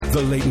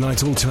The Late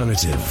Night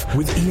Alternative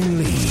with Iain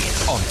Lee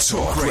on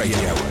Talk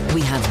Radio. We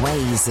have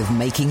ways of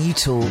making you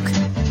talk.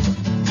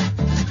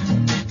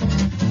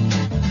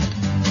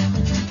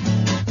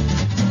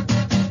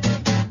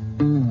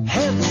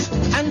 Heads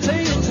and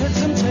tails,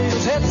 heads and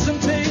tails, heads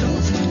and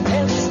tails,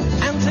 heads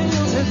and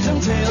tails, heads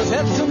and tails,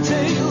 heads and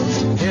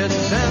tails,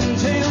 heads and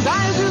tails,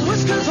 eyes with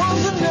whiskers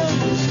on the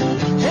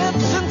nose,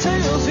 heads and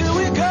tails, here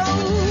we go.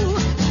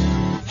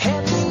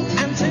 Heads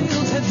and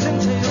tails, heads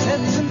and tails,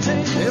 heads and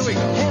tails. Here we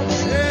go.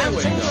 Here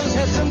we go.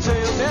 Heads and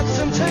tails, heads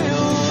and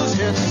tails,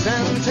 heads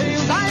and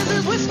tails, eyes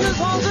with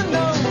whiskers on the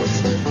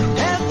nose,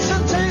 heads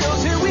and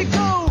tails, here we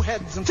go.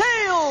 Heads and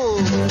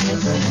tails.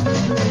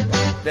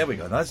 There we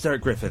go. That's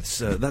Derek Griffiths.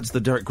 That's the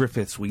Derek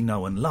Griffiths we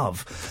know and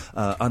love.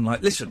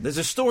 Listen, there's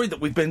a story that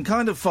we've been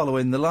kind of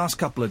following the last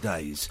couple of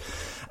days,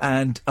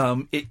 and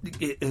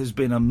it has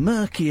been a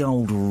murky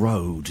old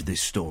road,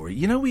 this story.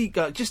 You know, we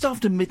just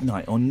after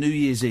midnight on New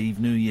Year's Eve,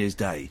 New Year's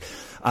Day,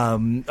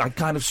 I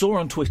kind of saw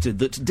on Twitter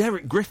that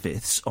Derek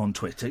Griffiths on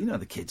Twitter, you know,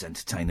 the kids'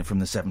 entertainer from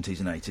the 70s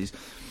and 80s,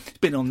 has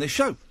been on this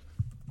show.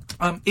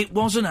 It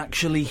wasn't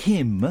actually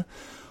him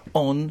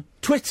on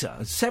Twitter.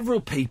 Several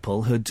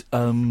people had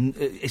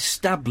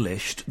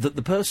established that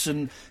the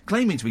person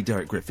claiming to be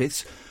Derek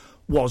Griffiths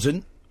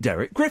wasn't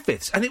Derek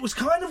Griffiths. And it was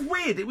kind of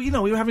weird. We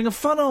were having a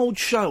fun old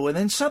show, and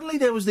then suddenly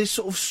there was this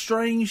sort of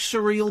strange,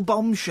 surreal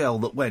bombshell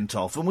that went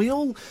off, and we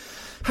all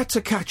had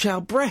to catch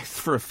our breath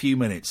for a few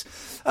minutes.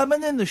 And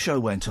then the show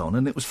went on,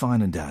 and it was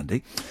fine and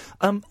dandy.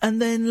 And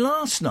then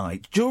last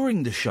night,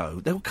 during the show,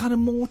 there were kind of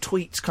more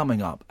tweets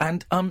coming up,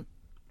 and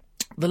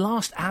the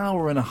last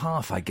hour and a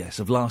half, I guess,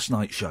 of last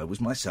night's show was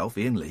myself,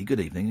 Iain Lee,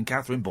 good evening, and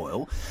Katherine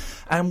Boyle,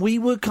 and we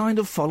were kind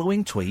of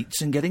following tweets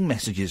and getting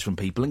messages from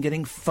people and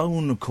getting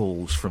phone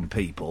calls from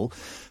people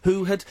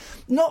who had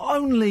not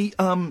only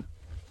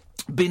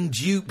been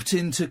duped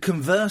into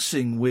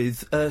conversing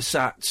with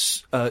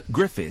Ersatz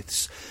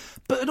Griffiths,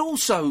 but had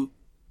also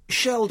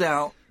shelled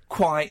out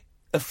quite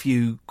a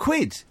few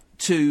quid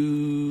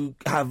to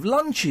have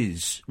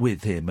lunches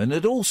with him, and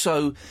had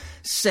also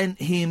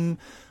sent him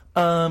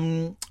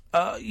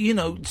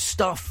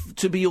stuff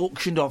to be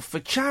auctioned off for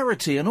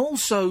charity, and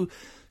also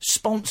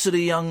sponsored a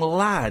young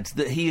lad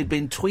that he had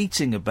been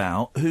tweeting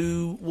about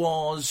who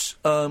was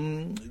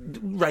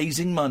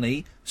raising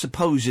money,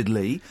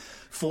 supposedly,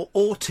 for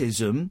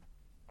autism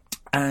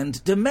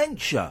and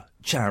dementia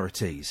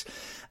charities.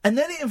 And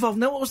then it involved...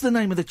 Now, what was the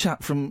name of the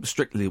chap from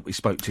Strictly that we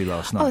spoke to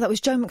last night? Oh, that was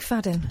Joe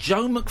McFadden.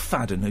 Joe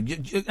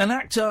McFadden, an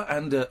actor,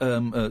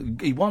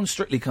 and he won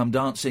Strictly Come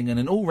Dancing, and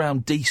an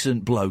all-round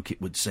decent bloke,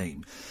 it would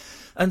seem.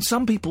 And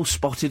some people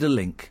spotted a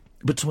link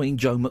between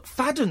Joe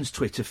McFadden's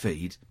Twitter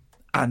feed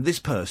and this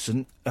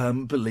person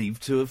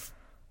believed to have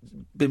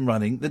been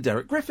running the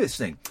Derek Griffiths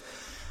thing.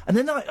 And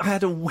then I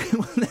had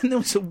then there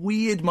was a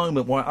weird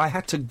moment where I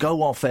had to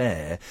go off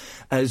air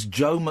as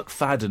Joe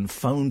McFadden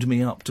phoned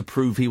me up to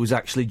prove he was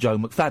actually Joe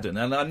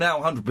McFadden. And I'm now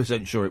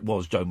 100% sure it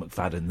was Joe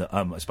McFadden that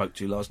I spoke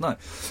to last night.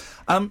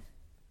 And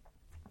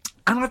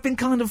I've been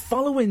kind of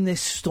following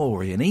this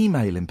story and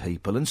emailing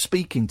people and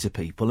speaking to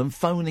people and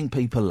phoning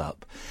people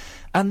up.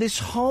 And this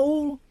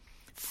whole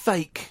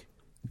fake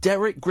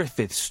Derek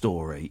Griffiths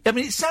story, I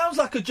mean, it sounds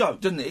like a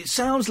joke, doesn't it? It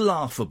sounds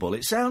laughable.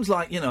 It sounds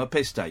like, a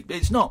piss take. But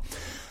it's not.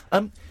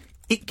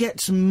 It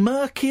gets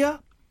murkier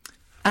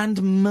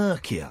and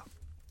murkier.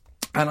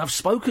 And I've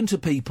spoken to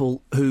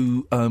people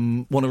who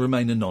want to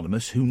remain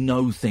anonymous, who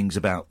know things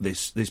about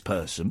this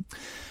person.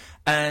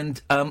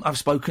 And I've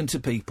spoken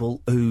to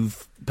people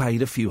who've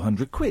paid a few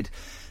 £100.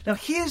 Now,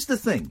 here's the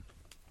thing.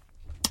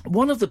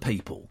 One of the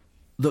people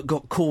that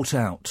got caught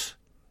out...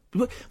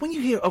 When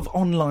you hear of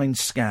online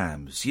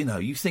scams,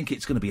 you think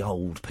it's going to be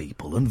old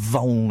people and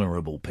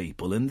vulnerable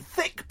people and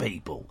thick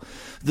people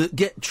that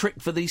get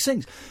tricked for these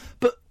things.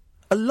 But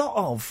a lot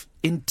of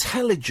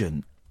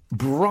intelligent,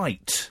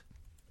 bright,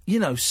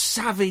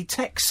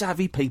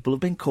 tech-savvy people have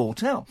been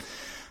caught out.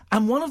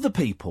 And one of the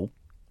people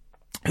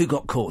who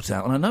got caught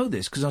out, and I know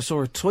this because I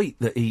saw a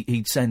tweet that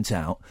he'd sent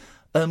out,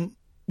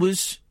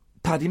 was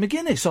Paddy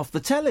McGuinness off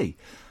the telly.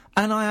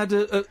 And I had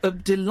a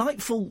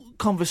delightful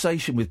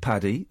conversation with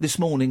Paddy this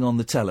morning on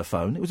the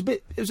telephone. It was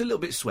a little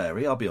bit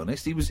sweary, I'll be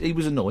honest. He was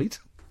annoyed.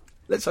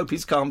 Let's hope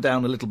he's calmed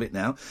down a little bit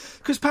now,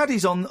 because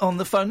Paddy's on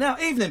the phone now.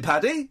 Evening,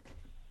 Paddy.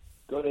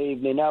 Good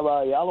evening. How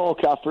are you? Hello,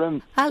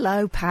 Katherine.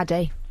 Hello,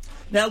 Paddy.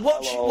 Now,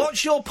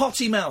 what's your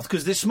potty mouth?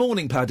 Because this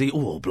morning, Paddy...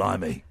 Oh,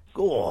 blimey.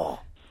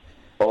 Oh,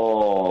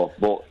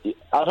 but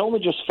I'd only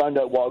just found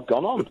out what had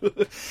gone on.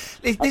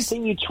 I've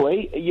seen you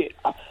tweet.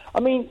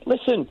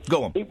 Listen.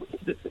 Go on.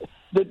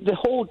 The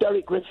whole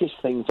Derek Griffiths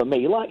thing, for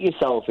me, like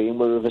yourself, Ian,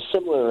 we're of a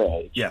similar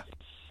age. Yeah.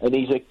 And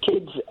he's a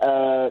kid's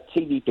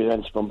TV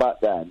presenter from back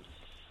then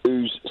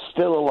who's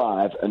still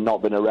alive and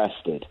not been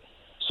arrested.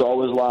 So I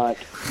was like,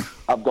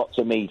 I've got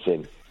to meet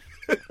him.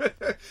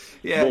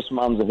 Yeah. This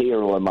man's a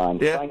hero of mine.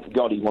 Yeah. Thank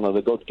God he's one of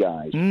the good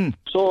guys.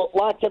 So,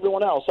 like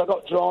everyone else, I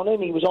got drawn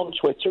in. He was on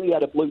Twitter. He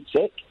had a blue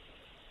tick.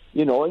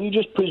 And you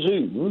just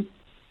presume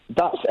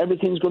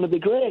everything's going to be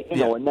great, you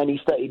know. And then he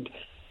started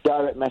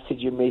direct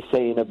messaging me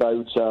saying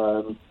about,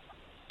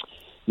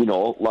 you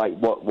know, like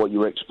what you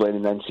were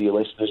explaining then to your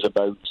listeners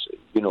about,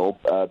 you know,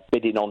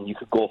 bidding on, you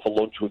could go for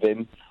lunch with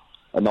him,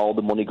 and all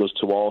the money goes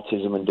to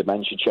autism and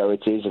dementia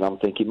charities. And I'm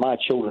thinking, my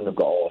children have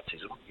got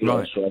autism, you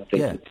know, so I'm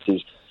thinking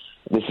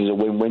this is a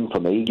win-win for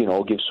me. You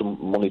know, give some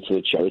money to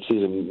the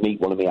charities and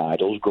meet one of my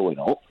idols growing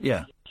up.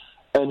 Yeah.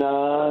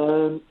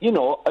 And you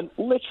know, and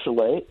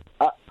literally,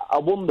 I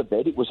won the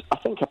bid. I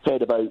think I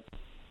paid about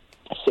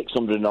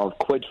 600 odd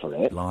quid for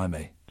it.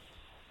 Blimey.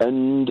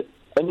 And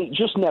it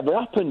just never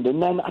happened.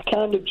 And then I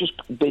kind of just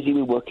busy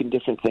with working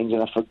different things,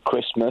 and for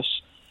Christmas.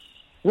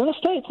 And then I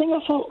started thinking,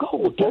 I thought, oh,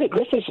 well, Derek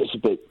Griffiths is a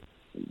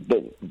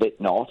bit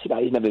naughty.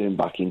 That he's never been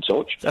back in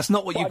touch. That's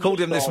not what you called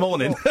him this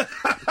morning.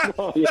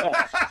 No,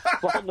 yeah.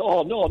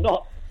 Well,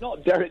 no,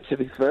 not Derek. To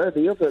be fair,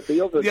 the other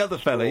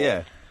fella,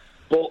 yeah.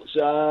 But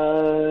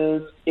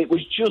it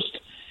was just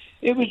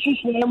when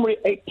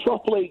it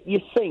properly.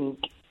 You think,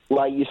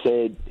 like you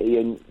said,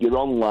 Ian, you're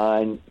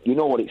online. You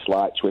know what it's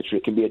like. Twitter.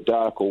 It can be a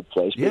dark old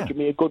place, but it can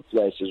be a good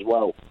place as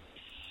well.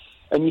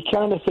 And you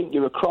kind of think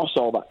you're across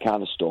all that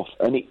kind of stuff.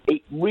 And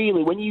it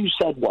really, when you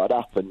said what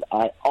happened,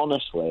 I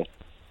honestly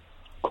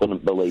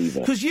couldn't believe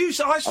it. Because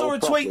I saw a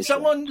tweet,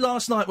 someone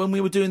last night when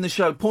we were doing the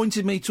show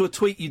pointed me to a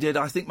tweet you did,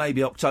 I think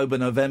maybe October,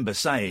 November,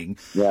 saying,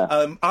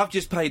 I've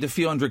just paid a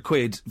few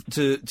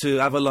 £100 to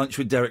have a lunch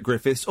with Derek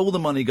Griffiths, all the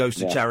money goes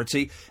to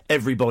charity,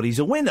 everybody's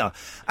a winner.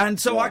 And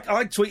so I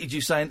tweeted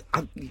you saying,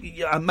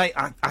 mate,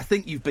 I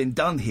think you've been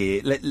done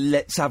here,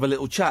 let's have a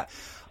little chat.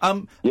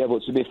 Yeah,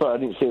 but to be fair, I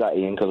didn't see that,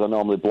 Ian, because I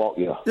normally block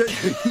you.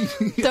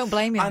 Don't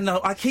blame you. I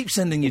know. I keep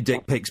sending you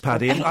dick pics,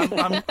 Paddy,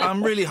 and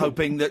I'm really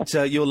hoping that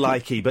you're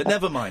likey, but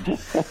never mind.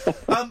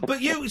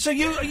 But you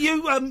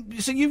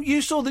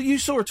saw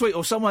a tweet,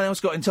 or someone else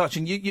got in touch,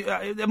 and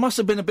it must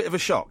have been a bit of a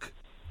shock.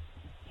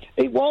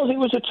 It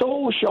was a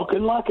total shock,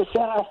 and like I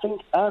said,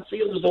 I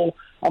feel as though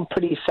I'm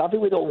pretty savvy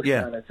with all these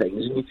kind of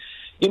things. And,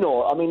 you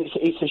know, I mean,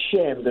 it's a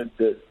shame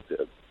that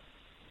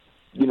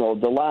you know,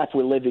 the life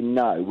we're living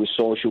now with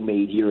social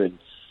media and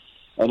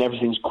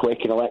everything's quick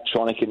and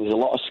electronic, and there's a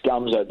lot of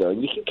scams out there,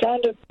 and you can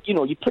kind of, you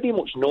know, you pretty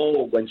much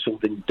know when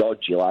something's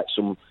dodgy, like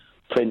some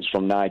prince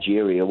from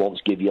Nigeria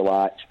wants to give you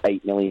like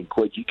 8 million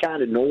quid. You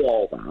kind of know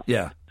all that.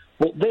 Yeah.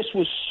 But this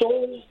was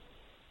so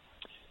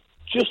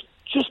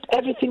just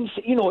everything,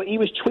 you know, he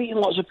was tweeting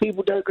lots of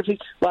people, Derek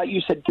Griffiths, like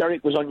you said,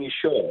 Derek was on your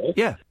show.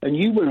 Yeah. And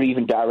you were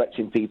even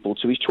directing people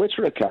to his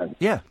Twitter account.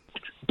 Yeah.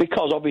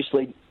 Because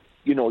obviously,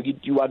 you know,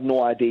 you had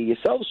no idea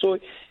yourself, so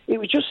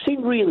it just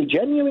seemed really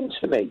genuine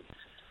to me.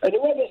 And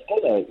whoever's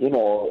done it, you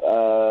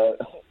know,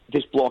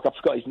 this bloke, I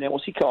forgot his name.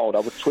 What's he called?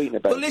 I was tweeting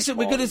about. Well, listen,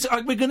 we're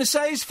going to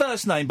say his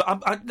first name,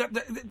 but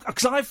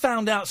because I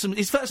found out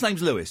his first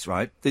name's Lewis,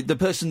 right? The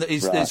person that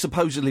is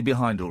supposedly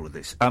behind all of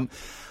this. And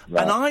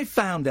I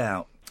found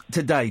out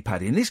today,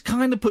 Paddy, and this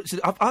kind of puts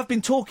it. I've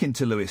been talking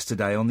to Lewis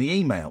today on the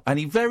email, and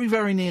he very,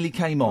 very nearly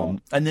came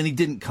on, and then he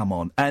didn't come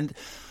on, and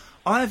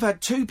I've had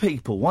two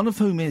people, one of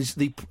whom is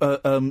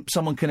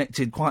someone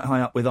connected quite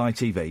high up with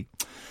ITV,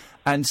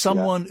 and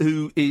someone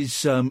who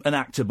is an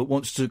actor but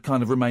wants to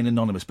kind of remain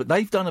anonymous. But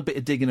they've done a bit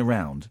of digging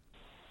around,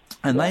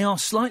 and they are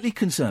slightly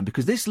concerned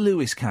because this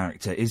Lewis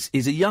character is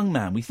a young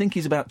man. We think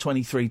he's about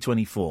 23,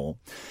 24.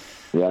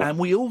 Yeah. And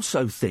we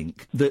also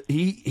think that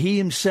he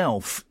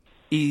himself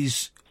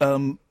is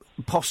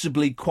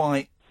possibly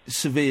quite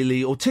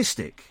severely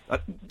autistic. I'm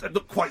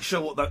not quite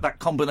sure what that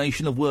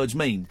combination of words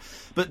mean,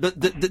 but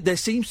there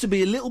seems to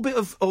be a little bit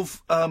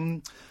of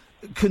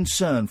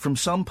concern from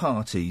some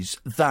parties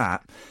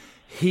that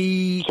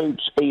he...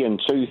 Ian,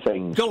 two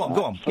things. Go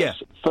on,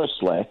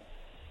 Firstly,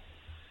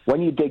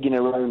 when you're digging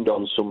around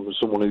on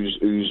someone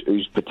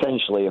who's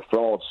potentially a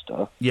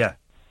fraudster... Yeah.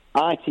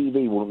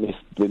 ITV wouldn't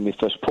be my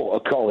first port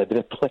of call, it'd be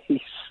the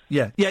police.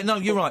 Yeah, no,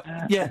 you're right.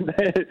 Yeah.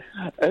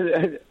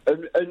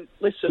 and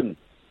listen...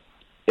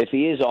 If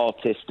he is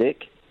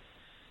autistic,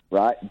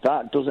 right,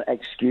 that doesn't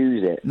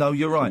excuse it. No,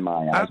 you're right.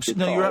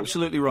 You're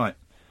absolutely right.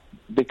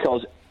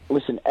 Because,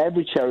 listen,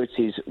 every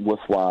charity's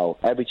worthwhile.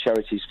 Every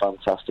charity's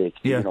fantastic.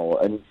 Yeah. You know,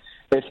 and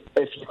if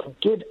you could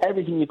give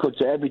everything you could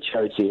to every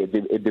charity,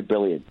 it'd be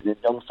brilliant.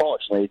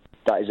 Unfortunately,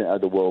 that isn't how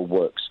the world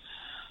works.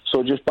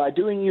 So just by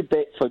doing your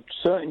bit for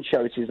certain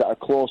charities that are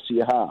close to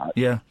your heart,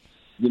 you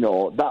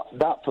know,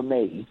 that for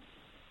me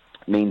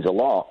means a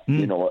lot.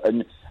 You know,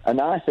 and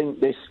I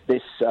think this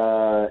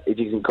if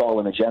you can call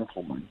him a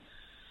gentleman,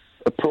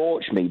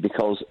 approached me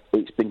because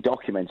it's been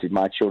documented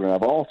my children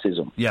have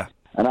autism. Yeah.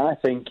 And I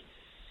think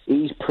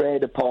he's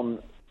preyed upon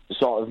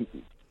sort of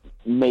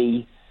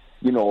me,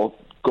 you know,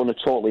 going to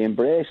totally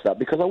embrace that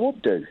because I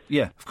would do.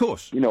 Yeah, of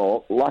course. You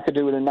know, like I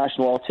do with the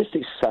National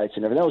Autistic Society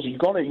and everything else. You've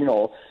got to, you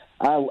know,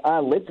 I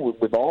live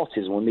with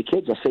autism with my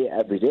kids. I see it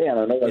every day and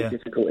I know how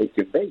difficult it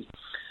can be.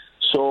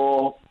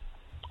 So,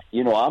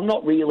 you know, I'm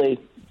not really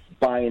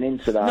buying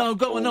into that.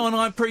 No, and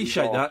I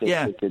appreciate that,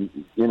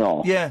 and, you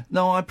know. Yeah,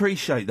 no, I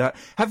appreciate that.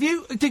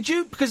 Did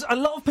you, because a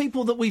lot of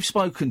people that we've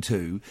spoken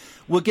to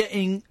were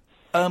getting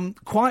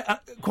quite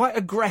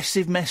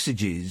aggressive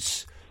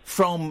messages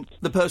from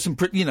the person,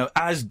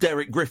 as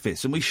Derek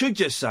Griffiths. And we should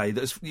just say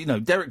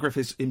that, Derek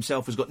Griffiths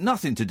himself has got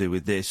nothing to do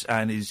with this,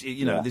 and I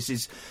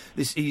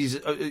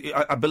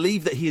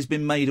believe that he has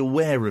been made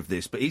aware of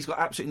this, but he's got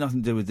absolutely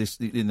nothing to do with this,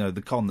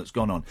 the con that's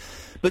gone on.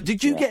 But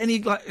did you get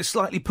any,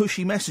 slightly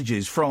pushy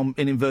messages from,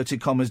 in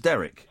inverted commas,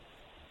 Derek?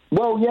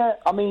 Well, yeah,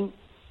 I mean,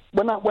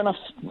 when I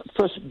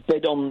first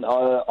bid on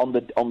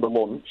the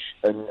lunch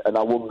and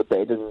I won the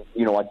bid, and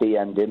I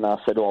DM'd him, and I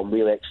said, I'm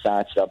really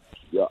excited.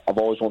 I've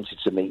always wanted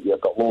to meet you.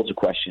 I've got loads of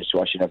questions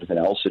to ask you and everything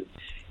else. And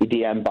he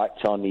DM'd back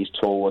telling me his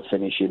tour was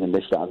finishing and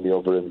this, that, and the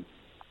other. And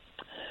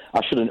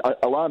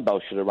alarm bell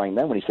should have rang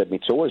then when he said my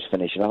tour is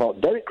finishing. I thought,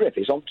 Derek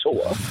Griffiths on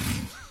tour.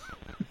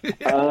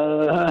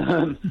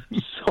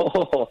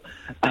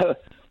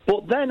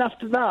 But then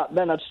after that,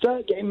 I'd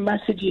start getting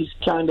messages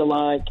kind of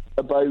like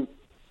about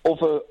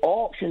other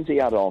auctions he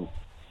had on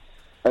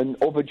and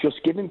other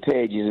Just Giving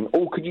pages, and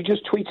could you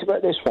just tweet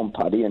about this one,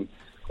 Paddy? And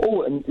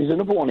there's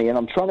another one here, and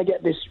I'm trying to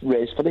get this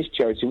raised for this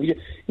charity. So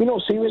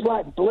he was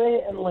like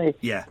blatantly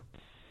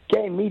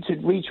getting me to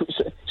reach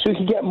so he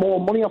could get more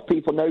money off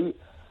people. Now,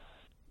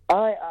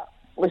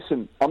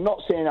 listen, I'm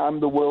not saying I'm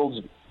the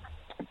world's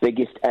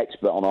biggest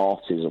expert on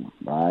autism,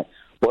 right?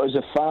 But as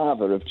a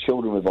father of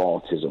children with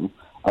autism,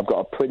 I've got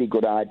a pretty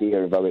good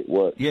idea of how it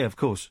works. Yeah, of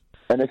course.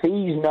 And if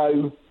he's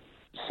now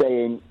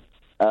saying,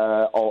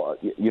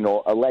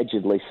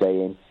 allegedly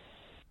saying,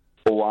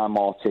 I'm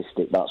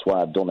autistic, that's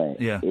why I've done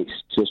it. Yeah. It's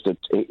just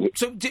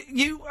So, do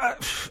you...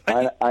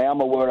 I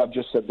am aware I've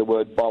just said the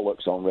word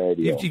bollocks on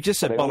radio. You've just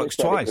said bollocks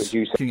twice.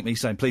 Looking at me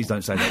saying, please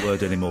don't say that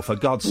word anymore, for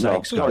God's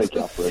sake. Sorry,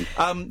 Katherine.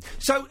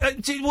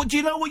 Do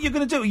you know what you're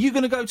going to do? Are you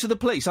going to go to the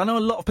police? I know a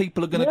lot of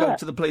people are going to go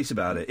to the police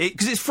about it.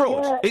 Because it's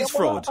fraud. Yeah, it's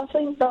fraud. I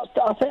think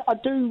I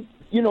do,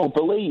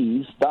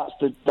 believe that's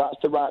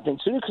the right thing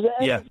to do, because at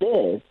the end of the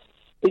day,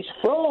 it's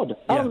fraud.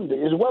 Yeah. And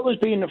as well as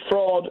being a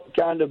fraud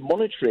kind of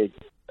monetary...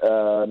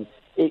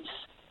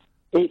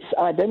 it's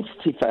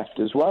identity theft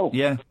as well.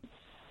 Yeah.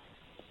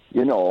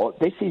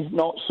 This is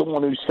not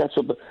someone who set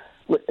up...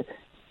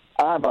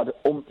 I've had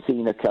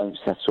umpteen accounts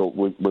set up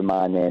with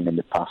my name in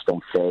the past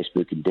on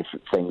Facebook and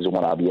different things and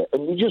what have you,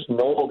 and you just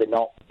know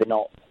they're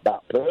not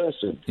that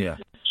person. Yeah.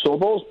 So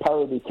those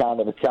parody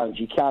kind of accounts,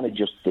 you kind of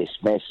just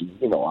dismiss.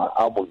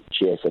 I wouldn't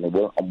chase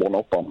anyone. I'm one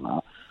up on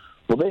that.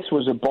 But this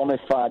was a bona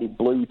fide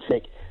blue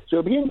tick. So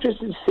it'll be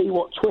interesting to see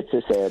what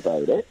Twitter say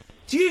about it.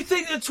 Do you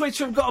think that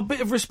Twitter have got a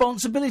bit of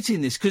responsibility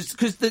in this?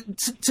 Because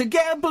to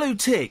get a blue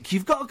tick,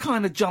 you've got to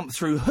kind of jump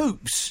through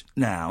hoops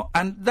now.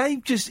 And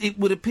they've it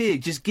would appear,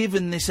 just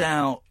given this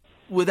out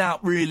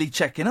without really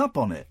checking up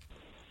on it.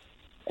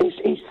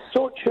 It's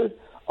such a...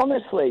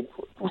 Honestly,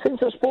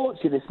 since I spoke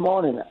to you this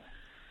morning,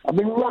 I've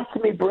been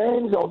racking my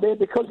brains all day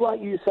because,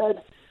 like you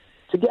said,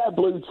 to get a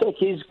blue tick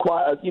is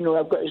quite a...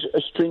 I've got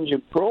a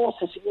stringent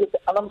process.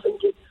 And I'm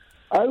thinking,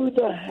 how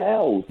the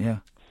hell... Yeah.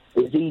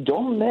 Has he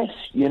done this?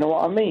 You know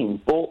what I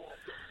mean? But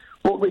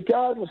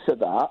regardless of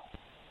that,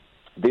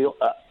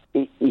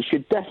 he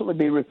should definitely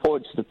be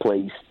reported to the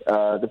police.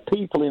 The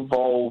people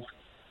involved,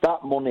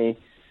 that money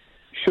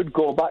should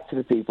go back to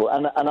the people,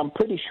 and I'm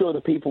pretty sure the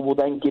people will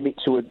then give it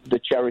to the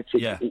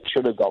charity it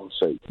should have gone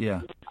to.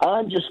 Yeah.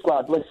 I'm just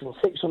glad. Listen,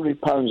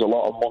 £600 a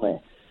lot of money,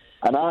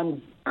 and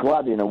I'm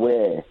glad in a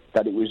way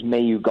that it was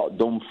me who got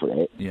done for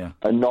it,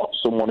 and not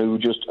someone who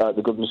just,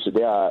 the goodness of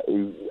the art,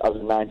 who has a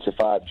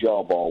 9-to-5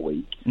 job all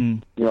week.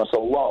 It's a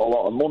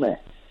lot of money.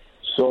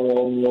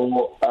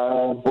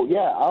 So, but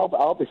yeah,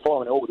 I'll be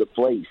following it over the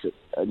place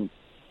and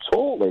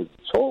totally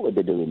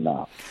be doing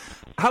that.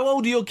 How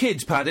old are your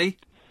kids, Paddy?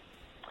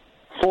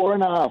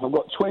 4.5. I've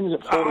got twins at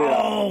 4.5.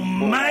 Oh,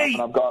 mate!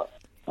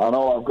 And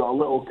I've got a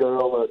little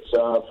girl at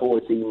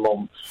 14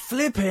 months.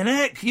 Flipping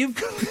heck, you've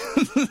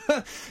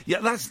yeah,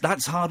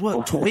 that's hard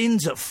work.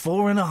 Twins at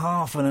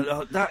 4.5, and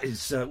that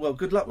is well.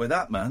 Good luck with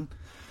that, man.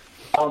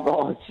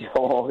 Oh,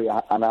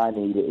 yeah, and I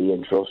need it,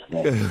 Ian. Trust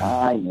me,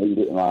 I need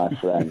it, my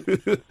friend.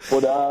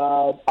 But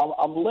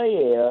I'm lay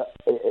here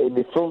in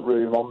the front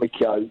room on my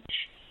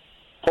couch,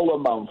 full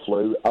of man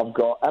flu. I've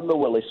got Emma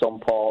Willis on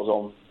pause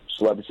on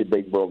Celebrity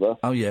Big Brother.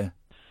 Oh yeah.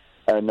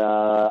 And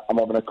I'm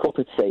having a cup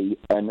of tea,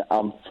 and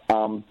I'm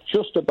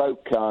just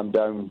about calmed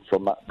down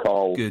from that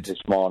call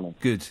this morning.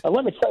 Good. And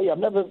let me tell you, I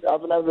don't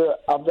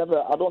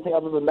think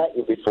I've ever met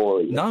you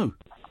before. Ian. No.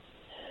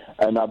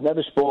 And I've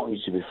never spoken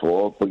to you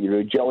before, but you're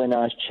a jolly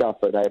nice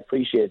chap, and I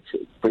appreciated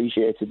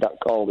that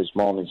call this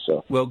morning,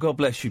 sir. Well, God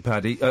bless you,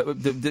 Paddy.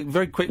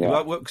 Very quickly,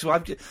 I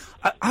thought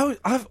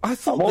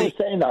I'm only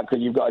saying that because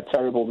you've got a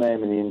terrible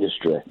name in the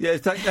industry. Yeah,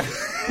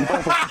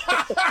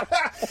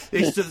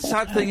 the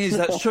sad thing is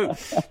that's true.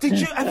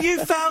 Have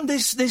you found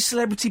this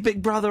Celebrity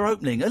Big Brother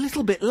opening a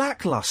little bit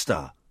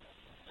lacklustre?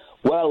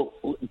 Well,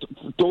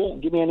 don't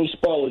give me any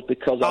spoilers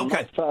because I'm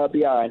not far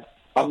behind.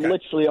 I'm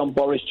literally on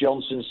Boris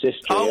Johnson's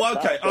sister. Oh,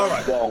 okay, all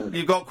right. Wrong.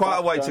 You've got quite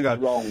a way to go.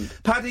 Wrong.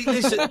 Paddy,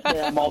 listen.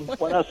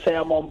 When I say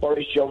I'm on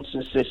Boris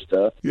Johnson's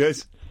sister,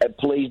 yes,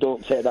 Please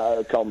don't take that out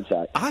of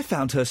context. I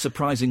found her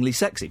surprisingly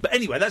sexy. But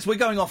anyway, we're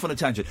going off on a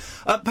tangent.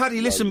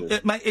 Paddy, listen,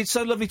 mate, it's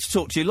so lovely to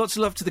talk to you. Lots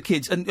of love to the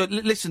kids. And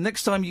listen,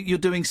 next time you're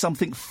doing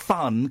something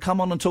fun,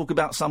 come on and talk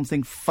about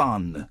something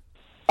fun.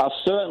 I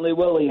certainly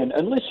will, Ian.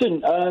 And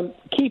listen,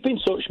 keep in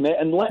touch, mate,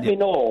 and let me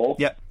know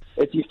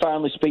if you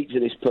finally speak to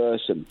this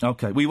person.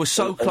 OK, we were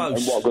so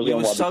close. We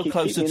were so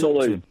close to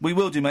talk to him. We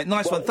will do, mate.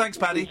 Nice one. Thanks,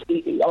 Paddy.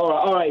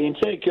 All right, Ian.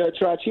 Take care.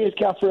 Cheers,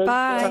 Katherine.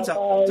 Bye.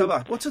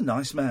 Ta-ta. What a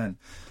nice man.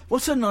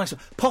 What a nice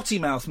potty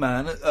mouth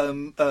man at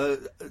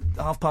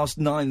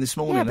 9:30 this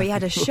morning. Yeah, but he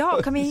had a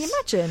shock. I mean,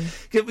 imagine.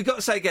 We've got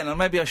to say again, and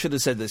maybe I should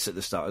have said this at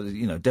the start,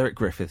 Derek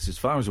Griffiths, as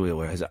far as we're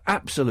aware, has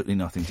absolutely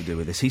nothing to do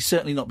with this. He's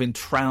certainly not been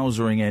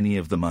trousering any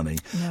of the money.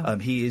 No.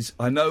 He is,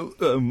 I know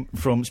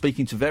from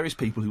speaking to various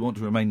people who want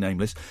to remain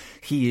nameless,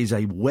 he is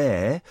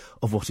aware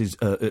of what is...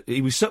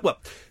 he was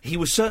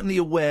certainly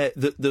aware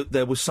that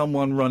there was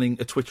someone running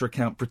a Twitter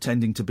account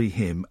pretending to be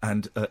him,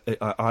 and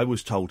I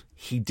was told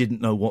he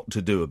didn't know what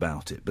to do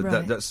about it. But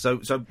right. that's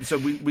so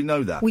we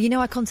know that. Well,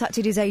 I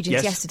contacted his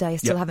agents yesterday. I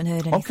still haven't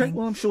heard anything. Okay,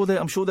 well, I'm sure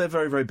they're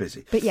very, very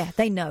busy. But yeah,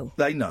 they know.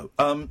 They know.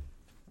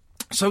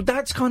 So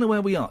that's kind of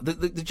where we are.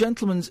 The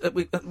gentleman's...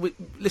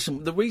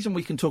 listen, the reason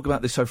we can talk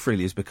about this so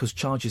freely is because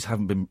charges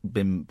haven't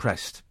been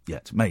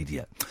made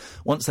yet.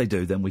 Once they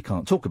do, then we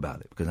can't talk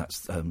about it, because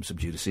that's sub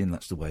judice, and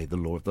that's the way the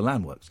law of the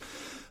land works.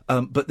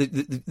 But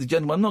the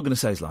gentleman, I'm not going to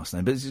say his last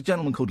name, but it's a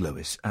gentleman called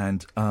Lewis,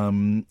 and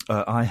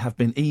I have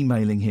been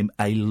emailing him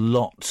a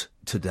lot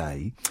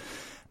today,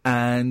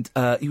 and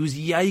he was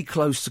yay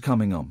close to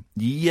coming on.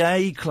 We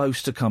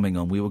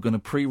were going to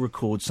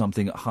pre-record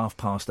something at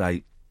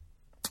 8:30,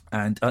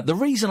 and the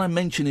reason I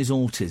mention his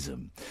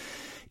autism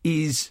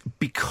is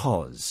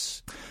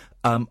because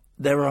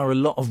there are a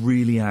lot of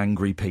really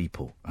angry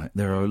people. Right?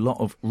 There are a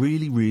lot of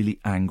really, really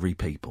angry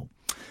people.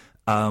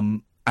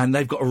 And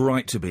they've got a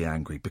right to be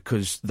angry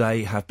because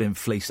they have been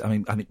fleeced. I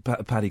mean,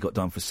 Paddy got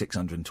done for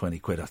 620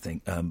 quid, I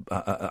think.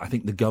 I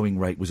think the going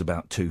rate was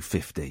about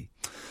 250,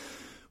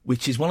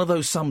 which is one of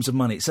those sums of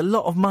money. It's a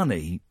lot of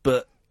money,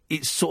 but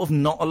it's sort of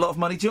not a lot of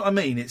money. Do you know what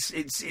I mean? It's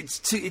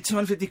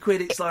 250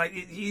 quid. It's like,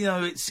 it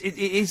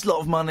is a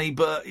lot of money,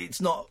 but it's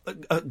not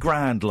a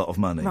grand lot of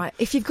money. Right.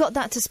 If you've got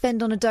that to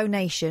spend on a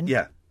donation.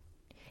 Yeah.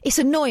 It's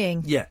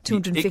annoying. Yeah.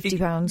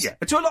 £250. Yeah.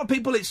 To a lot of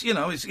people, it's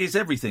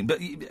everything. But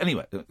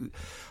anyway,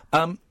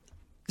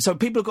 so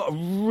people have got a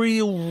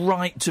real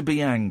right to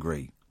be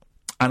angry.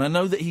 And I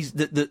know that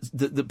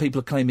that people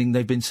are claiming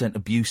they've been sent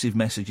abusive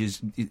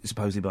messages,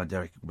 supposedly by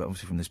Derek, but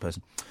obviously from this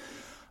person.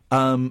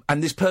 And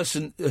this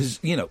person has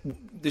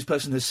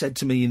said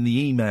to me in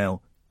the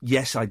email,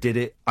 yes, I did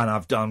it, and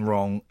I've done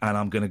wrong, and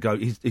I'm going to go.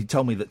 He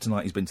told me that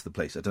tonight he's been to the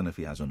police. I don't know if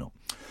he has or not.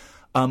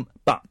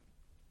 But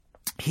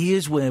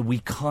here's where we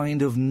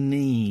kind of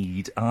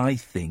need, I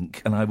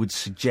think, and I would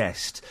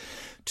suggest,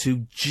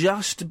 to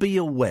just be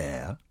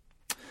aware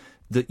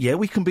that,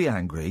 we can be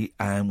angry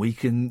and we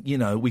can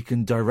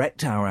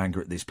direct our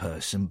anger at this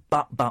person,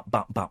 but.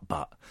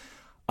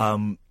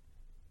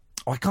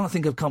 I can't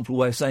think of a comfortable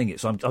way of saying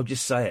it, so I'll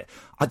just say it.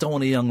 I don't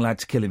want a young lad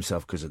to kill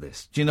himself because of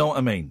this. Do you know what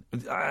I mean?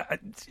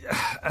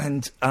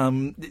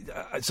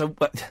 So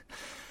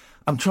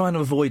I'm trying to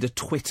avoid a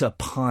Twitter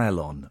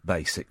pile-on,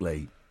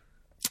 basically.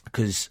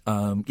 Because,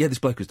 this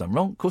bloke has done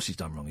wrong. Of course he's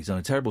done wrong. He's done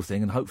a terrible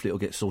thing, and hopefully it'll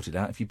get sorted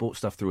out. If you bought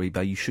stuff through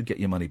eBay, you should get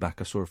your money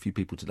back. I saw a few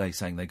people today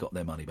saying they got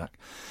their money back.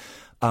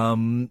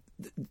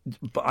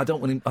 But I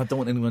don't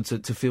want anyone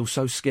to feel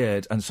so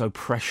scared and so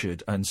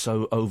pressured and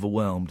so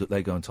overwhelmed that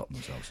they go and top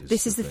themselves.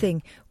 This is the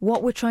thing.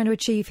 What we're trying to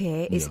achieve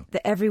here is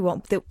that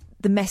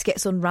the mess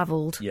gets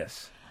unravelled.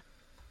 Yes.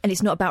 And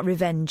it's not about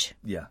revenge.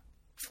 Yeah.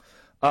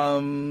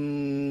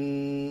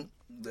 I'm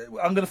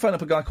going to phone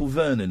up a guy called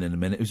Vernon in a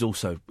minute, who's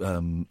also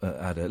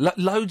had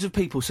loads of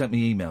people sent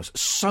me emails.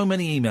 So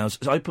many emails.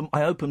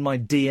 I opened my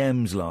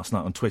DMs last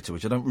night on Twitter,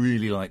 which I don't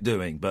really like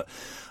doing, but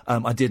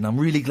I did, and I'm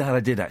really glad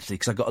I did, actually,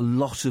 because I got a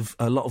lot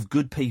of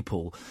good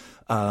people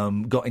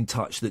got in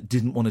touch that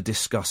didn't want to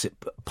discuss it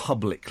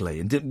publicly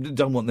and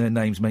don't want their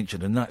names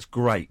mentioned, and that's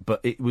great.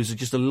 But it was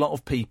just a lot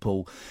of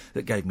people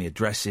that gave me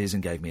addresses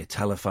and gave me a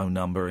telephone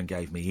number and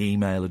gave me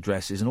email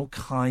addresses and all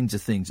kinds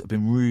of things that have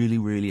been really,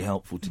 really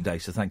helpful today.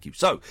 So thank you.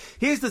 So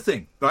here's the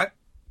thing, right?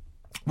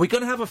 We're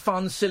going to have a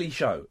fun, silly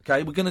show,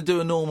 okay? We're going to do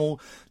a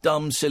normal,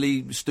 dumb,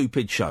 silly,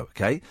 stupid show,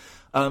 okay?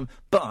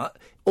 But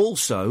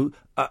also,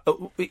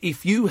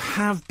 if you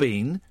have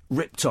been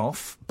ripped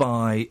off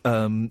by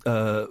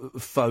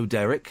faux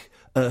Derek,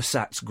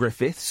 Ersatz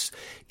Griffiths,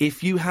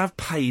 if you have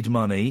paid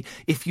money,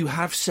 if you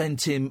have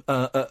sent him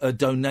a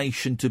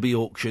donation to be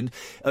auctioned,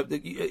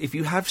 if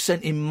you have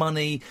sent him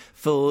money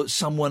for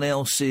someone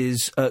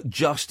else's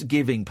Just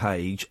Giving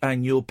page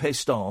and you're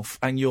pissed off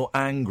and you're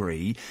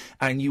angry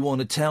and you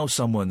want to tell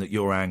someone that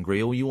you're angry,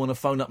 or you want to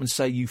phone up and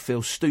say you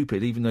feel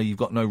stupid even though you've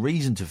got no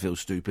reason to feel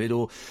stupid,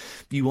 or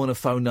you want to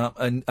phone up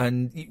and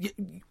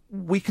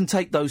we can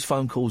take those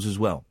phone calls as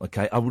well,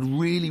 okay? I would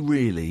really,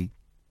 really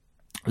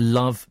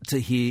love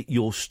to hear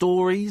your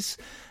stories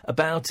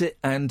about it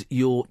and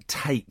your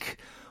take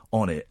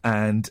on it,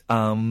 and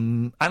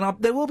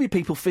there will be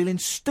people feeling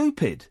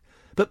stupid.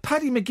 But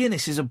Paddy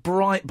McGuinness is a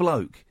bright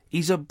bloke.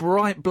 He's a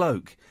bright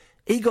bloke.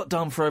 He got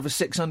done for over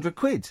 600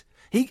 quid.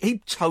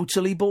 He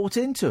totally bought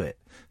into it.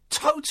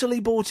 Totally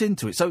bought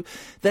into it. So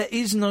there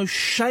is no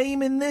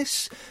shame in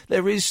this.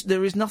 There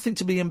is nothing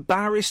to be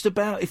embarrassed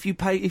about if you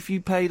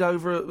paid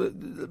over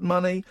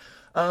money.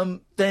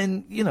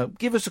 Then,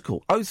 give us a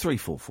call.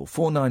 0344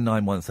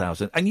 499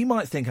 1000. And you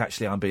might think,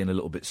 actually, I'm being a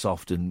little bit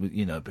soft and,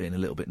 being a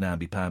little bit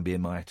namby-pamby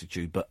in my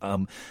attitude. But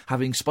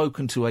having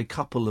spoken to a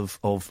couple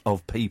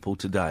of people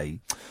today,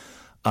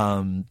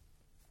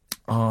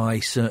 I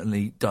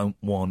certainly don't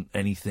want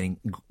anything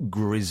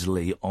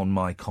grisly on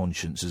my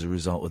conscience as a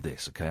result of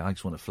this, OK? I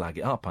just want to flag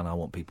it up, and I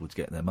want people to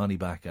get their money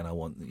back, and I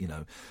want,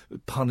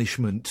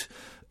 punishment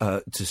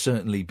to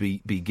certainly be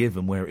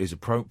given where it is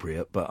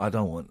appropriate, but I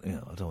don't want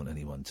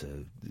anyone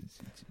to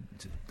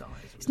die.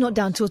 It's not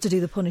down to us to do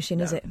the punishing,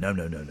 is it? No.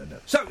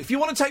 So, if you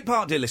want to take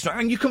part, dear listener,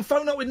 and you can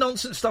phone up with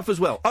nonsense stuff as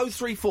well,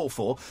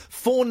 0344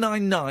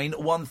 499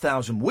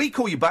 1000. We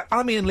call you back.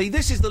 I'm Iain Lee.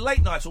 This is the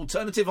Late Night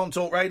Alternative on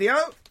Talk Radio.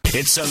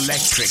 It's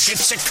electric,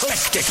 it's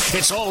eclectic,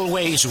 it's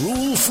always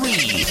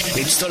rule-free.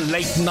 It's the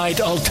Late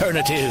Night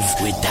Alternative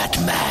with that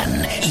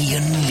man,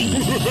 Iain Lee.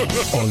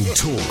 On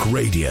Talk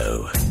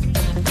Radio.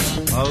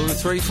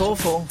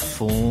 0344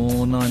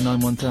 499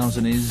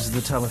 1000 is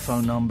the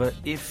telephone number.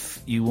 If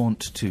you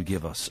want to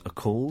give us a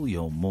call,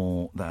 you're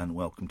more than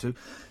welcome to.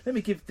 Let me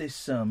give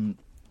this Vernon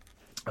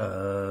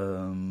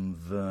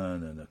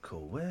a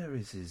call. Where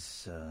is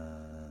his...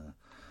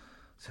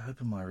 So I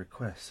open my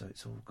request, so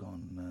it's all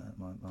gone.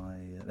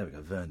 There we go,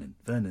 Vernon.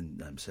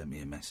 Vernon sent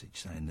me a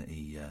message saying that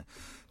he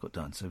got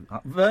done. So,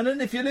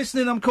 Vernon, if you're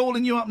listening, I'm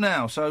calling you up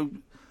now. So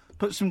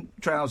put some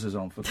trousers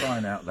on, for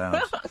crying out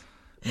loud.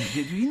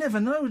 You never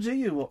know, do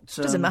you? What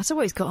doesn't matter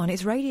what he's got on.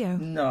 It's radio.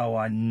 No,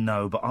 I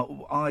know, but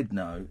I'd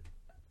know.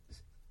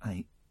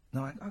 Hey,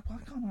 no, why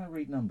can't I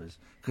read numbers?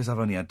 Because I've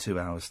only had 2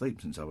 hours sleep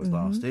since I was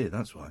last here.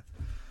 That's why.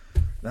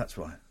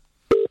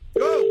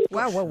 Oh,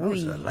 wow, that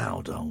was a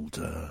loud old.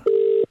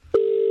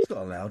 He's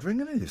got a loud ring,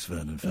 hasn't he, this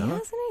Vernon fella? Yeah,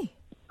 hasn't he?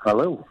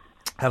 Hello.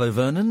 Hello,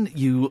 Vernon.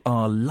 You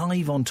are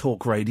live on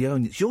Talk Radio,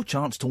 and it's your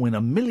chance to win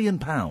 £1 million.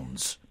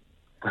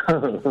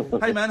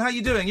 Hey, man, how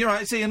you doing? You all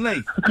right? It's Iain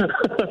Lee.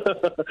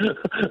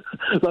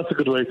 That's a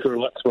good way to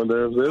relax my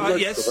nerves.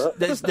 Yes,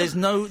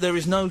 there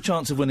is no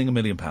chance of winning £1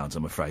 million,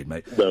 I'm afraid,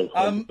 mate. No.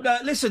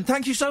 Listen,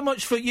 thank you so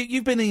much for...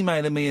 You've been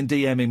emailing me and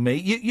DMing me.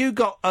 You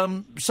got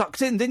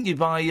sucked in, didn't you,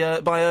 by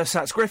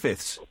Ersatz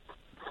Griffiths?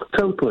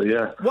 Totally,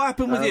 yeah. What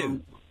happened with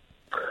you?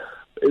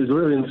 It was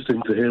really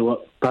interesting to hear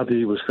what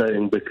Paddy was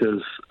saying,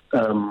 because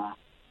I'm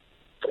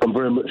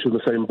very much in the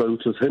same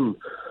boat as him,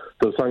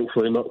 though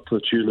thankfully not to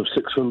the tune of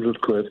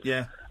 600 quid.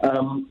 Yeah.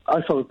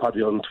 I followed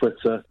Paddy on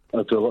Twitter,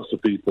 as do lots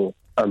of people,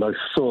 and I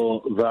saw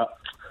that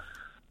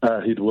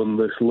he'd won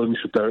this lunch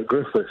with Derek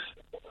Griffiths.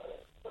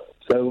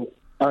 So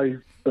I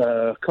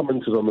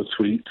commented on the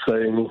tweet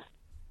saying,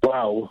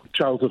 wow,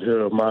 childhood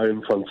hero of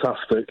mine,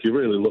 fantastic, you're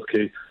really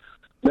lucky.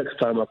 Next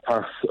time I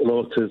pass an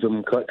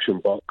autism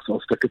collection box,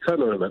 I'll stick a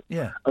tenner in it.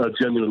 Yeah. I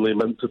genuinely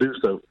meant to do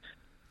so.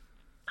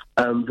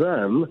 And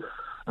then,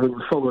 I think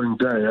the following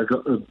day, I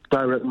got a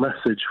direct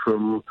message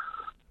from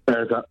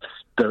that's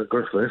Derek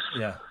Griffiths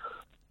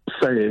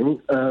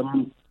saying,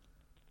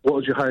 what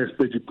was your highest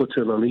bid you put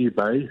in on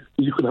eBay?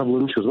 You can have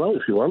lunch as well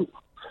if you want.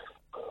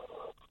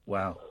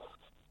 Wow.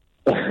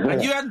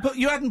 And you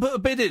hadn't put a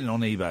bid in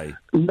on eBay?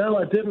 No,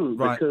 I didn't,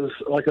 because,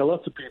 like a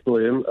lot of people,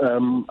 Ian,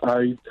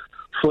 I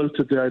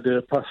floated the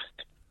idea past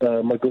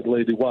my good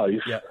lady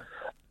wife,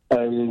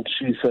 and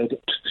she said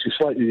she's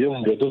slightly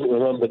younger, doesn't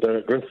remember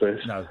Derek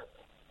Griffiths,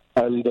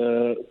 and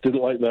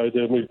didn't like the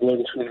idea of me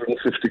blowing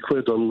 250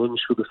 quid on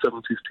lunch with a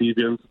 70s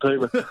TV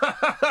entertainer.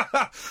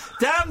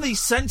 Damn these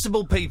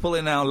sensible people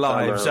in our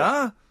lives,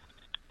 huh?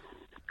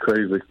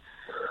 Crazy.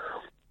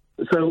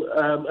 So,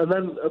 and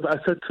then I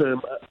said to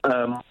him,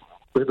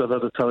 with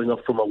another telling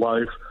off from my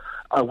wife,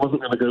 I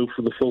wasn't going to go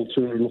for the full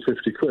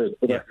 250 quid,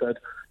 but I said,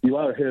 you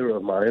are a hero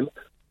of mine.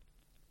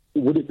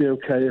 Would it be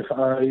okay if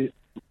I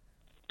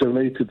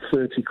donated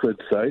 30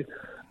 quid, say,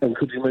 and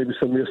could you maybe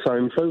send me a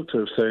signed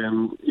photo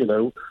saying,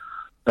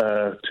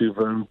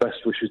 to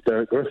best wishes,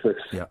 Derek Griffiths?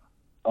 Yeah.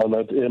 And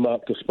I'd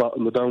earmarked a spot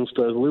in the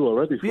downstairs loo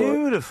already for it.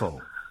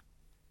 Beautiful.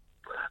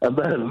 And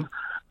then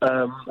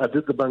I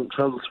did the bank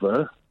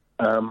transfer,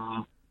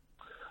 and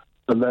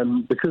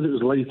then because it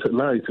was late at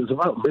night, it was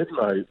about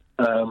midnight,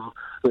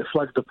 it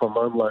flagged up on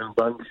my online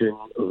banking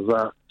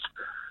that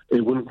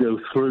it wouldn't go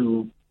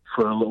through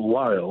for a little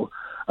while.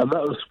 And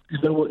that was,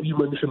 what you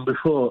mentioned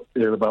before,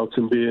 Ian, about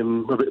him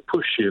being a bit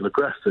pushy and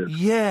aggressive.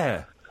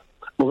 Yeah.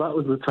 Well, that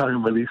was the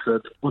time when he said,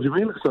 what do you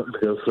mean it's not going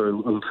to go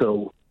through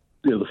until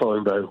the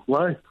following day?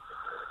 Why?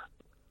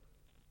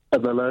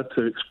 And then I had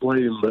to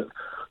explain that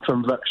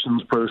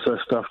transactions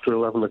processed after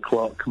 11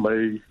 o'clock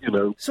may,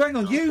 So hang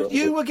on,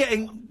 you were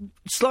getting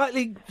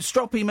slightly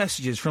stroppy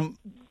messages from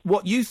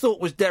what you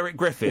thought was Derek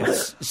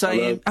Griffiths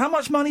saying, how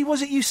much money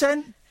was it you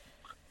sent?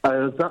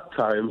 At that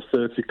time,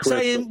 30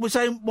 quid.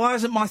 Saying, why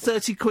hasn't my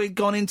 30 quid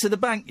gone into the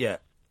bank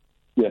yet?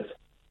 Yes.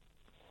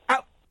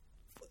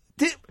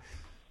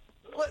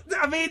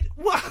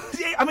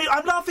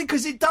 I'm laughing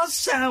because it does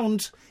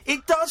sound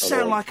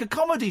like a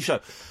comedy show.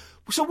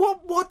 So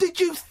what did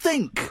you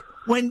think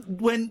when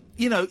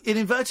in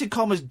inverted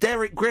commas,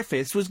 Derek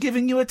Griffiths was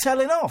giving you a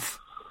telling off?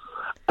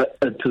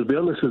 To be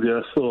honest with you,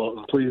 I thought,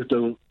 and please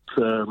don't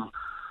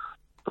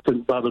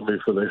think bad of me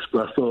for this,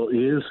 but I thought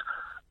he is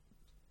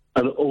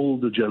an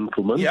older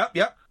gentleman.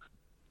 Yep.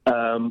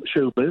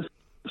 Showbiz,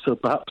 so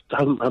perhaps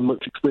hasn't had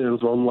much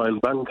experience of online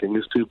banking,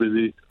 is too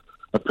busy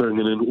appearing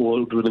in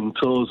award-winning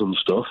tours and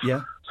stuff.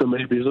 Yeah. So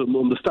maybe he doesn't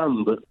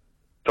understand that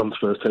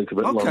transfers take a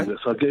bit longer.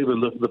 So I gave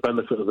him the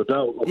benefit of the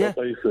doubt on that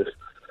basis.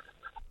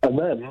 And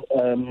then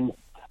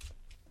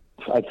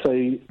I'd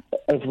say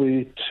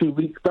every 2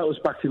 weeks, that was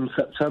back in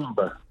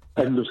September,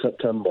 end of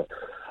September,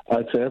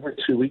 I'd say every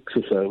 2 weeks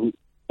or so,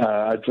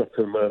 I'd drop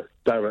him a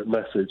direct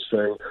message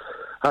saying,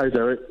 "Hi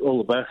Derek, all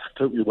the best,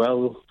 hope you're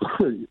well,"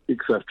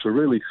 etc.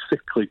 Really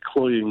sickly,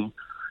 cloying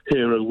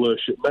hero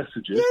worship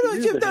messages.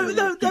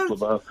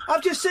 No.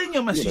 I've just seen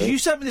your message. You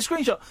sent me the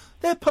screenshot.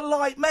 They're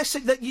polite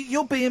message. That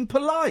you're being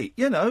polite,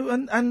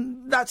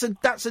 and that's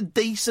a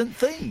decent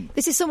thing.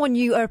 This is someone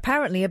you are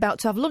apparently about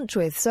to have lunch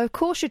with, so of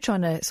course you're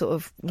trying to sort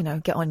of,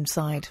 get on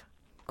side.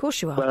 Of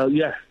course you are. Well,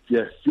 yes.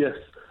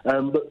 But I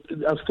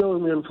was still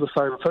in the end for the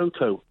signed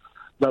photo.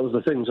 That was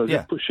the thing. So I was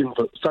just pushing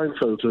for signed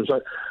photos,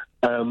 right?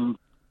 And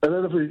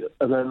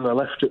then I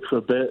left it for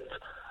a bit,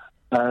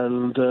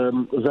 and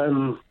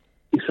then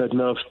he said,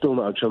 "No, I've still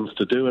not had a chance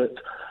to do it."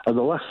 And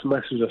the last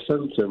message I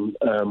sent him,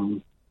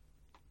 Iain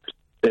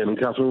and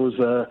Katherine,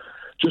 was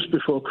just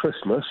before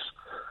Christmas,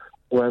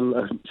 when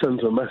I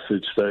sent him a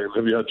message saying,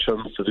 "Have you had a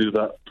chance to do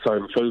that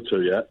signed photo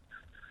yet?"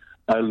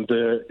 And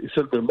he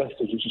sent me a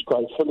message, which is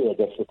quite funny, I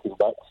guess, looking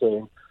back,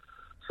 saying,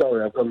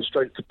 "Sorry, I've gone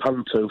straight to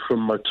Panto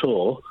from my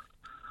tour,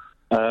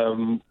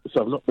 so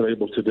I've not been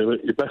able to do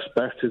it. Your best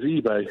bet is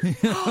eBay."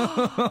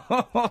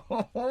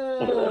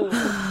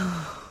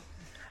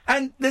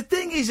 And the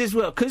thing is, as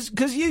well,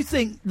 because you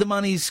think the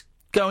money's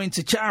going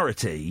to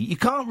charity, you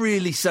can't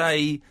really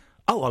say,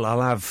 "Oh, well,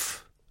 I'll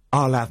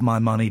have my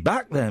money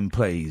back then,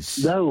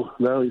 please." No,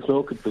 it's an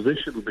awkward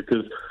position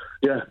because,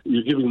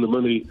 you're giving the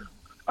money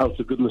out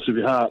of goodness of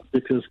your heart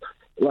because,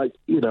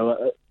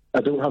 I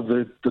don't have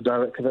the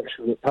direct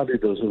connection that Paddy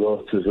does with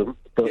autism,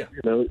 but,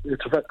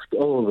 it affects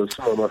all of us.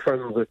 Some of my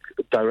friends are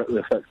directly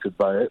affected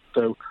by it,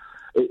 so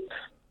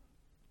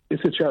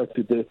it's a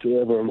charity day to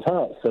everyone's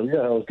heart. So,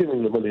 I was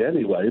giving the money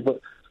anyway,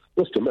 but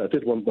must admit, I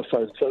did want the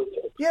signed photo.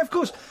 Yeah, of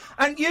course.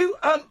 And you,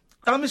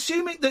 I'm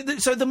assuming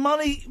that so the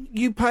money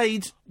you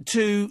paid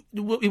to,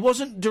 it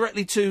wasn't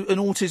directly to an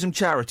autism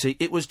charity,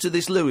 it was to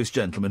this Lewis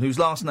gentleman, whose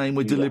last name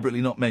we're deliberately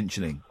not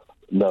mentioning.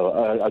 No,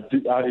 it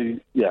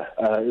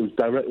was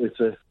directly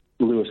to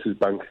Lewis's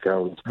bank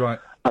account. Right.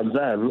 And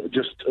then,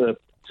 just a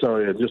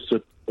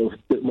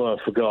bit more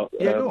I forgot.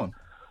 Yeah, go on.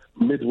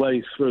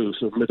 Midway through,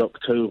 so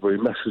mid-October, he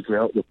messaged me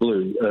out of the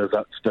blue,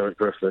 that's Derek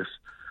Griffiths,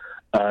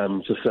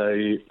 to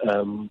say,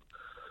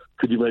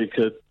 could you make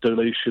a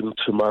donation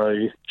to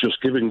my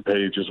Just Giving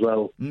page as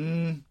well?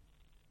 And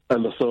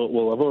I thought,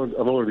 well,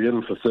 I'm already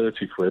in for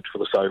 30 quid for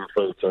the signed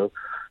photo.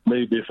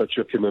 Maybe if I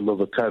chuck in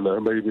another tenner,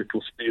 maybe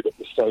it'll speed up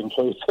the signed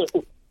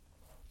photo.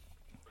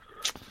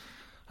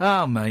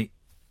 Oh, mate.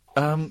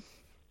 The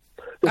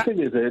thing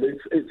is,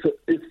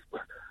 it's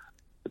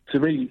to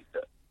me,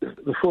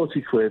 the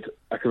 40 quid,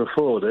 I can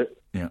afford it,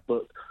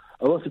 but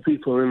a lot of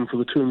people are in for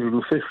the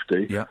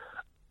 250. Yeah.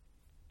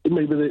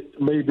 Maybe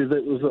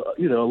that was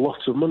a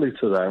lot of money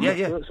to them.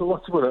 Yeah. That's a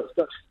lot of money.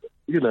 That's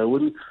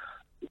when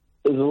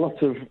there's a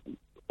lot of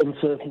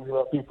uncertainty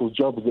about people's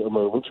jobs at the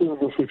moment.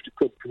 250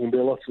 quid can be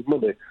a lot of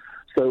money.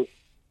 So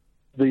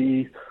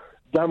the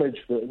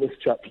damage that this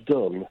chap's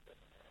done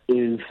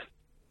is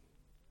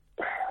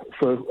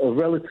for a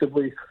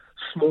relatively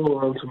small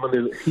amount of money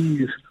that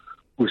he's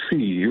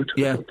received,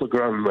 a couple of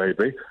grand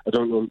maybe. I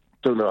don't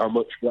know how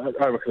much, but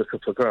I reckon a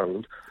couple of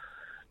grand.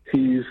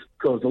 He's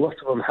caused a lot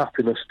of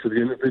unhappiness to the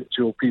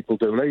individual people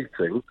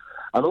donating,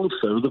 and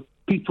also the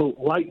people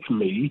like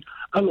me,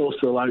 and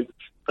also like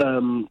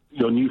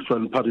your new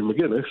friend Paddy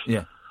McGuinness.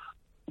 Yeah.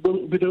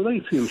 Won't be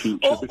donating in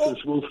future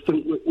because we'll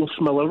think we'll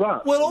smell a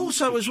rat. Well,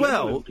 also as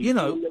well,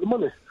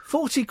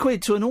 40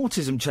 quid to an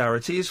autism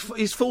charity is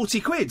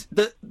 40 quid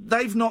that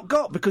they've not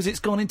got because it's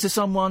gone into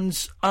someone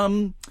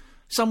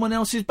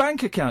else's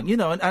bank account,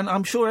 and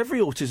I'm sure every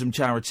autism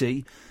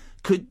charity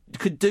could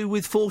do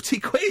with 40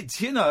 quid,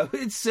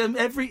 it's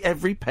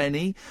every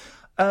penny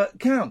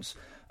counts.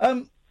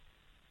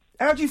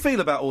 How do you feel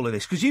about all of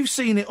this? Because you've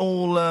seen it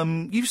all.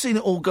 You've seen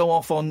it all go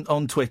off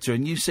on Twitter,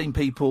 and you've seen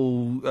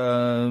people,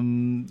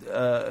 kind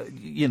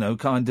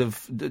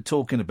of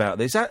talking about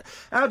this.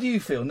 How do you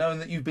feel knowing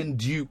that you've been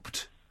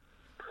duped?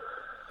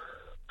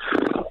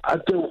 I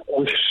don't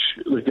wish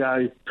the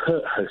guy.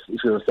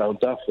 It's going to sound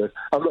daft.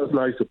 I'm not as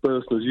nice a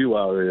person as you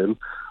are, Ian,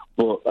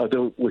 but I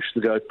don't wish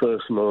the guy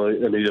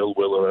personally any ill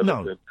will or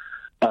anything.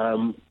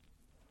 No.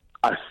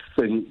 I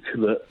think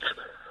that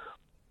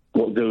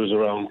what goes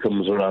around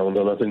comes around,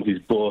 and I think he's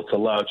bought a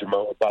large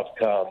amount of bad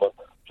karma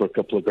for a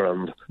couple of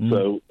grand.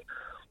 So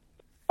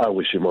I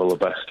wish him all the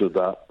best with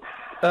that.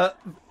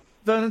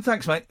 Vernon,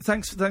 thanks, mate.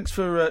 Thanks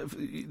for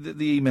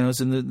the emails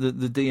and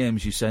the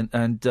DMs you sent.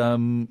 And,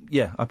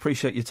 I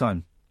appreciate your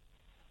time.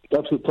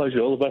 Absolute pleasure.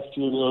 All the best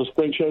to you. It was a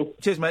great show.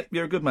 Cheers, mate.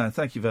 You're a good man.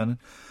 Thank you, Vernon.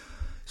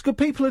 It's good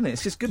people, isn't it?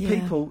 It's just good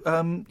people.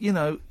 I don't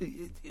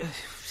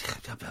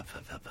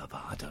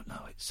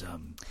know. It's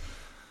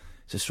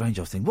a strange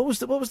old thing. What was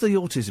the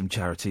autism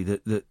charity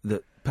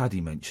that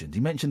Paddy mentioned?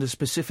 He mentioned a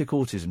specific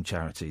autism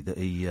charity that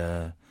he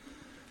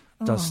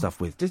does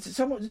stuff with.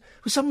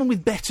 Was someone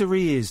with better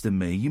ears than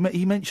me?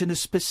 He mentioned a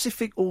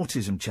specific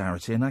autism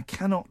charity, and I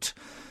cannot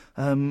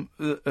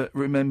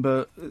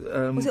remember.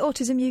 Was it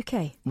Autism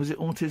UK? Was it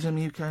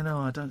Autism UK? No,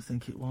 I don't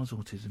think it was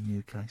Autism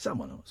UK.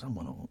 Someone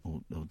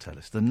will tell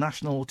us. The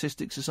National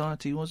Autistic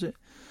Society, was it?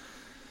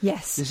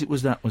 Yes. Yes, it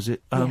was that, was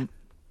it?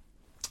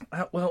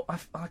 Well,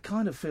 I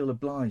kind of feel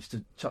obliged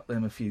to chuck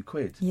them a few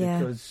quid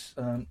because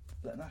the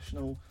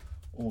National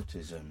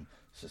Autism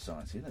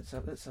Society. Let's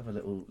have a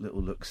little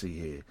look-see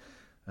here.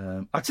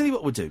 I'll tell you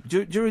what we'll do.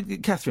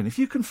 Katherine, if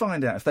you can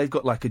find out if they've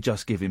got like a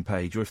Just Giving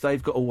page or if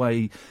they've got a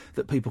way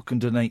that people can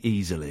donate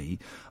easily,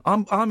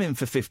 I'm in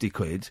for 50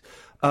 quid,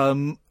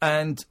 and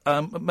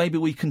maybe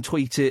we can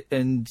tweet it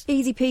and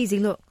easy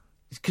peasy. Look,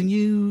 can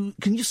you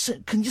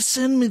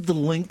send me the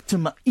link to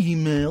my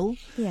email?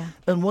 Yeah.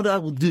 And what I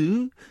will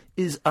do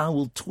is I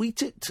will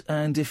tweet it,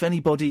 and if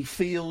anybody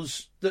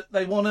feels that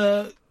they want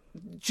to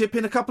chip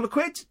in a couple of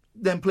quid,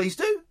 then please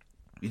do.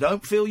 You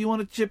don't feel you want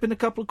to chip in a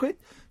couple of quid?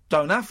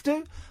 Don't have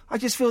to. I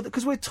just feel that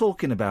because we're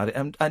talking about it,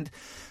 and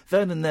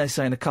Vernon there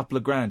saying a couple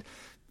of grand.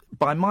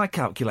 By my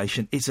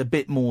calculation, it's a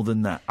bit more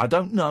than that. I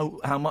don't know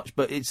how much,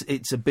 but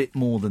it's a bit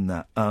more than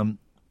that.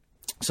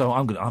 So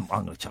I'm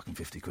gonna chuck in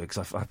 50 quid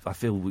because I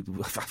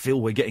feel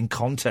we're getting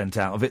content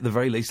out of it. The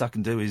very least I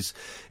can do is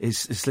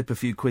slip a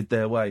few quid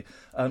their way.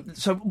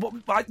 This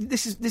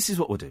is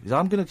what we'll do. Is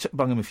I'm going to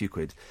bung them a few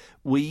quid.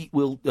 We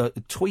will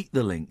tweet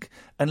the link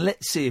and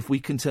let's see if we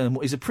can turn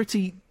what is a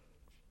pretty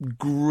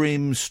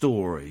grim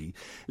story.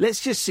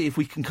 Let's just see if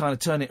we can kind of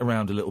turn it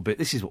around a little bit.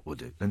 This is what we'll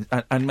do,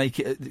 and make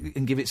it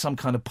and give it some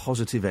kind of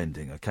positive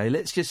ending. Okay,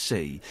 let's just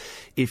see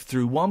if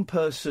through one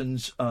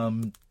person's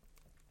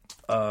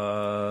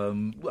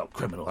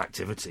criminal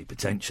activity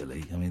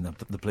potentially. I mean,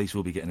 the police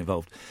will be getting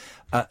involved,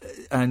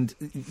 and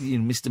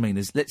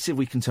misdemeanors. Let's see if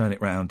we can turn it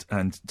round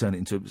and turn it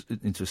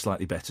into a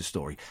slightly better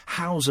story.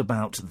 How's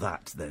about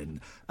that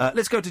then?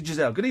 Let's go to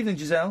Giselle. Good evening,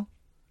 Giselle.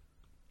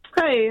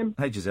 Hey.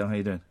 Hey, Giselle. How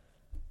you doing?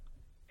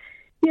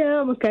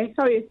 Yeah, I'm okay.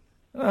 How are you?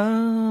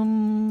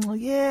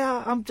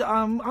 Yeah, I'm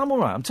all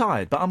right. I'm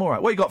tired, but I'm all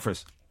right. What you got for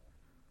us?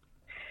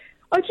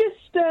 I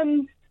just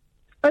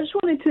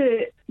wanted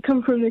to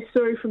come from this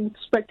story from the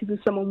perspective of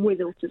someone with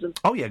autism.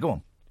 Oh yeah,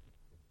 go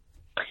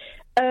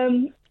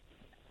on.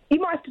 You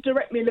might have to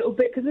direct me a little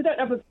bit because I don't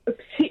have a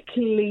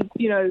particularly,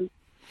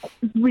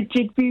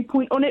 rigid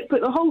viewpoint on it.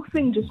 But the whole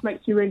thing just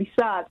makes me really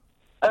sad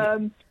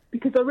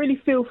because I really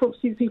feel for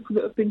obviously the people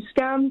that have been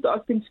scammed. That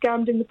I've been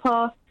scammed in the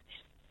past.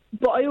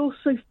 But I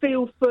also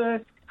feel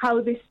for how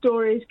this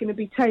story is going to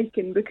be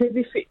taken, because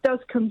if it does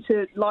come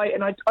to light,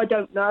 and I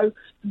don't know,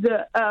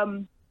 that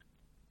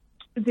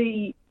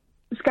the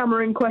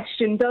scammer in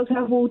question does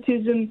have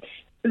autism,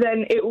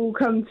 then it will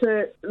come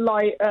to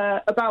light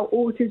about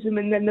autism,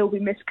 and then there'll be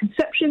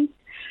misconceptions.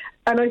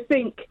 And I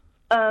think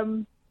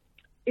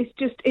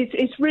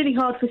it's really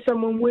hard for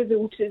someone with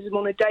autism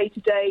on a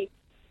day-to-day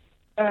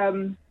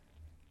in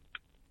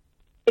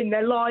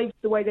their lives,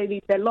 the way they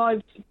lead their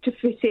lives, to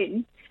fit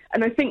in.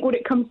 And I think what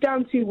it comes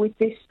down to with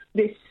this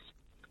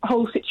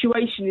whole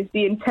situation is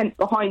the intent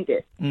behind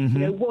it.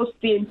 Mm-hmm. Was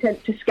the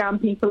intent to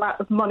scam people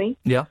out of money?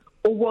 Yeah.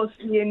 Or was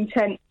the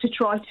intent to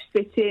try to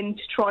fit in,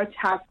 to try to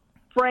have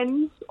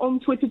friends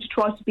on Twitter, to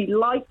try to be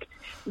liked?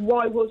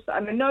 Why was that?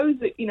 And I know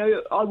that,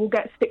 I will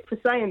get stick for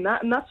saying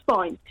that, and that's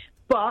fine.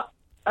 But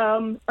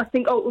I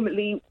think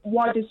ultimately,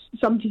 why does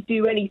somebody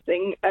do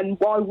anything, and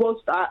why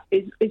was that,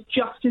 is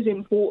just as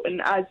important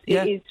as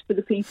it is for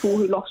the people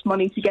who lost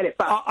money to get it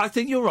back. I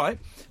think you're right.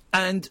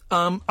 And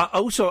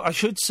I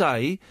should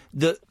say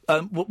that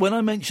when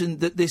I mentioned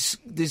that this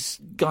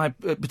guy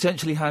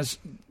potentially has,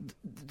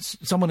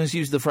 someone has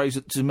used the phrase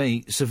to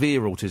me,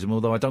 severe autism,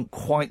 although I don't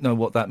quite know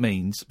what that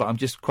means, but I'm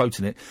just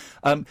quoting it.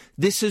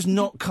 This has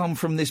not come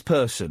from this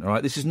person, all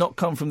right? This has not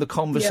come from the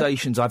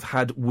conversations I've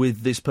had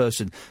with this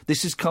person.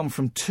 This has come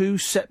from two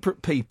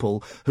separate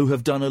people who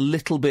have done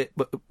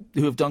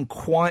who have done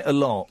quite a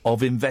lot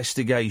of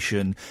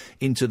investigation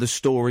into the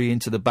story,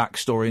 into the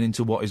backstory, and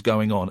into what is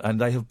going on. And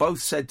they have both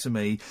said to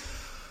me,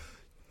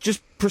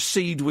 just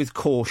proceed with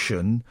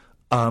caution,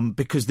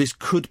 because this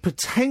could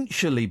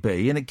potentially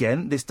be, and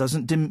again, this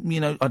doesn't,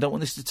 I don't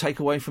want this to take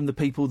away from the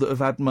people that have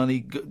had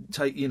money,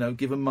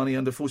 given money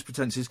under false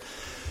pretences,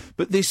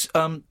 but this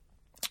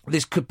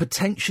could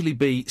potentially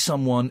be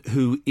someone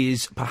who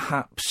is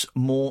perhaps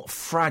more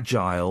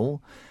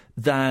fragile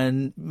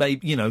than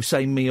maybe,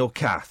 say me or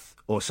Kath,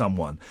 or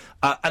someone.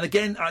 And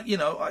again,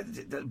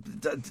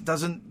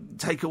 doesn't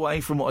take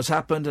away from what has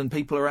happened, and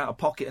people are out of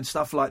pocket and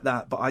stuff like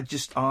that. But I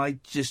just, I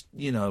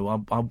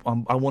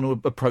want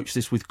to approach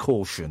this with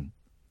caution,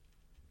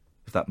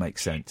 if that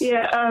makes sense.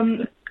 Yeah,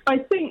 I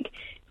think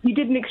you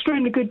did an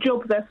extremely good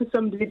job there for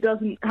somebody that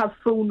doesn't have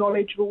full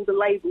knowledge of all the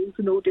labels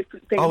and all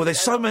different things. Oh,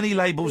 there's so many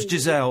labels,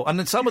 Giselle, and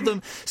then some of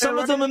them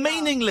are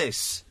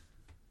meaningless.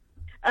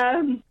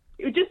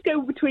 It would just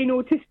go between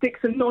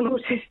autistics and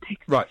non-autistics.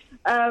 Right.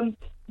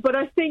 But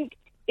I think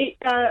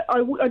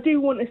I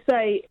do want to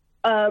say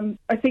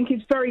I think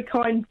it's very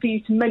kind for you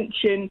to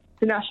mention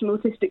the National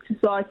Autistic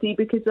Society,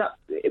 because that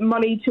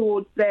money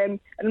towards them,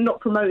 and I'm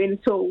not promoting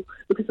at all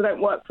because I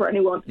don't work for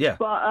anyone. Yeah.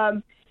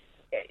 But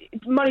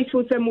money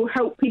towards them will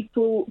help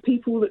people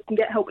that can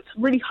get help. It's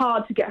really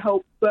hard to get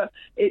help, but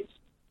it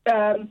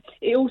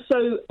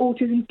also,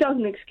 autism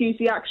doesn't excuse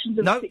the actions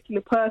of a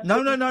particular person.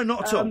 No,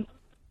 not at all.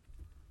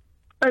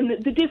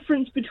 And the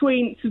difference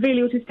between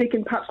severely autistic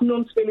and perhaps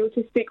non-severely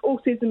autistic,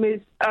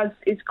 autism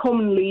is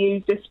commonly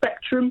used a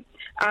spectrum,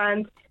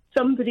 and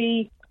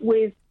somebody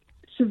with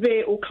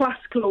severe or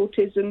classical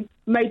autism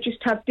may just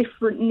have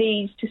different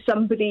needs to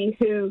somebody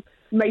who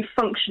may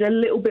function a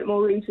little bit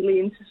more easily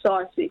in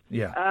society.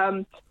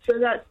 Yeah. So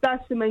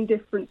that's the main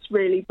difference,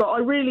 really. But I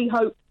really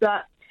hope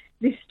that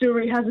this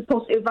story has a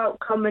positive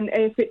outcome, and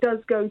if it does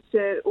go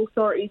to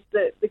authorities,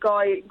 that the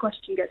guy in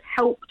question gets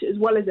helped, as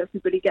well as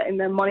everybody getting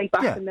their money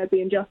back and there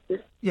being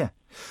justice. Yeah.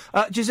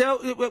 Giselle,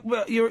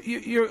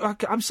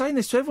 I'm saying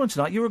this to everyone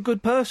tonight. You're a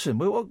good person.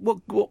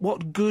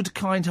 What good,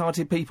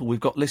 kind-hearted people we've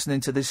got listening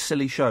to this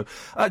silly show.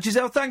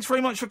 Giselle, thanks very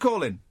much for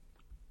calling.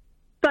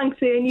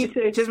 Thanks, Ian. You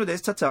too. Cheers with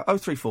this. Ta-ta.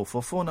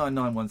 0344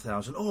 499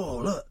 1000. Oh,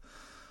 look.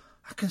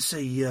 I can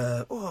see,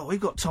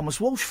 we've got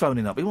Thomas Walsh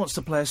phoning up. He wants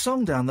to play a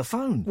song down the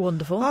phone.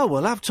 Wonderful. Oh,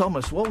 we'll have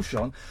Thomas Walsh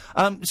on.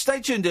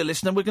 Stay tuned, dear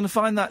listener. We're going to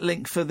find that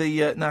link for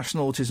the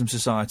National Autism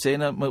Society,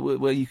 and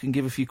where you can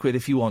give a few quid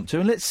if you want to.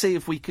 And let's see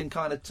if we can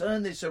kind of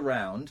turn this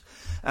around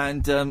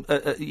and,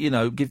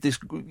 give this,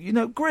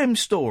 grim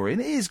story.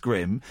 And it is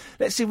grim.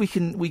 Let's see if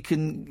we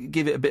can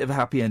give it a bit of a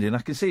happy ending. I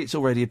can see it's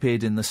already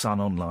appeared in The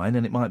Sun online,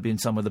 and it might be in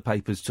some of the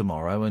papers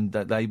tomorrow, and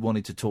they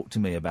wanted to talk to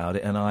me about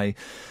it, and I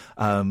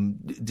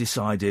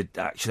decided,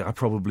 actually, I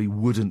probably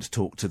wouldn't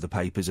talk to the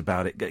papers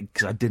about it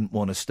because I didn't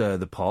want to stir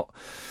the pot.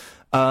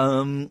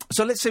 So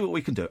let's see what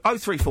we can do.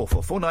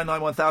 0344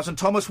 499 1000.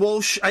 Thomas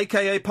Walsh,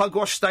 a.k.a.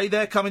 Pugwash, stay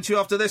there. Coming to you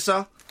after this,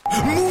 sir.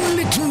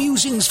 Moonlit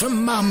musings for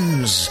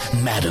mums,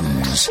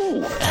 madams,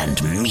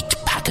 and meat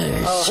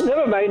packers. Oh,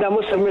 never mind, I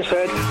must have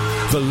misheard.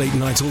 The Late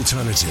Night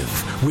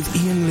Alternative with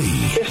Iain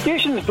Lee. The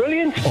station's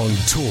brilliant. On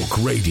Talk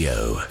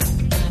Radio.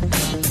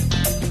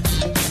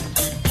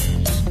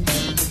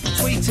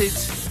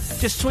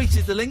 Just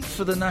tweeted the link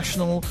for the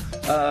National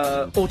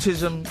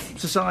Autism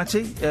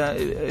Society.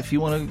 If you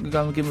want to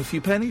go and give them a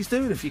few pennies,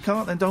 do it. If you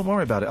can't, then don't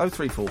worry about it.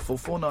 0344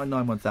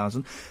 499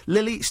 1000.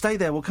 Lily, stay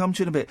there. We'll come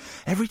to you in a bit.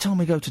 Every time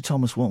we go to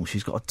Thomas Walsh,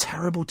 he's got a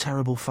terrible,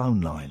 terrible phone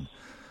line.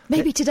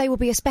 Maybe today will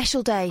be a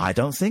special day. I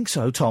don't think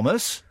so,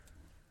 Thomas.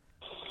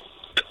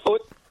 All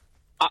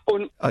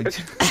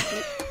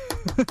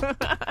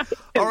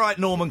right,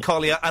 Norman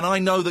Collier, and I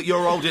know that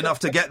you're old enough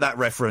to get that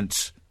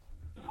reference.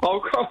 Oh,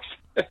 of course.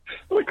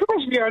 Well, of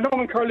course we are.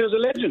 Norman Collier's a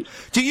legend.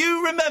 Do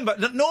you remember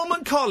that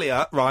Norman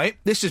Collier, right,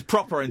 this is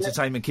proper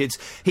entertainment, kids,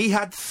 he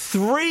had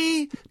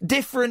 3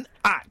 different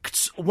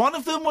acts. One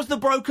of them was the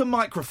broken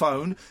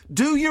microphone.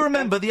 Do you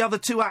remember the other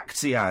 2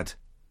 acts he had?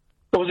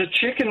 There was a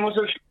chicken, was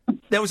there?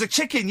 There was a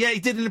chicken, yeah, he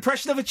did an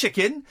impression of a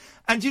chicken.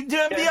 And do you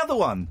remember the other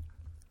one?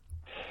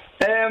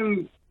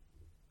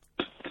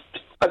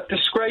 A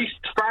disgraced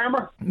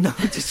farmer? No,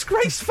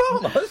 disgraced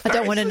farmer? I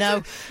don't want to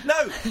know.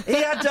 No,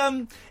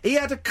 he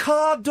had a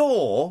car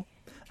door,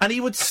 and he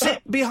would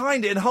sit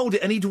behind it and hold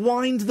it, and he'd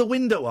wind the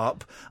window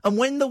up, and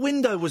when the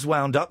window was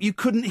wound up, you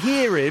couldn't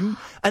hear him,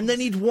 and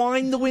then he'd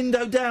wind the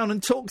window down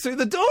and talk through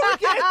the door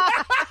again.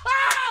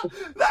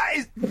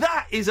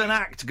 That is an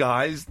act,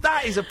 guys.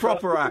 That is a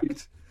proper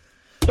act.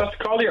 That's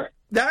Collier.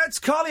 That's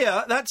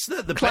Collier. That's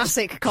the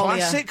classic best. Collier.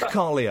 Classic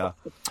Collier.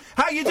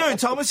 How you doing,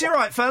 Thomas? You all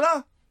right,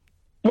 fella?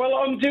 Well,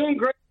 I'm doing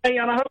great, and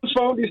I haven't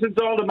spoken to you since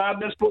all the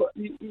madness, but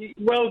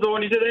well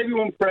done. You did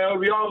everyone proud.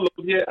 We all love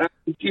you, and,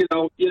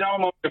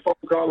 I'm on your phone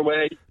call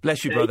away.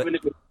 Bless you, brother.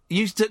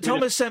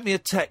 Thomas sent me a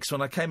text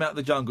when I came out of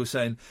the jungle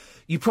saying,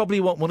 you probably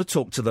won't want to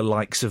talk to the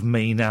likes of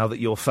me now that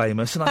you're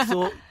famous, and I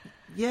thought,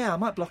 yeah, I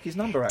might block his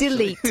number,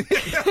 actually. Delete.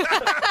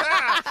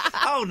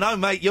 Oh, no,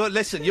 mate, you're a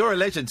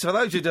legend. So for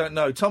those who don't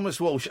know, Thomas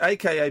Walsh,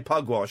 a.k.a.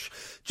 Pugwash,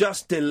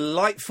 just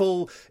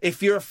delightful.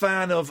 If you're a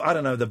fan of, I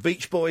don't know, the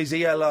Beach Boys,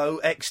 ELO,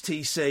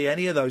 XTC,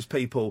 any of those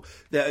people,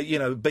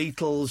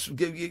 Beatles,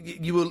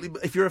 you will.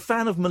 If you're a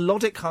fan of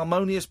melodic,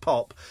 harmonious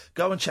pop,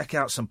 go and check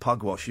out some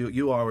Pugwash.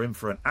 You are in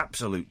for an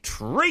absolute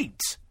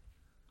treat.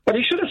 But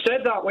you should have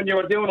said that when you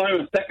were doing I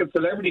Was Second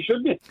Celebrity,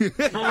 shouldn't you?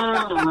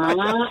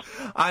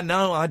 I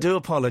know. I do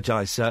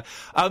apologise, sir.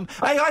 Hey,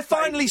 I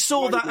finally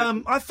saw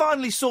that. I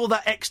finally saw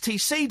that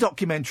XTC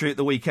documentary at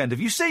the weekend. Have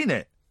you seen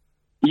it?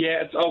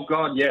 Yeah, oh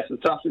God, yes,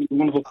 it's absolutely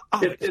wonderful.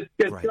 It's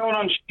going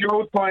on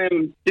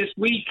Showtime this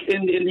week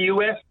in the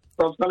US.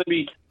 So it's going to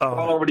be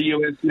all over the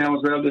US now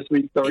as well this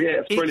week. So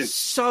yeah, it's brilliant. It's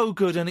so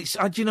good, and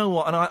do you know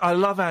what? And I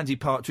love Andy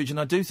Partridge, and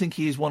I do think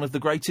he is one of the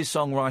greatest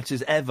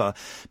songwriters ever.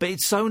 But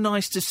it's so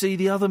nice to see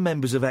the other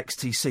members of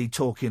XTC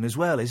talking as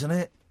well, isn't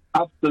it?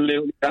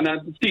 Absolutely, and I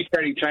see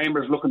Terry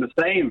Chambers looking the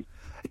same.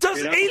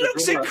 He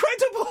looks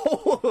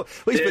incredible.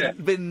 Well,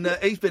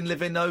 he's been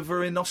living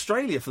over in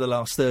Australia for the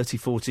last 30,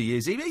 40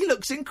 years. He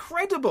looks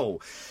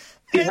incredible.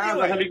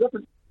 Anyway.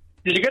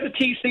 Did you get the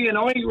TC and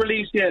I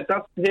release yet?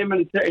 That's him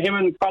and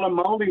Colin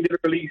Moulding did a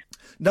release.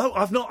 No,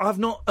 I've not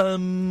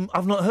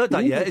heard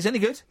that yet. Is it any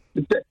good?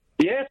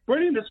 Yeah, it's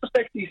brilliant. It's just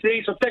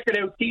XTC, so check it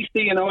out.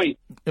 TC and I.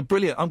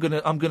 Brilliant. I'm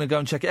gonna go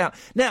and check it out.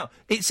 Now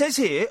it says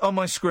here on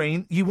my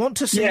screen you want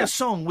to sing a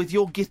song with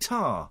your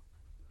guitar.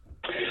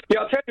 Yeah,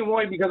 I'll tell you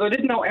why, because I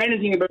didn't know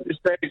anything about this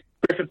Derek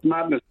Griffiths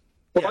madness.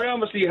 But I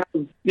obviously have,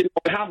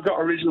 I have got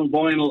original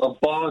vinyl of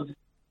Bod,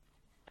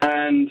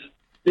 and,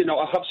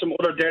 I have some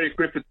other Derek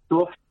Griffiths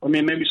stuff. I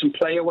mean, maybe some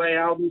Playaway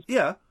albums.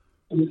 Yeah.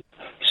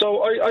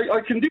 So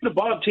I can do the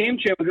Bod theme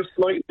tune and just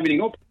lighten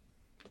everything up.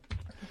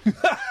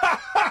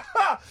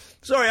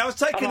 Sorry, I was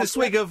taking a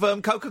swig of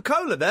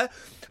Coca-Cola there.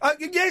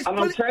 Yes, and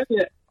I'll tell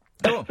you,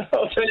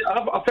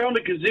 I found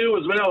a kazoo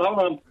as well.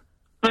 Hold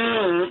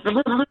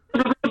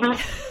on.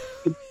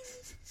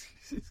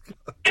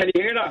 Can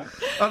you hear that?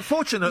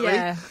 Unfortunately.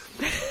 Yeah.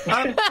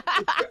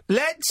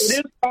 It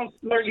is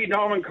slightly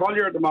Norman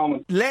Collier at the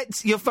moment.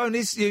 Your phone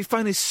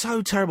is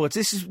so terrible.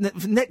 This is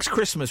next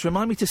Christmas.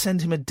 Remind me to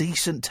send him a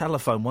decent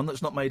telephone, one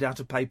that's not made out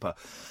of paper.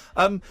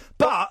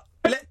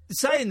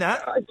 Saying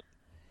that,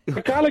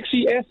 the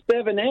Galaxy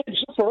S7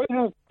 Edge. That's what I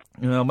have.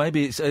 Well,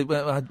 maybe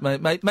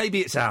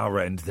it's our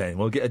end then.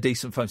 We'll get a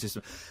decent phone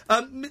system.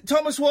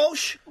 Thomas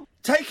Walsh,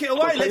 take it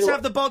away. Let's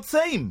have the Bod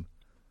theme.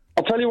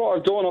 I'll tell you what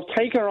I've done. I've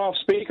taken her off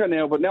speaker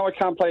now, but now I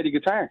can't play the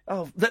guitar.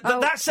 Oh,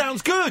 that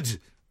sounds good.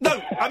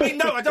 No,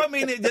 I don't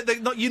mean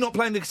it. You not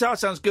playing the guitar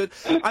sounds good.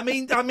 I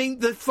mean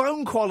the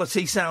phone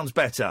quality sounds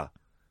better.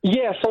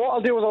 Yeah, so what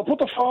I'll do is I'll put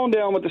the phone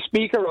down with the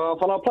speaker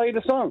off and I'll play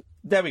the song.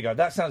 There we go.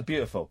 That sounds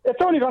beautiful.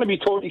 It's only going to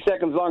be 30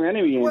 seconds long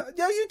anyway. Well,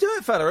 yeah, you do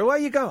it, fella. Away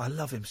you go. I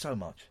love him so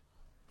much.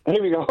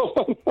 Here we go.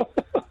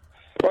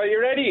 Right, you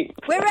ready?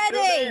 We're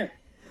ready.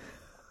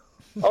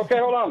 Okay,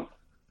 hold on.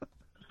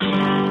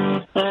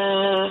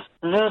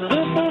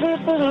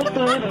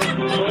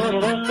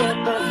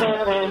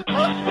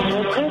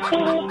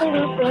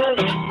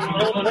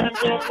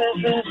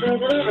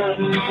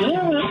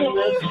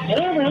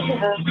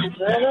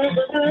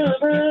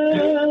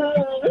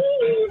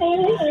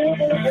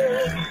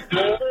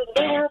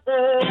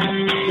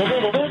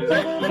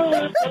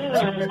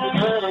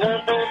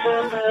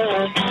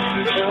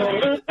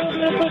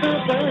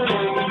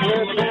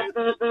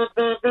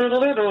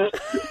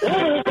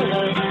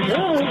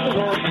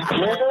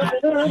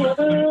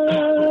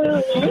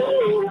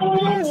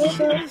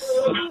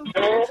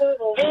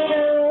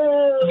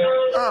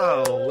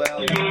 Oh,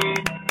 well.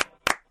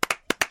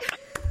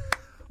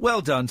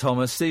 Well done,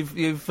 Thomas.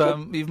 You've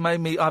made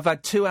me. I've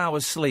had 2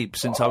 hours sleep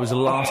since I was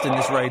last in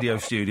this radio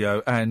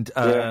studio, and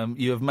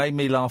you have made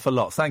me laugh a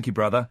lot. Thank you,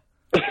 brother.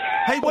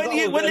 Hey,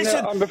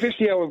 listen, I'm a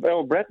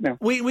 50-hour breath now.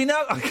 We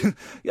know.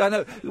 I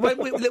know.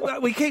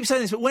 We keep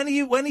saying this, but when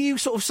are you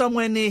sort of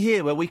somewhere near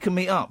here where we can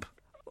meet up?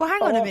 Well,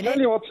 hang on a minute.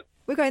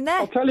 We're going there.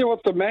 I'll tell you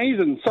what's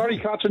amazing. Sorry,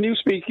 Katherine, you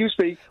speak.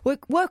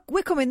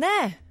 We're coming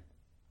there.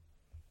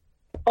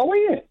 Oh, are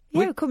you?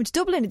 Yeah, we're coming to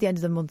Dublin at the end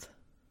of the month.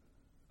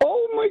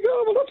 Oh, my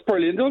God, well, that's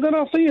brilliant. Well, then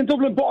I'll see you in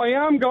Dublin, but I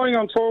am going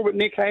on tour with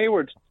Nick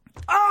Hayward.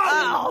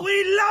 Oh,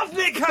 we love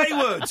Nick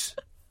Hayward!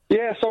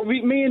 Yeah, so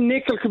me and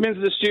Nick will come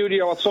into the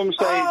studio at some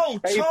stage. Oh,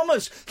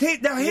 Thomas! Here's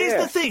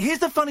the thing. Here's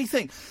the funny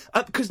thing.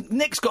 Because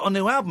Nick's got a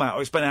new album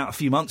out. It's been out a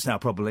few months now,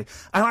 probably.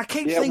 And I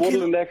keep thinking...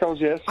 Woodland Echoes,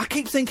 yes. I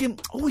keep thinking,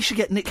 we should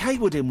get Nick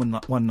Hayward in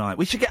one night.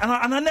 We should get... And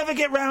I never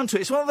get round to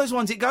it. It's one of those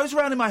ones, it goes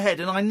around in my head,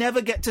 and I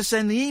never get to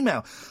send the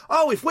email.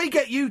 Oh, if we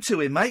get you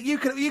two in, mate, you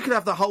could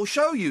have the whole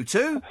show, you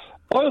two.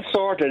 I'll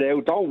sort it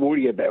out. Don't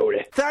worry about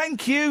it.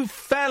 Thank you,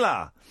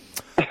 fella.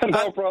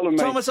 No problem,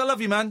 mate. Thomas, I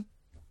love you, man.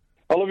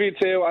 I love you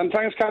too, and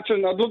thanks,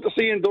 Katherine. I'd love to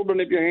see you in Dublin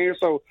if you're here.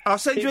 So I'll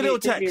send you a little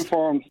text. Keep me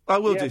informed. I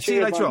will do. See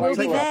you later on. We'll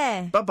be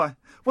there. Bye bye.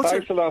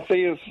 Thanks a lot. See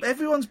you.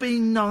 Everyone's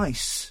being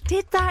nice.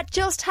 Did that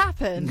just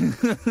happen?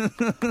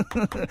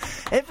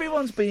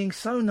 Everyone's being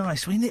so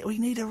nice. We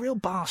need a real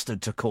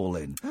bastard to call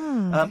in.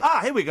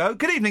 Here we go.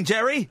 Good evening,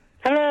 Jerry.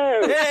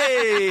 Hello.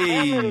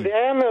 Hey.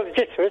 I'm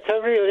legitimate. I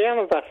really am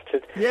a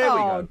bastard. Yeah, we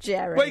go.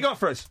 Jerry. What you got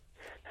for us?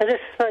 I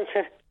just like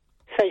to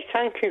say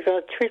thank you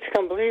for Twitter.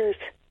 Can't believe it.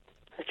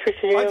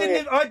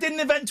 I didn't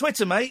invent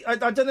Twitter, mate. I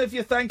don't know if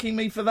you're thanking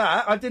me for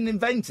that. I didn't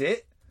invent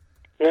it.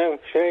 No,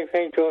 it's very,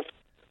 very good.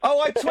 Oh,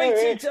 I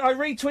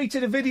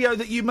retweeted a video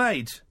that you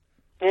made.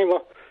 Yeah,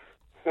 well,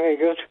 very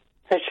good.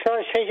 I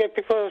try to say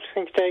people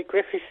think Derek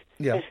Griffiths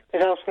is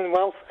health and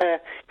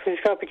welfare, because he's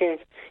got to be going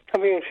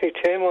through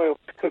turmoil,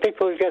 and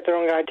people who get the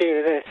wrong idea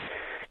of this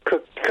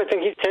could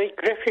think he's Derek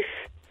Griffiths.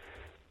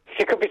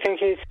 You could be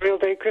thinking it's real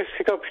Derek Griffiths.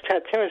 You've got to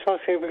protect him as well,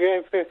 so be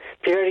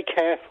very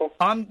careful.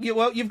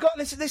 You've got.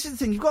 Listen, this is the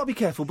thing. You've got to be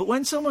careful. But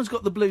when someone's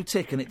got the blue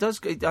tick, and it does,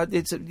 I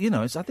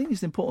think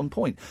it's an important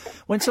point.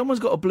 When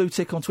someone's got a blue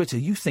tick on Twitter,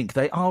 you think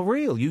they are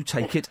real. You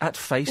take it at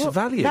face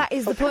value. That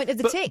is the point of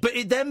the tick. But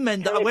it then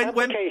meant that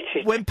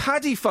when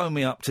Paddy phoned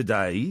me up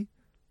today,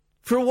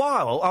 for a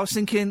while I was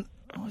thinking,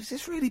 oh, is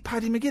this really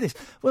Paddy McGuinness?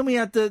 When we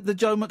had the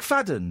Joe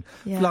McFadden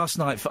last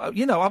night,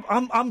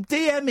 I'm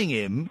DMing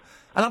him,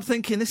 and I'm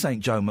thinking, this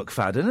ain't Joe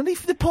McFadden. And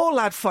the poor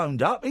lad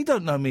phoned up. He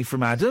don't know me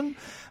from Adam.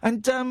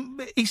 And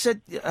he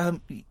said, I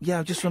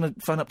just want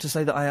to phone up to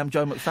say that I am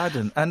Joe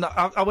McFadden. And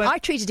I went... I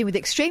treated him with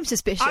extreme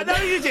suspicion. I know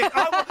you did.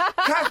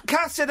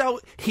 Kath said,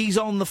 he's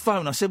on the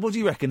phone. I said, what do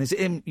you reckon? Is it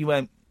him? You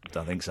went,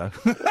 don't think so.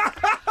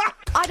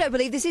 I don't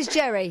believe this is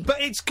Jerry.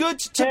 But it's good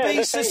to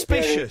be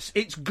suspicious.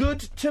 It's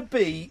good to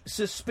be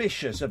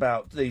suspicious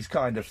about these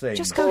kind of things.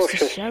 It just goes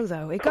to show,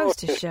 though. It goes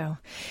to show.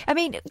 I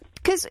mean,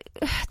 because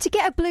to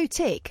get a blue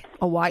tick,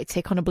 a white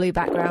tick on a blue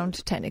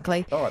background,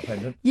 technically. All right,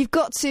 pendant. You've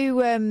got to...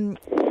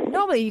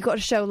 normally you've got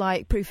to show,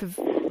 like, proof of...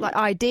 like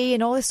ID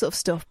and all this sort of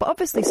stuff, but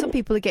obviously some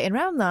people are getting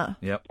around that.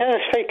 Yep. Yeah,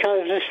 there's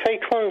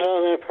fake ones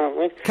out there,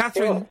 apparently.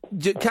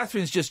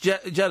 Catherine's just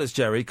jealous,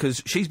 Jerry,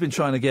 because she's been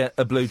trying to get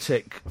a blue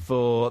tick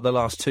for the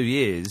last 2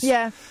 years.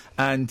 Yeah.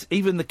 And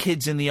even the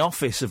kids in the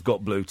office have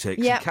got blue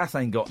ticks, and Kath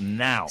ain't got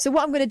now. So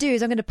what I'm going to do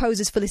is I'm going to pose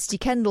as Felicity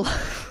Kendall.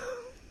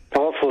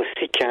 Oh,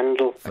 Felicity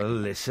Kendall.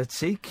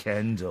 Felicity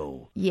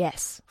Kendall.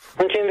 Yes.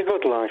 Wasn't she in The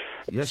Good Life?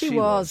 Yes, she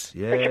was.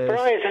 Yes. Richard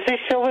Bryce, is he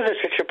still with us,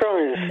 Richard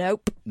Bryce?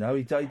 Nope. No,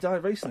 he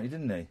died recently,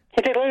 didn't he?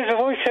 He did loads of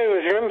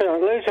voiceovers, remember that?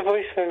 Loads of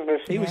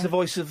voiceovers. He was the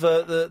voice of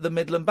the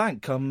Midland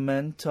Bank. Come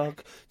and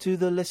talk to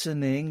the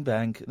listening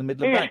bank, the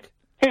Midland Bank.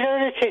 He's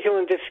irritating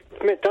on just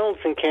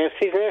McDonald's and KFC.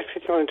 He's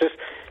irritating on just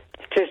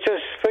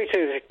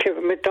photos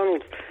of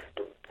McDonald's.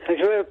 He's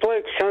a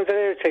bloke, sounds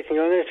irritating.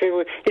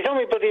 He's on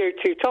my bloody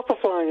O2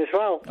 top-off line as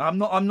well. I'm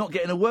not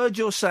getting a word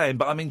you're saying,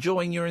 but I'm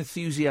enjoying your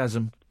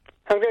enthusiasm.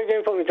 I'm going to go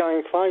and put my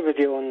dying fly with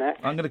you on that.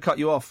 I'm going to cut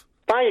you off.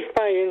 Bye,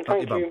 Ian.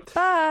 Thank you.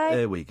 Bye.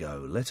 There we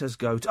go. Let us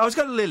go. Let's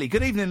go to Lily.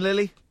 Good evening,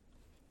 Lily.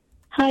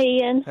 Hi,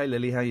 Ian. Hey,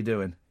 Lily. How you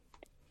doing?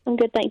 I'm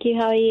good, thank you.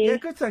 How are you? Yeah,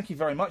 good, thank you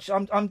very much.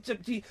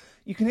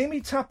 You can hear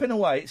me tapping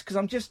away. It's because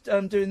I'm just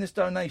doing this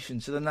donation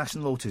to the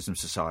National Autism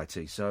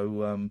Society.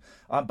 So,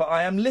 but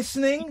I am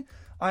listening.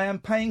 I am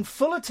paying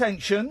full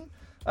attention.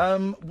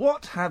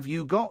 What have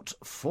you got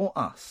for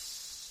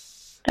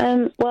us?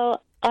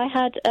 Well, I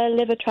had a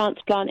liver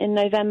transplant in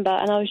November,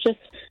 and I was just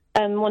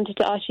wanted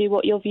to ask you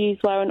what your views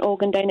were on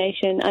organ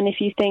donation, and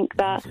if you think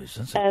that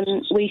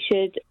we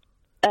should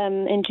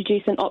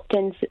introduce an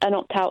opt-in, an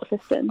opt-out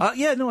system.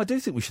 Yeah, no, I do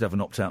think we should have an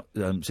opt-out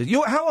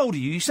system. How old are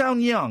you? You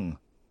sound young.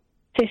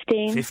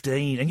 15.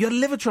 15, and you had a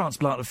liver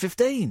transplant at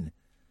 15.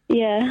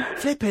 Yeah.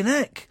 Flipping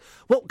heck!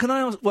 What can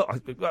I ask?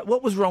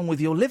 What was wrong with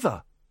your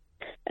liver?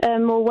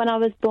 Well, when I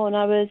was born,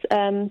 I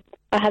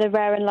had a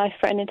rare and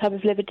life-threatening type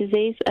of liver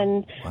disease,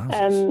 and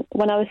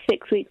when I was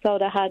 6 weeks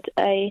old, I had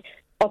a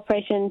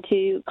operation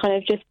to kind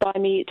of just buy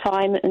me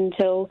time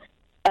until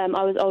I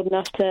was old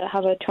enough to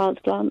have a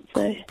transplant.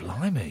 So,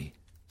 blimey,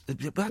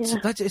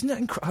 that's isn't it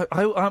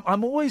incredible?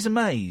 I'm always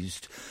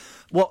amazed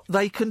what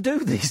they can do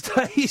these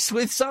days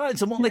with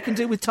science and what they can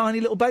do with tiny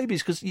little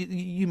babies, because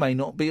you may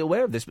not be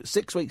aware of this, but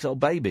 6 weeks old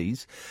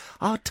babies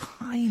are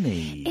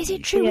tiny. Is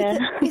it true?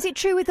 Is it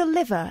true with the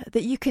liver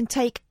that you can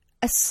take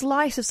a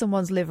slice of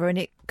someone's liver and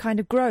it kind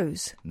of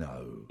grows?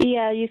 No.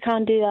 Yeah, you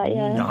can do that.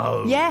 Yeah.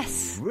 No.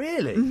 Yes.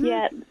 Really? Mm-hmm.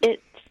 Yeah,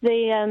 it's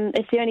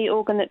the only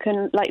organ that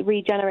can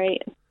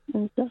regenerate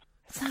and stuff.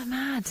 Is that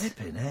mad?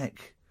 Flipping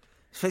heck.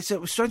 So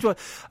it was strange. So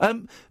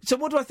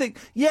what do I think?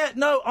 Yeah,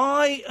 no,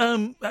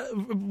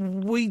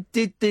 we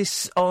did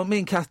this, me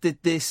and Kath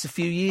did this a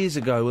few years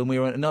ago when we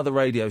were at another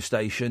radio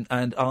station,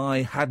 and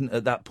I hadn't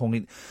at that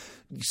point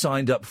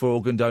signed up for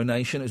organ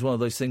donation. It was one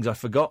of those things I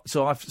forgot.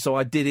 So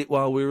I did it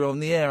while we were on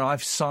the air.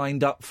 I've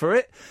signed up for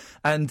it,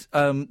 and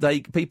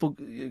people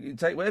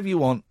take whatever you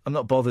want. I'm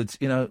not bothered,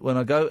 when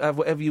I go, have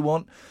whatever you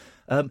want.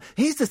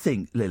 Here's the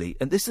thing, Lily,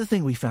 and this is the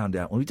thing we found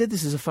out when we did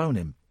this as a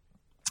phone-in.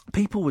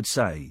 People would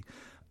say,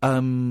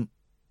 you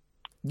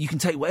can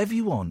take whatever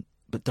you want,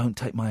 but don't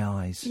take my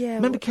eyes. Yeah,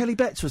 remember Kelly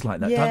Betts was like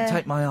that. Yeah. Don't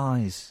take my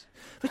eyes,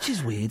 which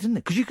is weird, isn't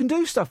it? Because you can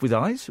do stuff with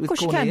eyes, with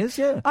corneas.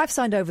 Yeah, I've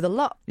signed over the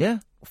lot. Yeah.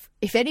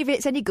 If any of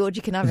it's any good,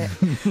 you can have it.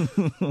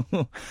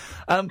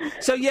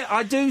 So yeah,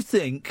 I do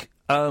think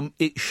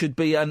it should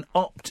be an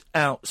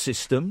opt-out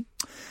system,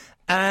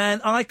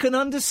 and I can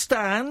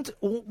understand,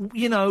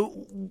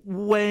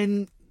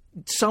 when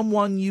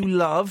someone you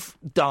love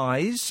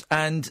dies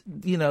and,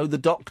 the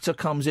doctor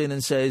comes in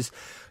and says,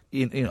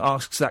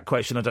 asks that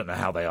question. I don't know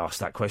how they ask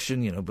that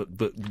question, but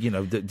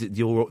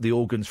the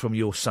organs from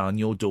your son,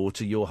 your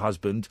daughter, your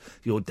husband,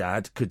 your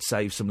dad could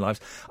save some lives.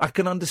 I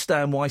can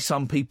understand why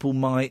some people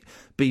might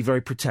be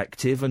very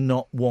protective and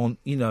not want,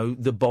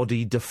 the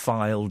body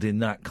defiled in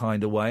that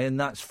kind of way, and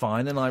that's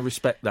fine, and I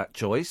respect that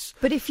choice.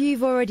 But if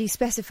you've already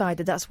specified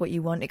that that's what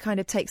you want, it kind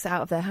of takes it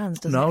out of their hands,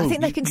 doesn't it? I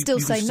think they can still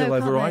say no,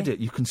 can't override they? it.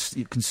 You can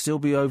still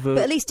be over.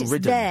 But at least it's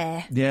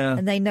there,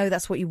 and they know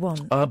that's what you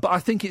want. But I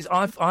think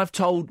I've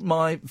told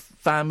my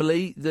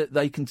family that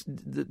they can,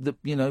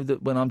 that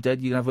when I'm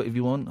dead, you can have whatever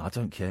you want. I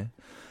don't care.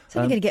 It's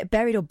only going to get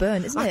buried or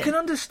burned, isn't it? I can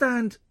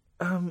understand.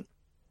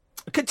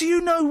 Do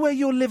you know where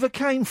your liver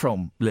came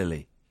from,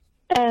 Lily?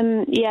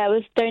 Yeah, it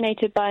was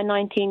donated by a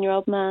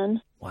 19-year-old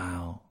man.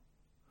 Wow.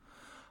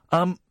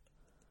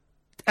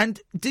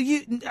 And do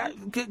you?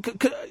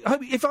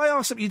 If I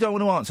ask something you don't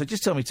want to answer,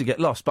 just tell me to get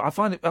lost. But I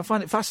find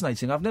it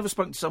fascinating. I've never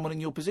spoken to someone in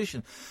your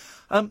position.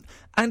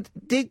 And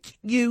did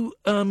you,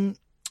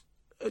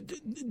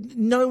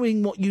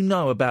 knowing what you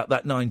know about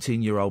that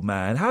 19-year-old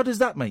man, how does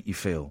that make you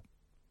feel?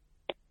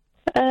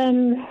 I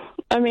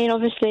mean,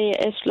 obviously,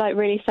 it's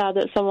really sad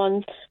that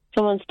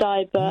someone's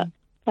died, but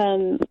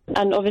and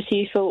obviously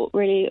you feel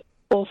really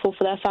awful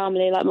for their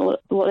family,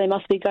 what they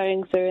must be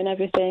going through and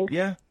everything.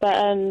 Yeah.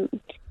 But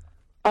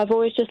I've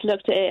always just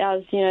looked at it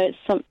as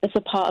it's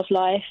a part of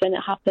life and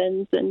it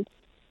happens, and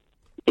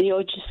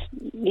you're just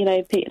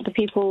the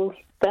people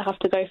that have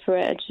to go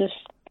through it.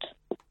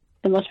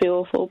 It must be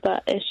awful,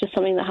 but it's just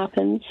something that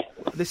happens.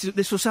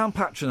 This will sound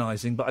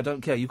patronising, but I don't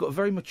care. You've got a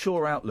very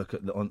mature outlook for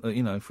a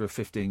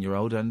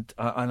 15-year-old, and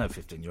I know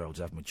 15-year-olds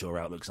have mature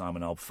outlooks. I'm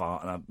an old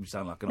fart, and I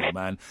sound like an old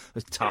man.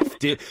 It's tough.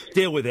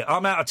 Deal with it.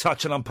 I'm out of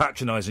touch, and I'm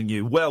patronising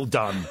you. Well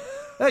done.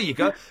 There you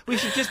go. We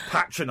should just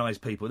patronise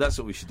people. That's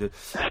what we should do.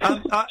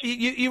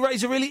 You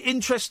raise a really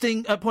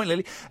interesting point,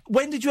 Lily.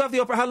 When did you have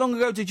the opera? How long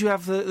ago did you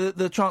have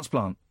the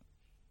transplant?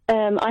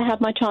 I had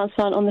my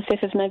transplant on the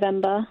 5th of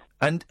November.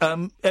 And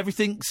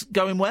everything's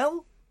going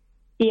well?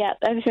 Yeah,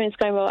 everything's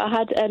going well. I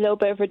had a little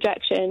bit of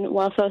rejection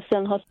whilst I was still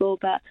in hospital,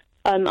 but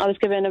I was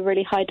given a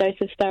really high dose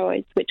of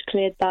steroids, which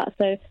cleared that.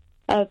 So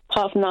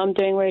apart from that, I'm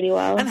doing really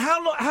well. And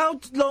how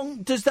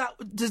long does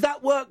that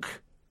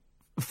work?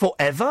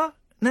 Forever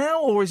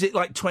now, or is it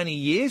like 20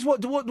 years? What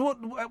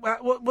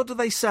do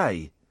they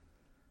say?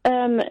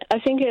 I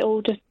think it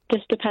all just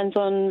depends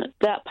on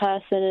that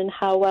person and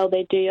how well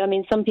they do. I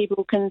mean, some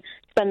people can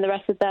spend the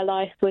rest of their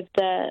life with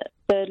the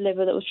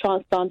liver that was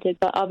transplanted,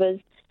 but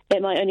others,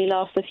 it might only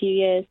last a few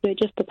years. So it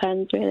just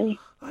depends, really.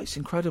 Oh, it's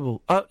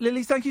incredible.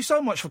 Lily, thank you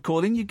so much for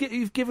calling.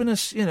 You've given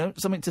us,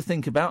 something to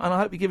think about, and I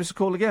hope you give us a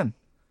call again.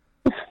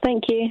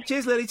 Thank you.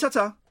 Cheers, Lily.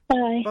 Ta-ta.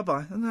 Bye.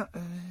 Bye-bye. And that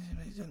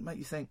doesn't make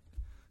you think.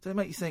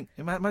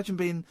 Imagine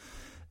being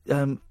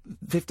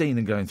 15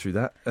 and going through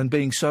that, and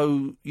being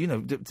so,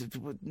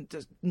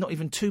 not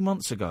even 2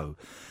 months ago.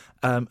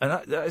 And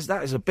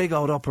that is a big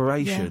old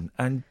operation,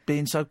 and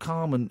being so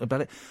calm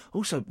about it.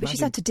 Also, but she's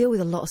had to deal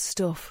with a lot of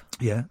stuff.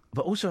 Yeah,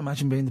 but also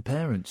imagine being the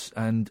parents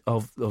and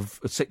of a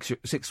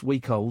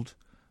 6-week-old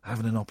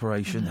having an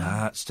operation.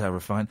 That's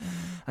terrifying.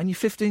 And your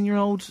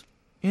 15-year-old,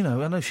 I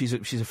know she's a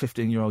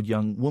 15-year-old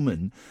young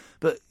woman,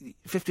 but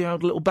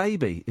 15-year-old little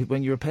baby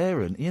when you're a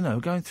parent,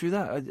 going through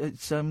that,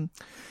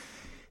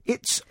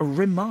 it's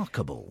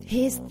remarkable.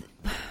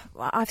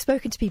 I've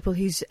spoken to people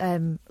whose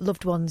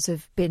loved ones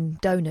have been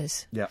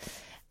donors. Yeah,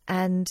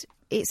 and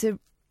it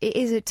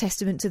is a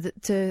testament to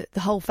the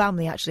whole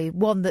family. Actually,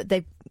 one, that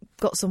they've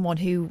got someone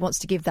who wants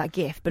to give that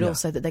gift, but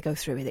also that they go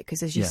through with it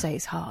because, as you say,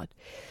 it's hard.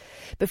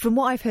 But from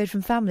what I've heard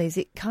from families,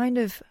 it kind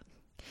of,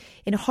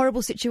 in a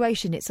horrible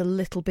situation, it's a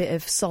little bit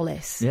of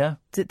solace. Yeah,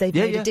 that they've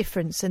made a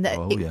difference, and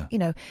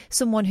that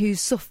someone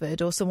who's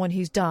suffered or someone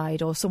who's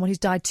died or someone who's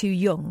died too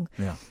young.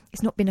 Yeah,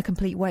 it's not been a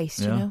complete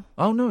waste.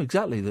 Oh no,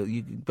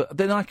 exactly. But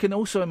then I can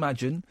also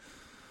imagine,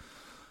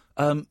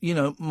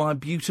 my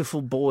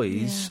beautiful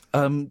boys.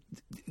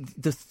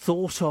 The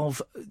thought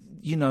of,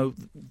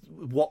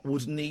 what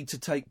would need to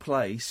take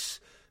place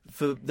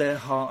for their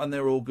heart and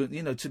their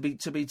organ, to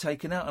be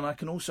taken out, and I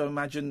can also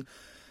imagine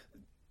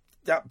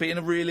that being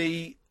a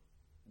really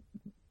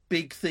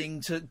big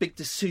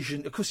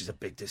decision. Of course, it's a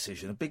big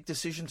decision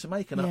to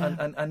make,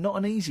 and not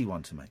an easy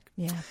one to make.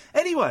 Yeah.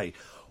 Anyway,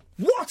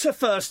 what a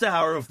first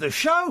hour of the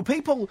show!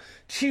 People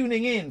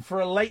tuning in for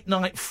a late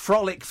night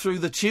frolic through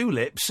the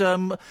tulips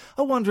are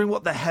wondering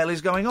what the hell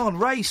is going on.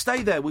 Ray,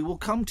 stay there. We will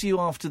come to you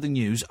after the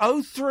news.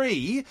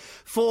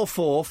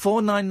 0344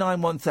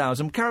 499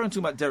 1000. Karen talking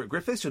about Derek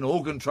Griffiths and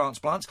organ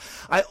transplants.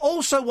 I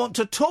also want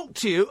to talk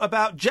to you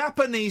about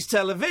Japanese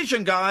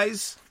television,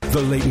 guys.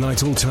 The Late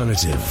Night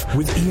Alternative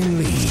with Iain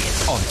Lee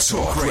on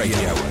Talk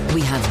Radio.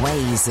 We have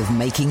ways of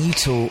making you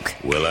talk.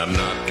 Well, I'm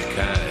not the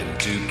kind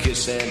to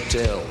kiss and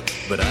tell,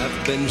 but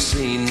I've been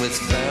seen with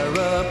fire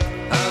up.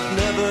 I've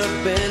never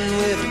been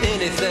with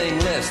anything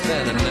less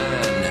than a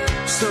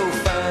 9. So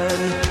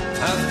fine,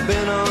 I've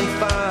been on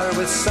fire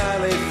with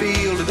Sally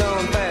Field,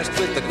 gone past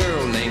with a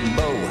girl named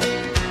Bo,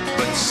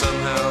 but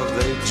somehow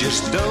they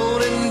just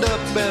don't end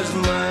up as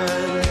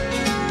mine.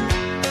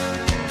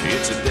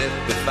 It's a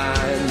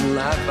death-defying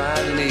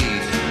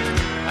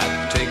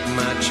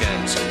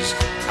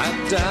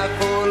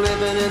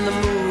in the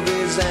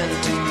movies and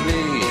TV.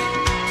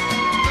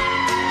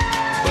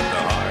 But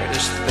the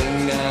hardest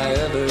thing I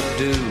ever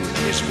do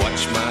is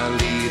watch my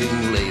leading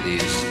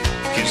ladies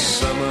kiss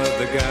some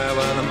other guy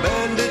while I'm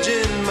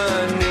bandaging my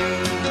knee.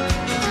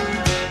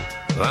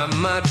 I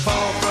might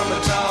fall from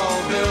a tall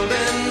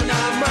building,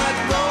 I might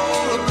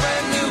roll a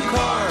brand new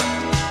car,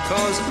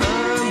 'cause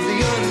I'm the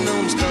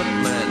unknown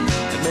stuntman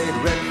that made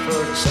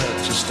Redford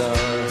such a star.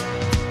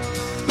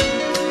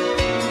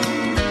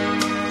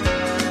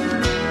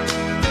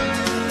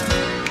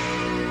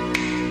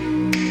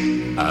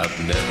 I've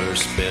never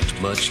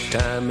spent much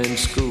time in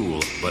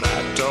school, but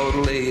I taught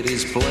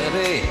ladies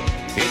plenty.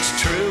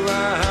 It's true,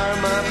 I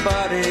hire my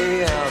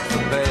body out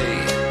for pay.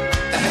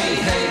 Hey,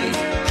 hey,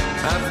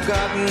 I've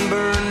gotten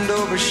burned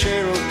over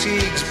Cheryl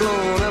Teague's,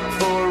 blown up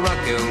for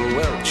Raquel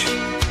Welch.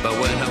 But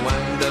when I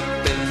wind up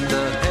in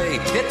the hay,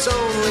 it's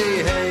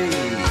only hay.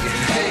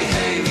 Hey,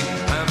 hey,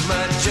 I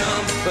might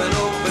jump an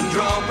open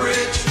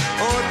drawbridge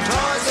or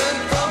Tarzan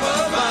from a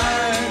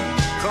vine,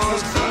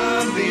 'cause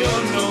I'm the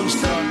unknown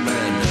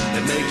stuntman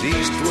that makes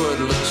Eastwood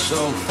look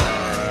so fine.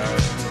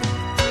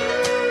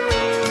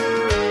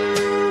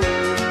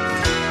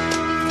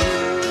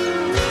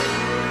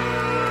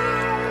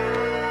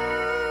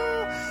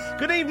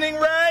 Good evening,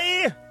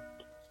 Ray.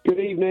 Good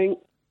evening.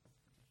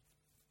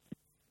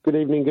 Good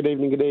evening, good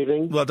evening, good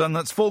evening. Well done.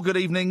 That's 4 good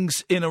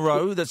evenings in a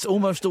row. That's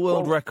almost a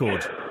world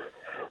record.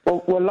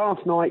 Well,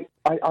 last night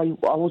I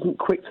wasn't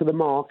quick to the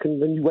mark,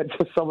 and then you went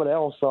for someone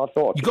else. So I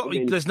thought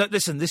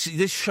listen.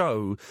 This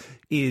show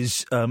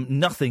is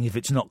nothing if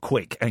it's not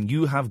quick, and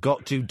you have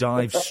got to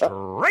dive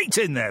straight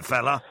in there,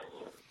 fella.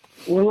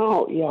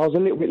 Well, yeah, I was a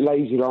little bit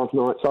lazy last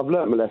night, so I've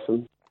learnt my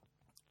lesson.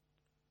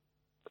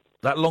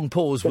 That long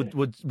pause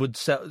would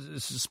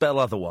spell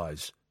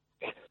otherwise.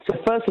 So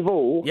first of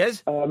all,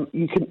 yes,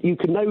 you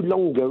can no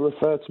longer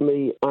refer to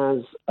me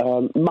as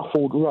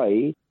Muffled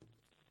Ray,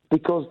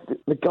 because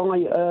the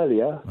guy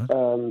earlier,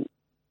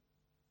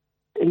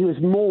 he was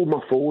more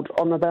muffled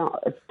on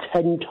about a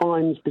 10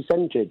 times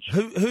percentage.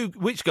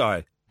 Which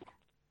guy?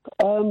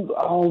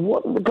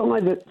 What the guy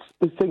that's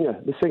the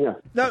singer?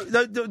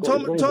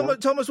 No,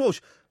 Thomas Walsh.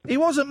 He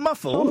wasn't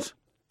muffled.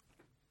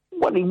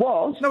 Well, he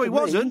was. No, he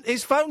wasn't.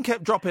 His phone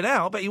kept dropping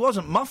out, but he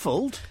wasn't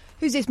muffled.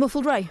 Who's this,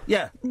 Muffled Ray?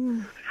 Yeah.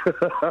 When's he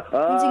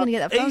going to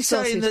get that phone He's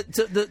saying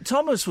that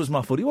Thomas was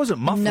muffled. He wasn't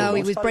muffled. No,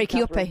 he was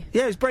breaky-uppy.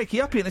 Yeah, he was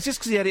breaky-uppy, and it's just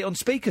because he had it on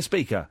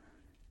speaker.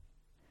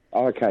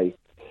 Okay.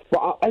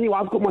 Well, anyway,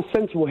 I've got my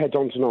sensible head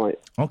on tonight.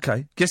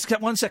 Okay. Just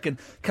 1 second.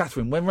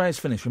 Catherine, when Ray's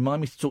finished, remind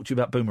me to talk to you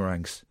about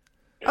boomerangs.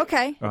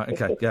 Okay. Right,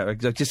 okay. Yeah,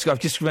 I've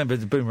just remembered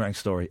the boomerang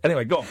story.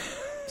 Anyway, go on.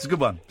 It's a good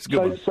one.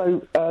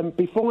 So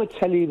before I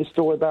tell you the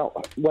story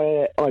about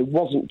where I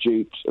wasn't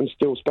duped and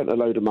still spent a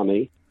load of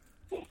money...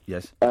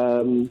 Yes. Prior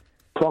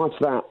to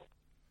that,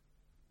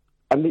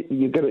 and this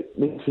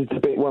is the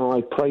bit where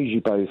I praise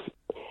you both.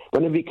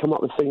 Whenever you come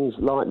up with things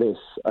like this,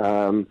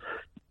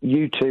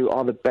 you two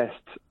are the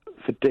best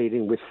for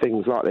dealing with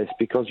things like this,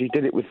 because you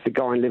did it with the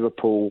guy in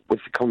Liverpool with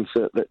the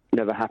concert that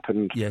never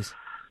happened. Yes.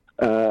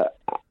 So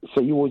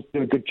you always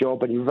do a good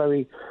job, and you're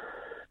very,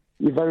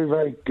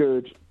 very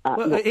good at.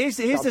 Well, here's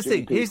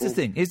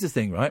the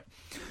thing, right?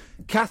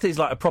 Kath is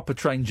like a proper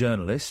trained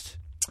journalist.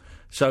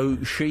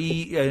 So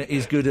she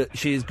is good at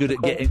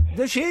getting.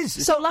 No, she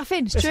is. Stop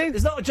laughing. It's true.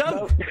 It's not a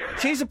joke. No.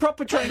 She's a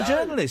proper trained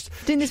journalist.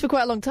 Doing this for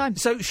quite a long time.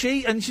 So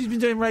she's been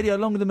doing radio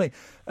longer than me.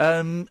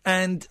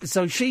 And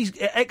so she's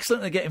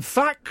excellent at getting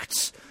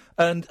facts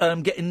and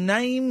getting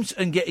names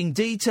and getting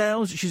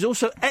details. She's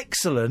also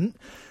excellent,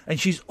 and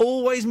she's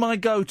always my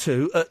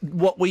go-to at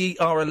what we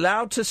are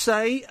allowed to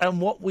say and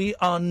what we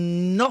are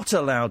not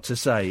allowed to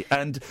say.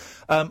 And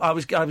I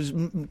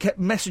kept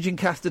messaging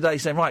Kath today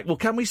saying, right, well,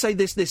 can we say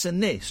this, this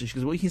and this? And she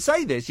goes, well, you can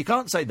say this, you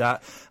can't say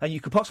that, and you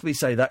could possibly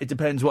say that. It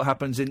depends what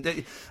happens in...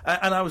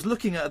 and I was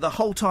looking at it the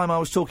whole time I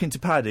was talking to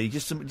Paddy,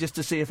 just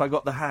to see if I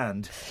got the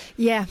hand.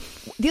 Yeah.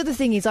 The other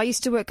thing is, I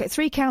used to work at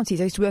 3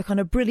 counties. I used to work on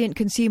a brilliant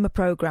consumer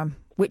programme,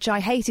 which I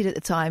hated at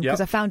the time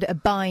because I found it a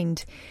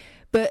bind.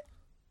 But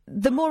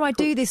the more I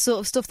do this sort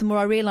of stuff, the more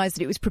I realise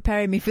that it was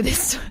preparing me for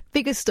this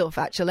bigger stuff,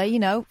 actually, you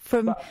know,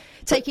 from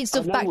taking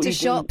stuff back to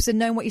shops and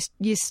knowing what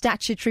your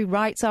statutory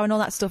rights are and all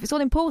that stuff. It's all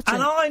important.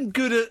 And I'm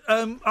good at...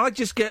 I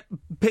just get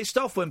pissed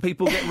off when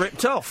people get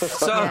ripped off.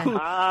 So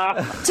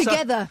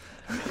together.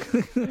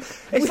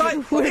 It's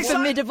like... We're a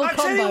formidable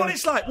combo. I'll tell you what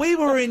it's like. We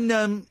were in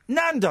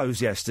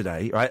Nando's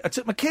yesterday, right? I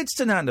took my kids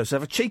to Nando's to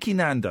have a cheeky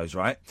Nando's,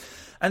 right?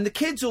 And the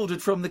kids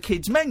ordered from the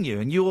kids' menu,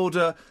 and you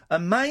order a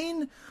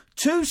main,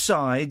 2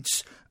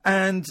 sides...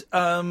 and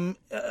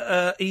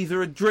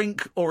either a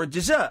drink or a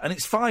dessert, and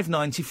it's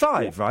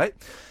 $5.95, right?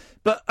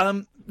 But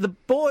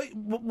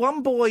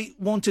one boy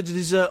wanted a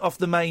dessert off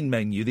the main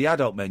menu, the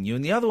adult menu,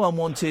 and the other one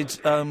wanted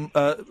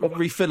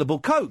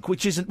refillable Coke,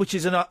 which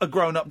is a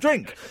grown-up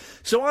drink.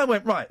 So I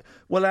went, right,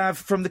 we'll have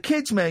from the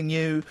kids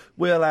menu,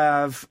 we'll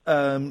have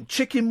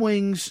chicken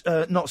wings,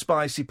 not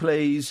spicy,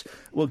 please.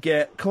 We'll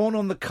get corn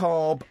on the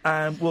cob,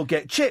 and we'll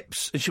get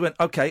chips. And she went,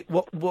 okay,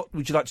 what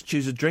would you like to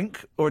choose, a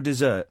drink or a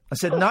dessert? I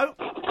said, no.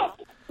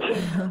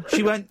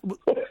 She went,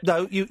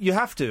 no, you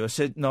have to. I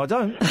said, no, I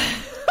don't.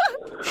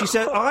 She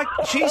said, I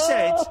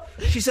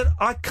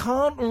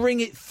can't ring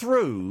it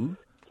through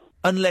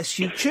unless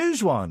you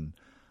choose one.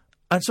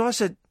 And so I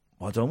said,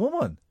 well, I don't want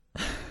one.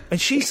 And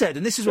she said,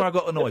 and this is where I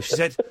got annoyed. She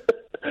said,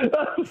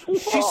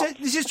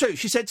 this is true.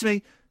 She said to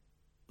me,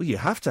 well, you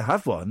have to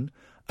have one.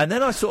 And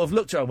then I sort of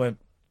looked at her and went,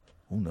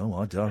 oh, no,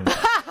 I don't.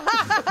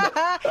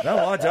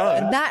 No, I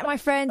don't. And that, my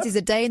friends, is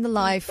a day in the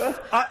life of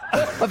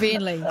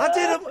Iain Lee.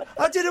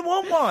 I didn't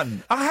want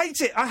one. I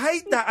hate it. I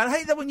hate that. I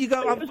hate that when you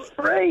go... It was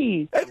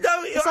free.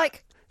 No, it's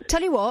like,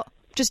 tell you what,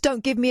 just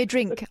don't give me a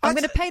drink. I'm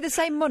going to pay the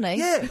same money.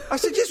 Yeah. I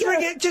said, just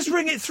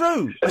ring it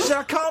through. I said,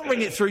 I can't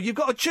ring it through. You've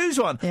got to choose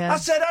one. Yeah. I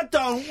said, I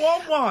don't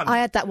want one. I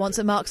had that once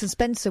at Marks and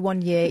Spencer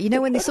one year. You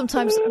know when they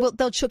sometimes,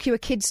 they'll chuck you a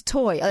kid's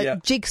toy, a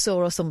jigsaw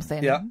or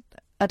something. Yeah.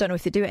 I don't know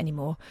if they do it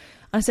anymore.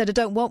 And I said, I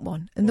don't want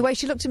one. And the way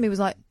she looked at me was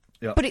like,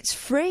 but it's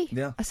free.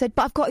 Yeah. I said,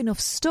 but I've got enough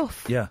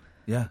stuff. Yeah,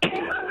 yeah.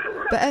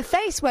 But her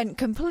face went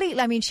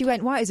completely, I mean, she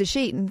went white as a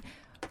sheet,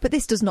 but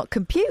this does not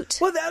compute.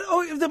 Well,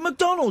 the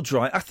McDonald's,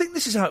 right, I think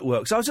this is how it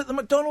works. I was at the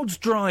McDonald's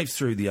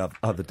drive-thru the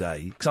other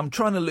day, because I'm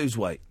trying to lose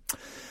weight.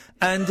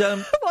 And...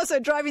 what, so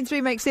driving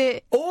through makes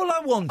it... All I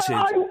wanted...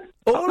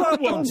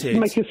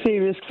 Make a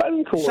serious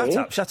phone call.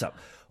 Shut up.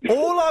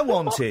 All I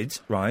wanted,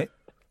 right,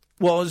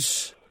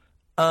 was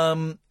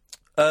a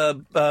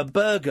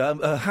burger,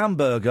 a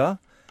hamburger...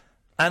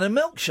 and a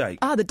milkshake.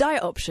 Ah, the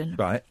diet option.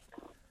 Right.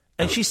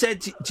 And she said,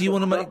 do you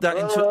want to make that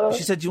into...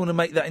 She said, do you want to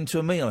make that into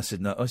a meal? I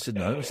said, no. I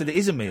said, it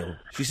is a meal.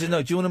 She said,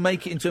 no, do you want to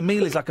make it into a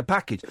meal? It's like a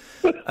package.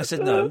 I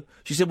said, no.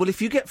 She said, well,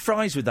 if you get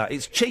fries with that,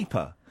 it's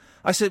cheaper.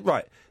 I said,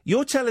 right,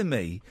 you're telling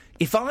me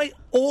if I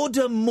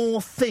order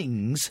more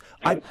things,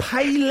 I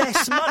pay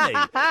less money?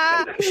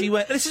 She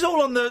went, this is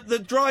all on the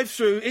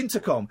drive-through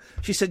intercom.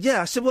 She said,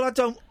 yeah. I said, well, I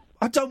don't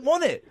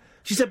want it.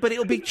 She said, but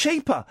it'll be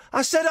cheaper.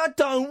 I said, I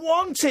don't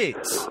want it.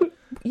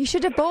 You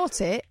should have bought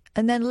it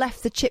and then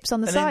left the chips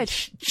on the side.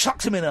 Then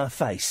chucked them in her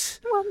face.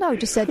 Well, no,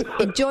 just said,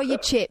 enjoy your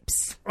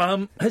chips.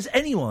 Has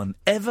anyone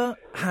ever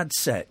had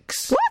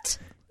sex? What?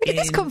 Where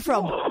did this come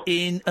from?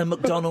 In a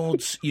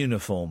McDonald's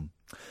uniform.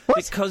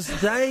 What? Because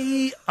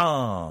they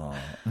are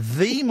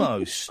the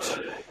most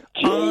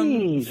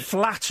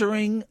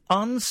unflattering,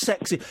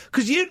 unsexy...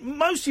 Because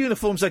most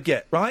uniforms I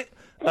get, right?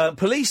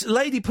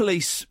 Lady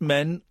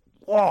policemen...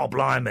 Oh,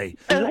 blimey.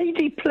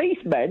 Lady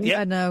policemen? Yeah.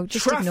 I know,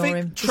 just ignore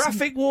him.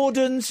 Traffic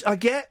wardens, I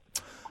get.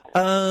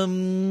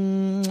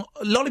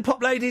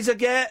 Lollipop ladies, I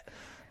get.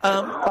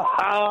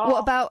 What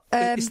about...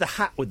 it's the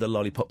hat with the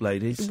lollipop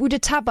ladies. Would a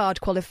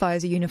tabard qualify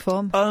as a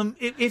uniform?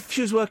 If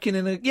she was working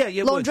in a... Yeah,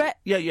 laundrette?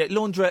 Yeah,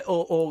 laundrette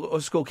or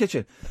a school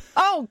kitchen.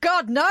 Oh,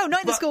 God, no,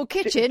 not in the school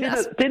kitchen.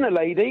 Dinner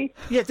lady.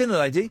 Yeah, dinner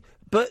lady.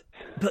 But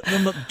the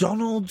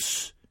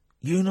McDonald's...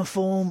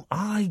 uniform,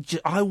 I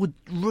would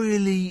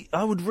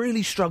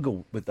really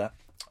struggle with that.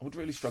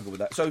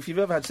 So if you've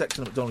ever had sex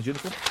in a McDonald's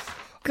uniform,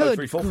 good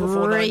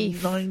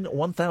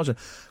 03444991000.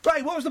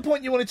 Ray, what was the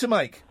point you wanted to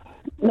make?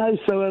 No,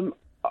 so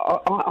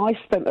I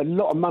spent a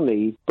lot of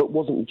money but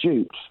wasn't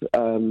duped.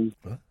 So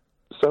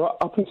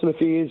up until a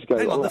few years ago...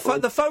 Hang on,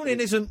 the phone-in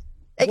isn't...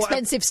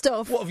 Expensive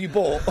stuff. What have you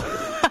bought?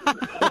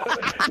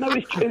 No,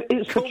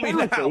 it's for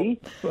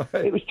charity. Right.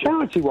 It was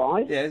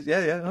charity-wise. Yes,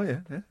 yeah. Oh, yeah.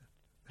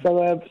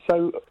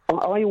 So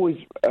I always...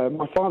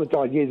 my father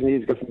died years and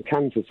years ago from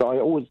cancer, so I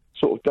always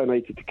sort of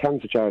donated to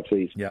cancer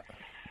charities. Yeah.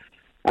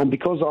 And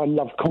because I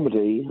love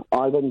comedy,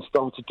 I then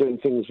started doing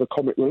things for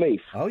comic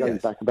relief, going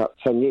back about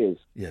 10 years.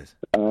 Yes.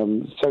 So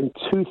in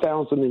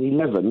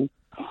 2011,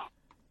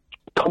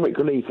 Comic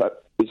Relief,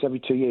 it's every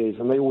 2 years,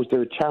 and they always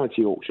do a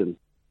charity auction.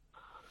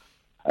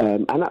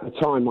 And at the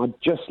time, I'd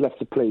just left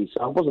the police.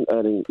 I wasn't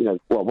earning, I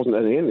wasn't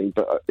earning anything,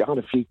 but I had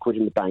a few quid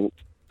in the bank.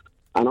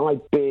 And I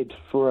bid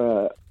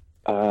for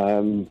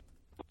a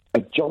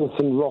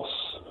Jonathan Ross,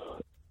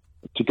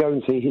 to go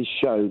and see his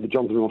show, the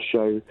Jonathan Ross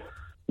show,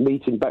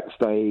 meet him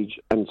backstage,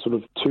 and sort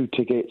of 2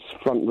 tickets,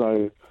 front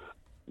row,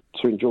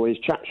 to enjoy his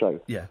chat show.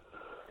 Yeah.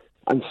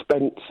 And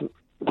spent,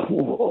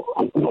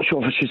 I'm not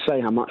sure if I should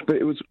say how much, but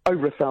it was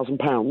over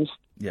 £1,000.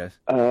 Yes.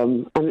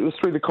 And it was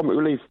through the Comic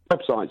Relief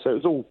website, so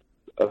it was all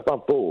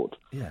above board.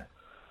 Yeah.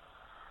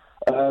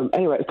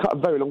 Anyway, to cut a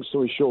very long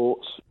story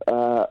short,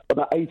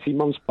 about 18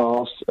 months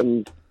passed,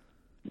 and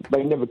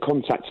they never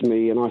contacted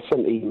me, and I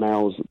sent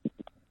emails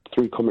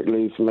through Comic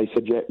Relief, and they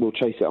said, yeah, we'll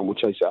chase it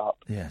up.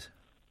 Yes.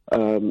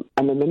 And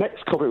then the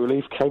next Comic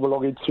Relief came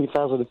along in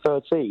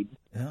 2013.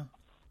 Yeah.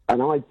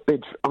 And I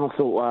thought,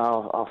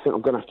 well, I think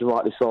I'm going to have to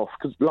write this off.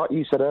 Because like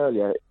you said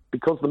earlier,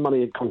 because the money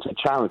had gone to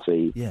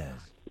charity,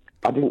 yes,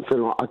 I didn't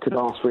feel like I could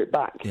ask for it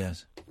back.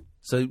 Yes.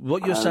 So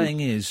what you're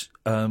saying is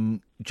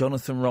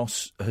Jonathan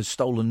Ross has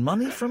stolen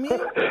money from you?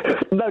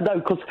 No,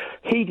 because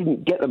he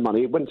didn't get the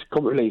money. It went to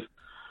Comic Relief.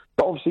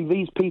 But obviously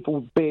these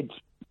people bid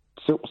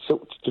to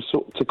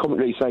Comic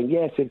Relief saying,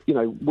 yes,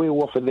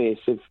 we'll offer this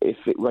if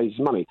it raises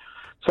money.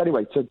 So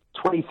anyway, so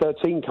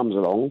 2013 comes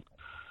along,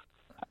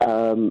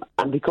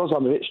 and because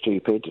I'm a bit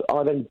stupid,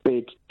 I then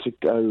bid to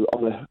go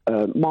on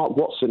Mark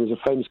Watson is a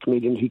famous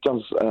comedian who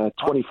does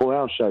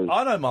 24-hour shows.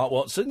 I know Mark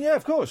Watson, yeah,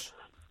 of course.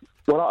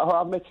 Well,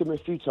 I've met him a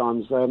few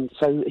times. So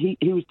he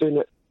was doing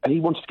it. He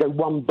wanted to go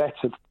one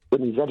better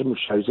than his Edinburgh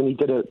shows, and he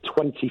did a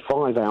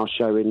 25-hour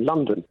show in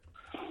London.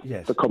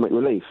 Yes. For Comic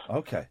Relief.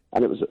 Okay.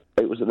 And it was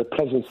at the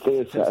Pleasance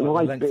Theatre. And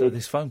Like I the length bid of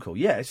this phone call.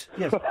 Yes.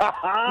 Yeah.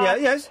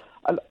 Yes.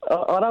 And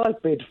I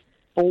bid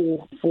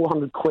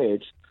 400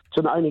 quid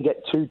to not only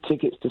get 2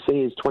 tickets to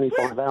see his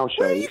 25-hour show.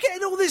 Where are you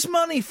getting all this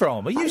money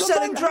from? Are you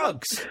selling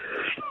drugs?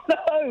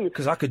 No.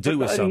 Because I could do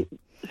with some.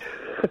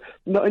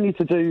 Not only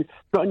to get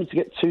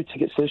 2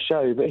 tickets to the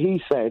show, but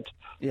he said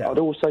I'd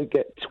also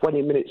get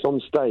 20 minutes on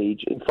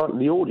stage in front of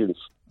the audience.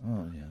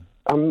 Oh yeah.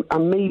 And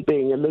me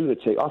being a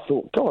lunatic, I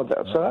thought, God,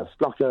 so that's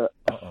like a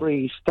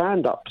free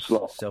stand-up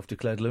slot.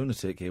 Self-declared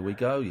lunatic. Here we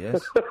go.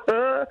 Yes.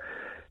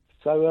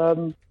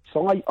 So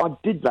I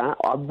did that.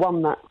 I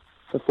won that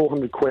for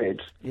 400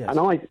 quid. Yes.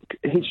 And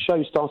his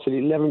show started at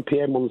 11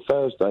 p.m. on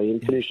Thursday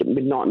and finished at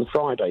midnight on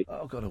Friday.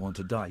 Oh God, I want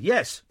to die.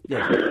 Yes. So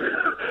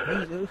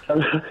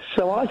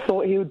I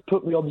thought he would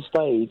put me on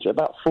stage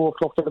about 4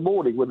 o'clock in the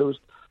morning when there was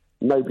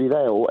nobody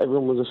there or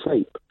everyone was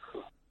asleep.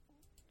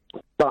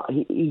 But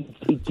he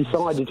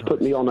decided to put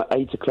me on at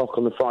 8 o'clock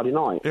on the Friday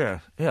night.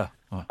 Yeah. Right.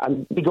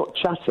 And we got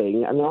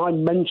chatting, and I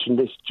mentioned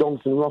this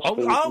Jonathan Ross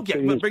thing.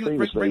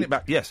 Bring it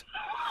back. Yes.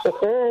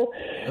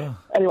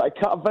 Anyway,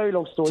 cut a very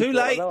long story. Too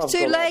late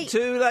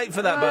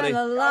for that, buddy. I'm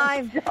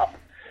alive.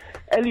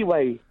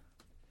 Anyway,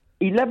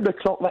 11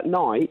 o'clock that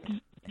night,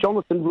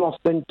 Jonathan Ross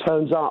then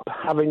turns up,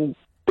 having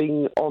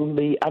been on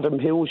the Adam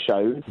Hill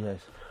show.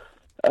 Yes.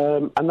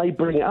 And they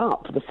bring it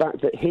up, the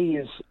fact that he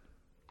has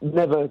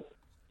never...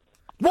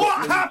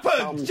 What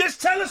happened?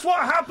 Just tell us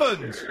what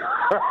happened.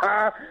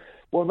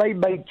 Well, they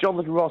made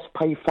Jonathan Ross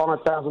pay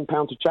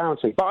 £5,000 to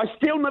charity, but I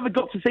still never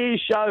got to see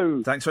his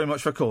show. Thanks very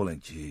much for calling.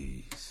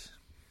 Jeez.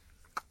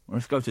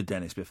 Let's go to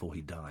Dennis before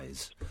he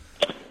dies.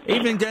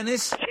 Evening,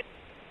 Dennis.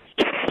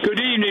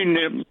 Good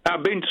evening.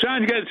 I've been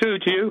trying to get through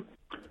to you.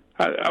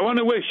 I want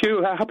to wish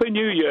you a Happy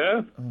New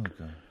Year.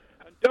 Okay.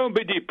 Don't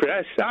be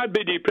depressed. I'd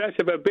be depressed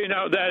if I'd been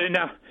out there in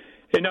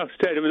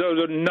Australia with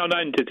those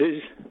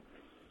non-entities.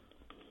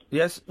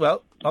 Yes,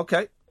 well,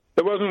 okay.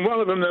 There wasn't one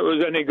of them that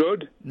was any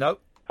good. No.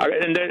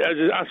 And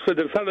as for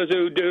the fellas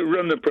who do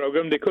run the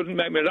programme, they couldn't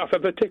make me laugh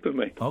or tickle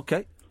me.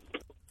 Okay.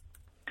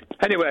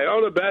 Anyway,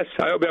 all the best.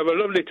 I hope you have a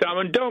lovely time,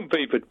 and don't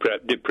be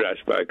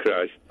depressed, by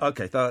Christ.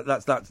 Okay,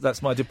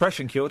 that's my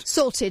depression cured.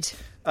 Sorted.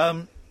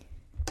 Let's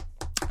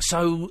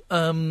go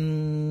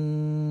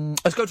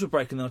to a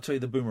break and then I'll tell you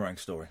the Boomerang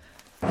story.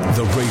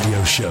 The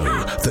radio show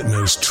that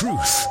knows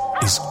truth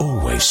is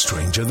always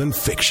stranger than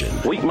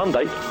fiction. Week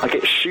Monday, I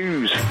get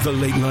shoes. The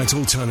Late Night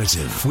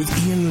Alternative with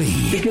Iain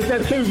Lee. Because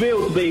they're too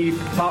real to be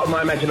part of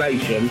my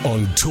imagination.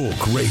 On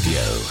Talk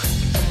Radio.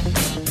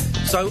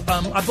 So,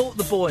 I bought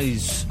the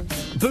boys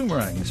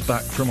Boomerangs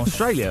back from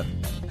Australia.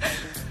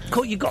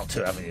 You got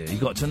to, haven't you? You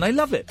got to, and they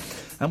love it.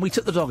 And we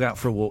took the dog out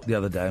for a walk the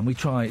other day, and we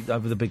tried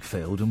over the big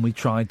field, and we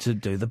tried to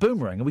do the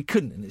boomerang, and we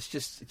couldn't. And it's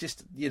just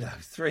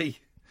 3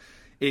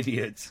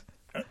 idiots.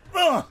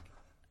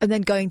 And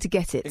then going to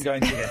get it.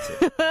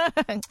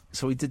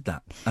 So we did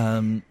that.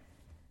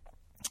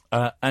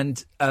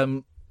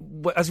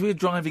 As we were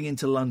driving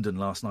into London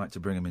last night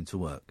to bring him into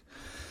work,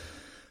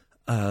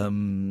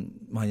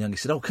 my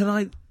youngest said, can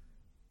I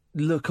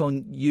look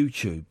on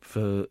YouTube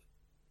for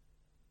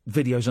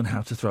videos on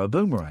how to throw a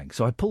boomerang?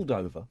 So I pulled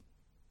over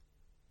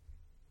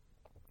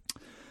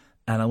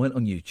and I went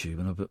on YouTube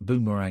and I put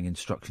boomerang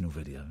instructional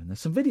video, and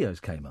there's some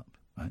videos came up,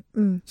 right?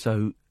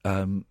 So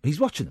he's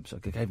watching them, so I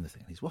gave him the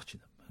thing and he's watching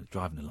them. I was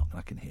driving along and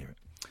I can hear it.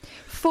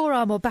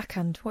 Forearm or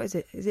backhand? What is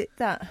it? Is it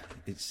that?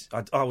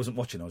 I wasn't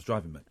watching, I was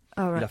driving, mate.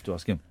 Oh, right. You'd have to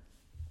ask him.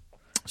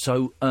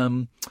 So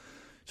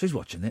he's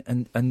watching it,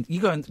 and you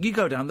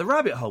go down the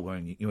rabbit hole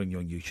when you're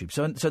on YouTube.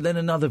 So then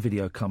another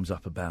video comes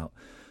up about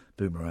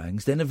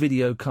boomerangs. Then a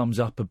video comes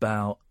up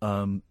about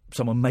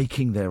someone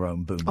making their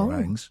own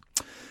boomerangs.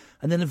 Oh.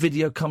 And then a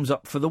video comes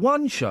up for the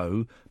one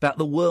show about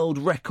the world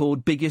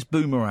record biggest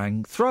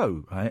boomerang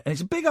throw, right? And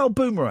it's a big old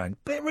boomerang,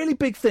 really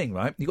big thing,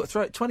 right? You've got to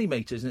throw it 20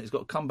 metres and it's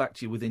got to come back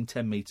to you within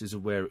 10 metres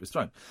of where it was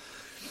thrown.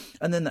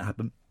 And then that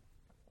happened.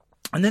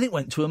 And then it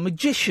went to a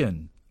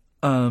magician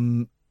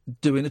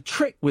doing a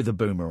trick with a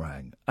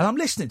boomerang. And I'm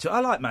listening to it.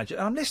 I like magic.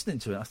 And I'm listening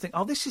to it. I think,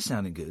 this is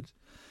sounding good.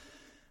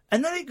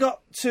 And then it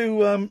got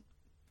to...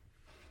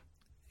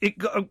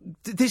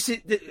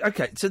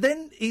 okay, so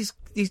then he's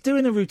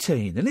doing a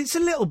routine, and it's a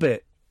little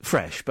bit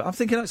fresh, but I'm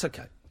thinking that's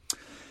okay. What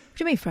do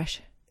you mean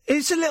fresh?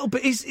 It's a little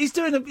bit. He's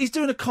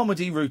doing a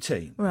comedy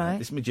routine, right?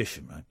 This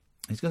magician, right?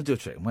 He's going to do a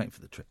trick. I'm waiting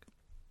for the trick,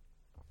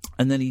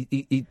 and then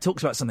he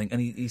talks about something, and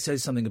he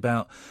says something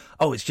about,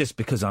 it's just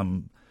because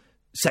I'm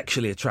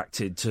sexually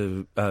attracted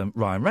to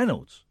Ryan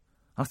Reynolds.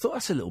 I thought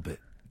that's a little bit,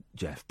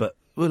 Jeff, but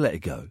we'll let it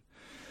go.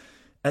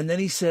 And then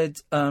he said.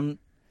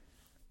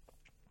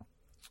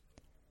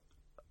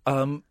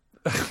 Oh,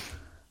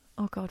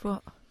 God,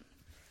 what?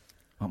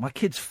 Well, my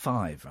kid's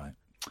 5, right?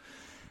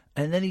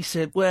 And then he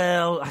said,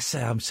 well, I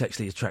say I'm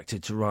sexually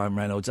attracted to Ryan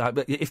Reynolds.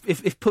 But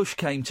if push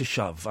came to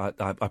shove,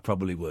 I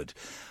probably would.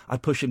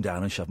 I'd push him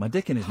down and shove my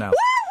dick in his mouth.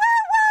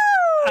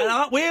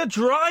 And we're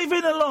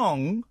driving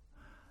along,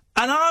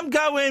 and I'm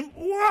going,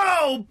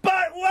 whoa,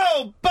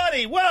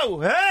 buddy,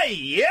 whoa, hey,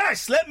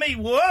 yes, let me,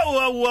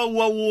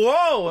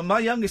 whoa. And my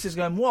youngest is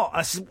going, what?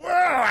 I said, whoa,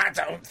 I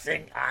don't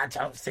think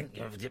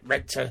you're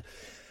meant to.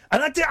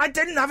 And I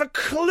didn't have a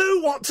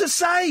clue what to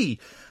say.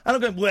 And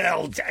I'm going,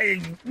 well,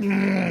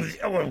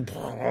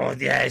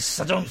 yes,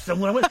 I don't think.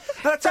 And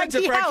I turned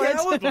to Frankie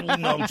Howard.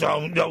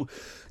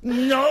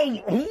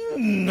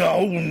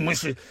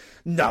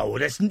 No,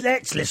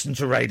 let's listen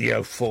to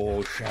Radio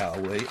 4,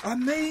 shall we? I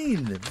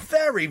mean,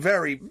 very,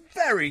 very,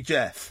 very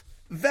Jeff.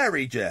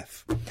 Very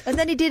Jeff. And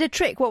then he did a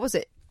trick. What was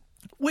it?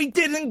 We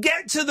didn't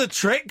get to the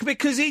trick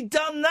because he'd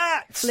done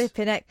that.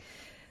 Flipping heck.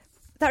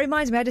 That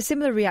reminds me, I had a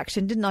similar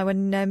reaction, didn't I,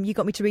 when you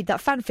got me to read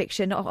that fan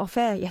fiction off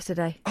air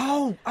yesterday.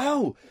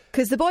 Oh.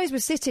 Because the boys were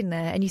sitting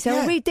there and you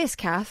said, read this,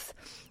 Kath.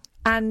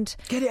 And...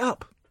 Get it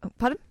up. Oh,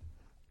 pardon?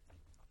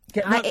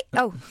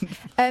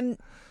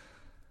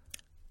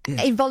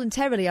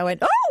 Involuntarily I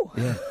went, oh!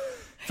 Yeah.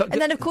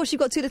 And then, of course, you've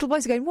got two little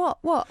boys going, what?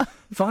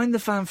 Find the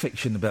fan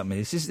fiction about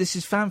me. This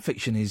is fan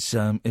fiction is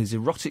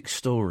erotic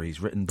stories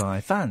written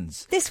by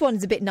fans. This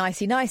one's a bit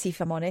nicey,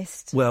 if I'm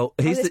honest. Well,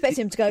 I was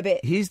expecting him to go a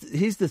bit... Here's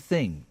the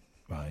thing,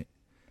 right?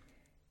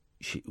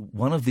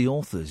 One of the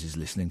authors is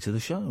listening to the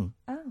show.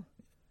 Oh.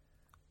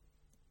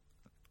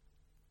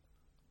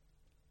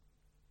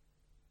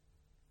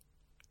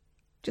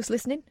 Just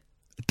listening?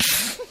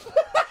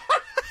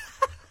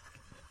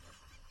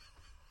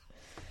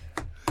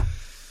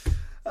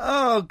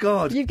 Oh,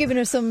 God. You've given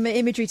us some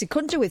imagery to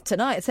conjure with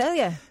tonight, I tell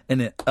you.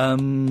 Innit?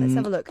 Let's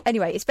have a look.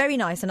 Anyway, it's very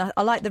nice, and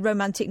I like the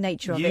romantic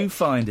nature of it. You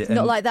find it. It's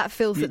not like that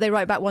filth that they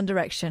write back One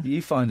Direction.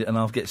 You find it, and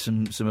I'll get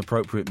some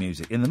appropriate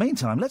music. In the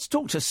meantime, let's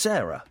talk to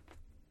Sarah.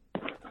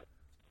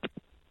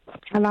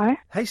 Hello.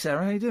 Hey,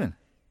 Sarah, how you doing?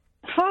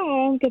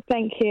 Hi, I'm good,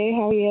 thank you.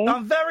 How are you?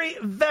 I'm very,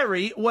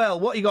 very well.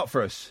 What you got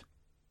for us?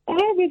 I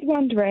was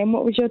wondering,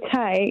 what was your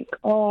take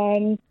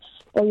on,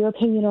 or your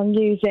opinion on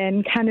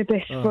using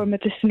cannabis for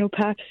medicinal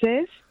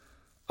purposes?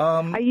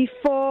 Are you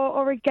for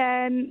or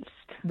against?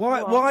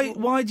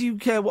 Why do you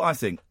care what I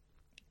think?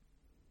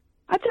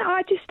 I don't know,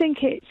 I just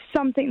think it's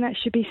something that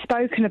should be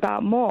spoken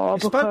about more.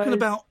 It's spoken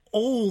about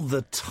all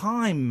the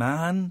time,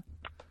 man.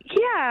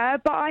 Yeah,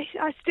 but I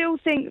still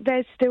think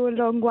there's still a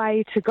long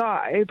way to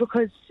go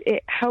because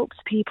it helps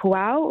people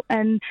out,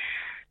 and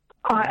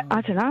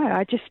I don't know,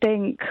 I just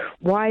think,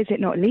 why is it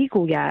not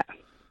legal yet?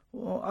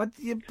 Well,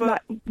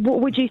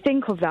 what would you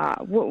think of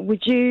that?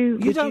 Would you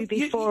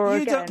be for or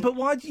against? But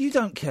why you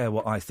don't care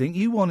what I think?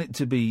 You want it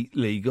to be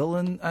legal,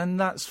 and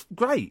that's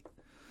great.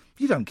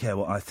 You don't care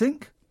what I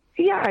think.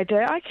 Yeah, I do.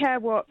 I care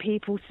what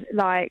people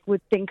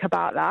would think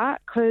about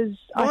that because.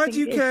 Why do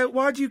you care?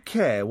 Why do you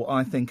care what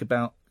I think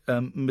about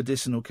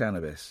medicinal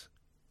cannabis?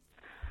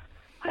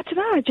 I don't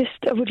know.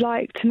 I would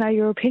like to know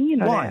your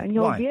opinion on it and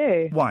your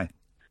view. Why?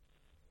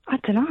 I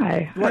don't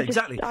know. Right,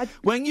 exactly.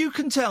 When you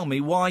can tell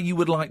me why you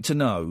would like to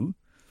know...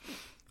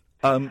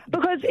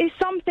 because it's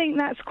something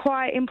that's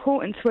quite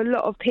important to a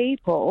lot of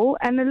people,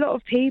 and a lot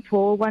of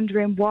people are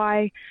wondering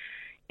why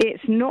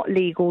it's not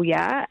legal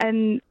yet,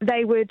 and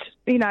they would,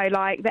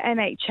 like the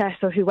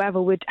NHS or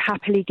whoever would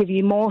happily give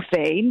you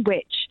morphine,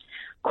 which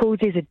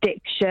causes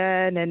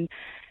addiction, and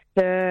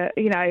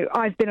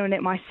I've been on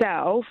it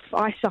myself.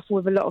 I suffer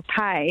with a lot of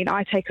pain.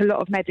 I take a lot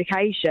of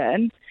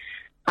medication,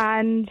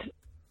 and...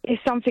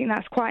 it's something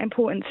that's quite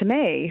important to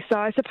me. So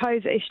I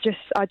suppose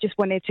I just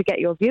wanted to get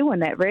your view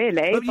on it,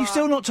 really. But you've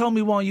still not told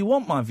me why you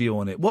want my view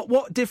on it.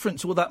 What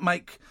difference will that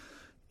make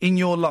in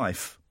your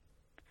life?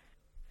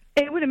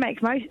 It wouldn't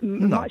make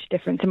much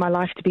difference in my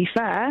life, to be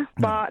fair.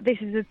 But this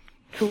is a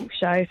talk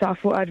show, so I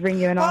thought I'd ring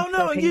you and ask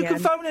your opinion. You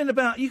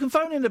can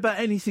phone in about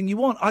anything you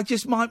want. I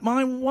just my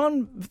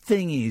one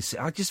thing is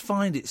I just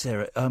find it,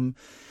 Sarah.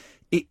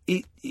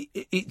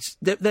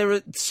 There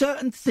are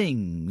certain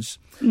things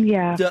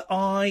that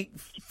I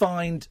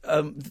find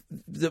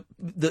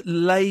that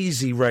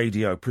lazy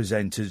radio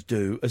presenters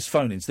do as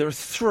phone-ins. There are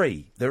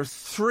three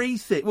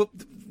things. Well,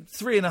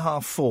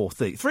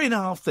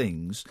 3.5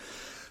 things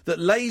that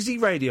lazy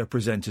radio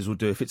presenters will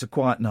do if it's a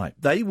quiet night.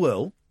 They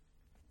will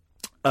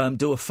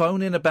do a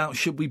phone-in about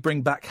should we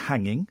bring back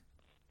hanging.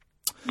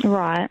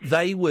 Right.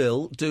 They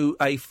will do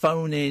a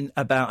phone-in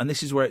about, and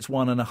this is where it's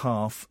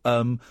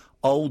 1.5,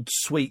 old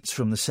sweets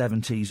from the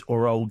 70s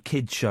or old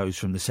kids shows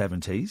from the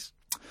 70s.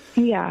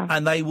 Yeah.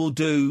 And they will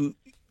do,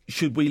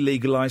 should we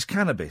legalise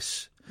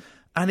cannabis?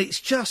 And it's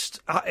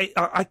just,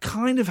 I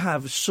kind of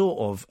have sort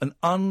of an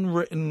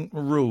unwritten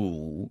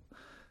rule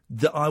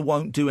that I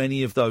won't do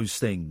any of those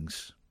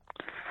things.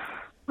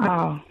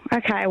 Oh,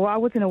 okay. Well, I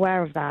wasn't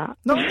aware of that.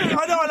 No,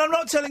 I know, and I'm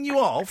not telling you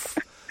off.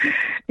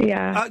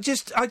 Yeah.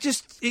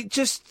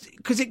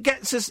 Because it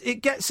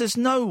gets us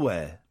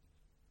nowhere.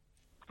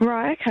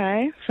 Right,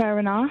 okay, fair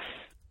enough.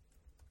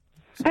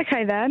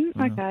 Okay then,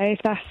 okay, if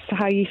that's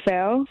how you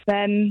feel,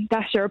 then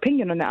that's your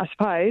opinion on it, I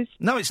suppose.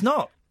 No, it's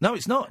not. No,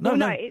 it's not. No,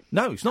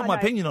 it's not my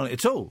opinion on it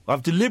at all.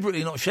 I've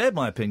deliberately not shared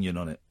my opinion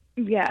on it.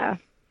 Yeah,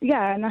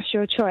 and that's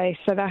your choice,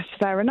 so that's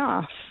fair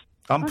enough.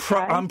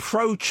 I'm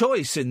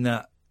pro-choice in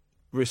that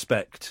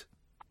respect.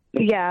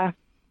 Yeah.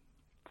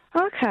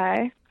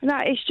 Okay. No,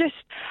 it's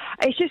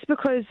just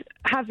because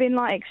having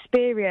like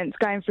experience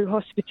going through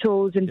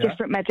hospitals and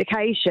different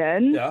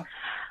medications,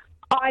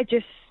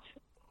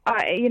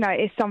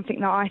 it's something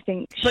that I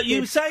think. But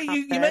you say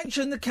you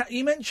mentioned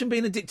you mentioned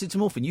being addicted to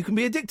morphine. You can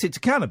be addicted to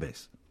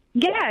cannabis.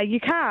 Yeah, you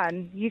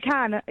can. You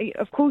can.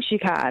 Of course, you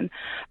can.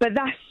 But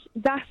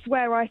that's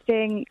where I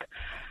think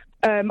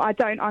I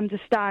don't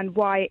understand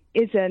why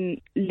it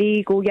isn't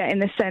legal yet. In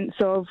the sense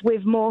of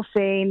with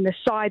morphine, the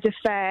side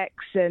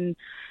effects and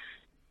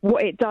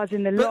what it does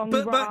in the long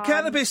run. But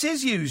cannabis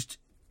is used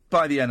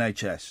by the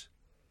NHS.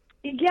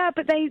 Yeah,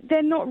 but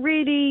they're not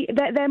really.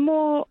 They're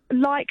more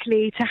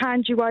likely to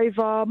hand you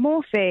over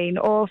morphine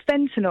or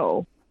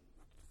fentanyl.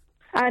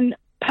 And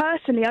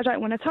personally, I don't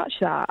want to touch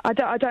that. I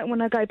don't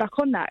want to go back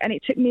on that. And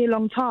it took me a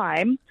long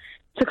time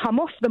to come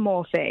off the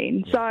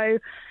morphine. Yeah. So,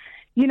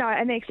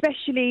 and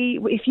especially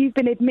if you've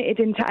been admitted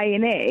into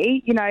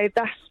A&E,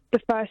 that's the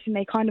first thing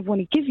they kind of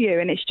want to give you.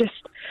 And it's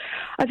just,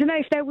 I don't know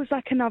if there was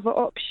like another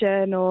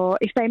option or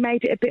if they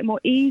made it a bit more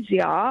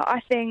easier,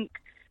 I think,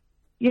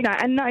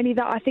 and not only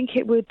that, I think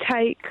it would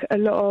take a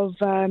lot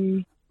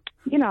of,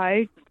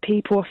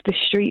 people off the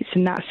streets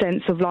in that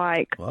sense of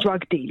like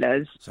drug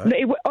dealers.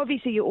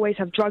 Obviously, you always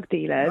have drug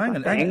dealers. Hang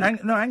on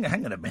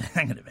a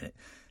minute.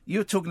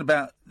 You're talking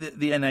about the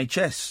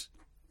NHS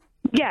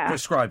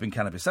prescribing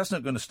cannabis. That's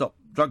not going to stop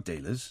drug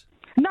dealers.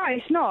 No,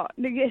 it's not.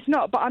 It's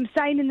not. But I'm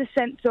saying in the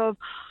sense of,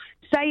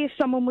 say if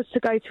someone was to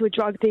go to a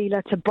drug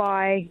dealer to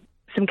buy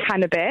some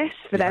cannabis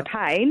for their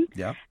pain,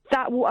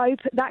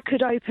 that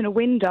could open a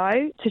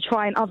window to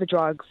trying other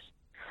drugs.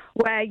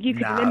 Where you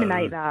could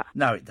eliminate that.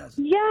 No, it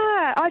doesn't.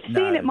 Yeah, I've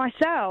seen it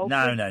myself.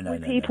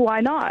 With people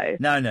I know.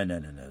 No.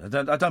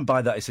 I don't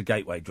buy that. It's a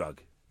gateway drug.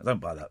 I don't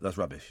buy that. That's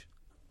rubbish.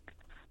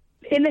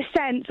 In the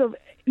sense of,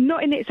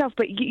 not in itself,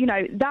 but,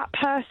 that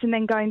person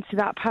then going to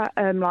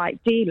that,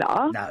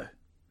 dealer... No.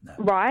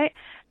 Right?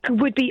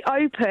 Would be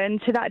open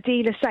to that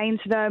dealer saying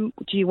to them,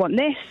 do you want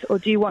this or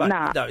do you want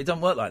that? No, it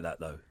doesn't work like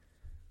that, though.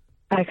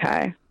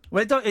 Okay.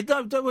 Well,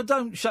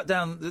 don't shut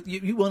down.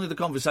 You wanted a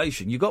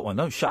conversation. You got one.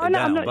 Don't shut it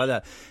down by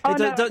that.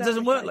 It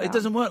doesn't work. It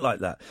doesn't work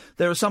like that.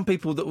 There are some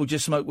people that will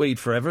just smoke weed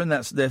forever, and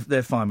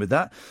they're fine with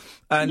that.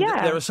 And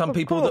there are some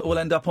people that will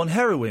end up on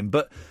heroin.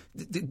 But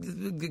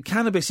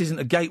cannabis isn't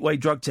a gateway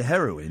drug to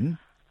heroin.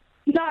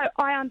 No,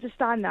 I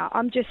understand that.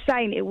 I'm just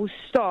saying it will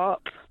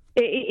stop.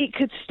 It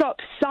could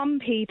stop some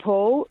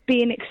people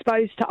being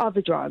exposed to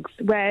other drugs,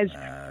 whereas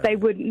they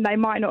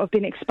might not have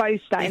been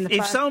exposed to that in the first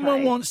place. If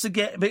someone wants to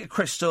get a bit of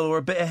crystal or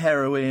a bit of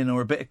heroin or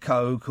a bit of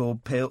coke or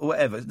pill or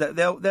whatever,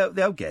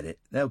 they'll get it.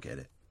 They'll get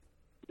it.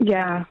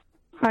 Yeah.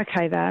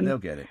 Okay then. They'll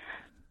get it.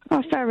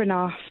 Oh, fair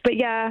enough. But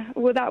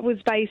that was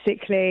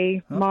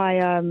basically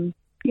my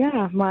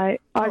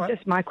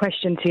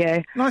question to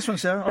you. Nice one,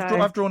 Sarah. So,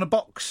 I've drawn a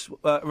box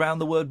around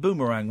the word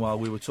boomerang while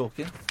we were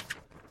talking.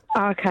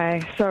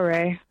 Okay,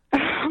 sorry.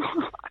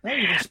 No,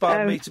 you've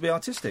inspired me to be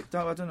artistic.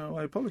 I don't know what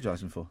I'm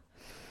apologising for.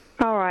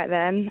 All right,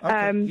 then.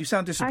 Okay. You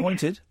sound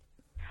disappointed.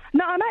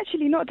 No, I'm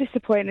actually not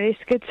disappointed. It's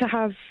good to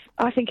have...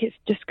 I think it's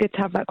just good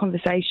to have that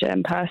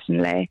conversation,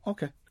 personally.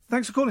 Okay.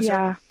 Thanks for calling,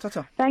 Sarah.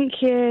 Ta-ta.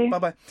 Thank you.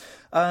 Bye-bye.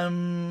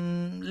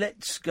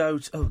 Let's go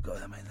to... Oh, God,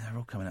 they're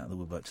all coming out of the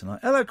woodwork tonight.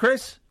 Hello,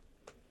 Chris.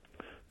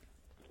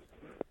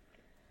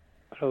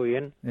 Hello,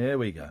 Ian. There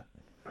we go.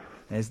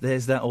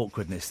 There's that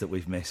awkwardness that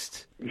we've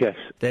missed. Yes.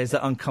 There's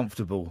that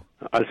uncomfortable.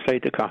 I'll say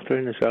to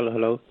Katherine as well,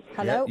 hello.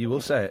 Hello. Yeah, you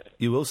will say it.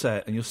 You will say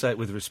it, and you'll say it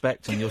with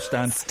respect, and you'll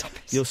stand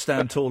you'll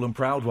stand tall and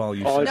proud while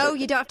you say it. No,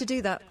 you don't have to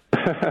do that.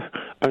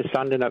 I'm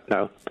standing up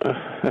now.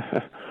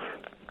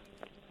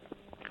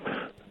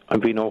 I'm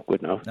being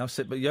awkward now. Now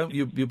sit, but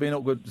you've been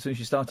awkward since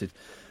you started.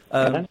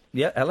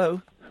 Yeah,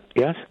 hello.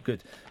 Yes.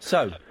 Good.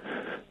 So,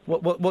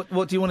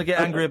 what do you want to get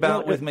angry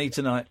about with me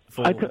tonight?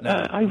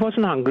 I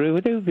wasn't angry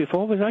with you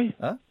before, was I?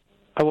 Huh?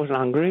 I wasn't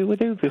angry with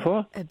you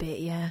before. A bit,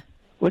 yeah.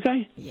 Was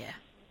I? Yeah.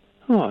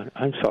 Oh,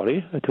 I'm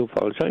sorry. I do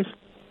apologise.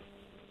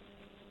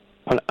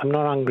 Well, I'm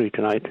not angry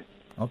tonight.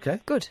 Okay.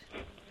 Good.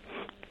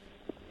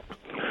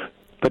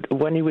 But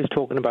when he was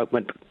talking about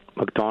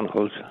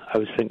McDonald's, I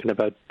was thinking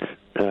about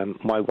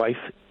my wife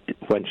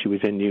when she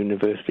was in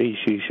university.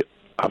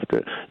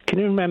 Can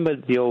you remember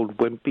the old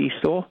Wimpy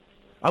store?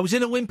 I was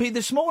in a Wimpy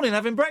this morning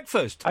having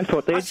breakfast. I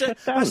thought they had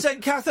shut down. I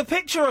sent Kath a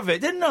picture of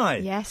it, didn't I?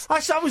 Yes. I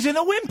was in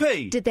a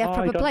Wimpy. Did they have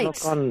proper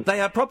plates? They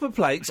had proper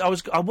plates. I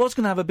was going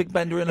to have a big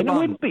bender in a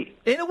bun. In a Wimpy?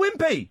 In a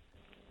Wimpy.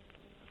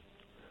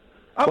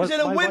 I was in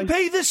a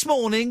Wimpy this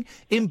morning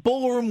in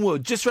Boreham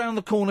Wood, just round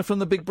the corner from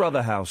the Big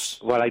Brother house.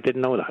 Well, I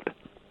didn't know that.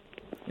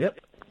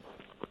 Yep.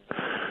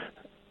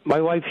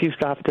 My wife used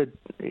to have to,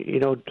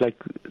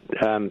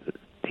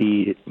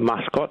 the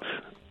mascots.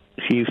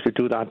 She used to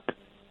do that.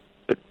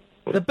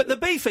 The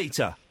beef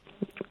eater?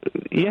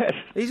 Yes.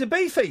 He's a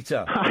beef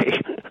eater?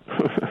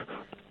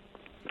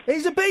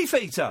 He's a beef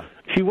eater?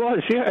 She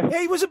was, yeah.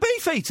 He was a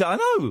beef eater, I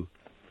know.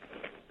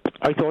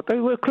 I thought they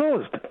were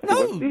closed.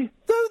 No, there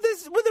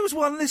was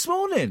one this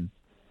morning.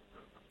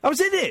 I was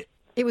in it.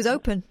 It was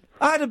open.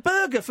 I had a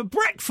burger for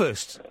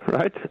breakfast.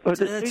 Right. Well,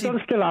 they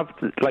don't still have,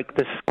 like,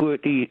 the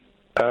squirty...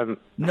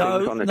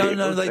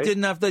 No, they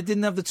didn't have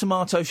the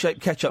tomato-shaped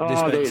ketchup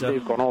dispenser.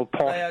 They've gone all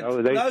posh.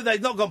 No,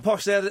 they've not gone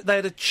posh. They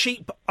had a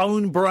cheap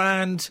own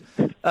brand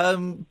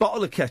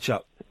bottle of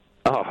ketchup.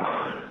 Oh,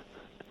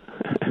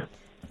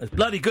 it's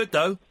bloody good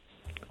though.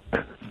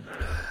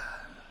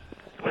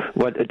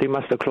 Well, they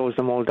must have closed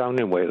them all down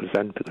in Wales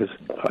then, because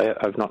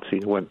I've not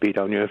seen a Wimpy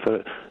down here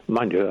for.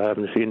 Mind you, I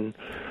haven't seen.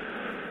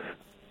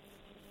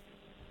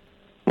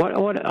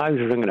 What I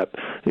was ringing up,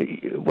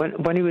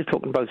 when he was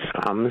talking about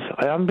scams,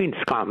 I haven't been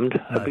scammed.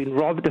 No. I've been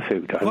robbed a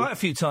few times. Quite a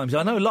few times.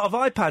 I know a lot of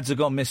iPads have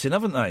gone missing,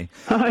 haven't they?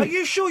 Are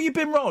you sure you've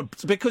been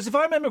robbed? Because if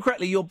I remember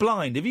correctly, you're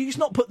blind. Have you just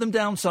not put them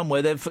down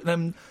somewhere,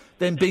 then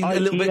being a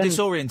little bit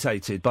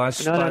disorientated by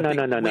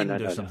a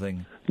wind or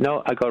something?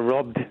 No, I got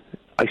robbed.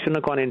 I shouldn't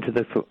have gone into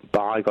the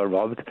bar. I got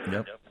robbed.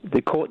 Yep.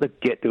 They caught the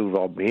git who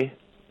robbed me.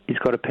 He's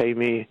got to pay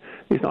me.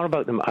 It's not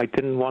about them. I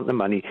didn't want the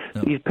money.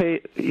 No.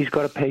 He's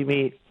got to pay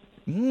me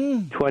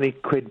 20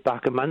 quid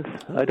back a month.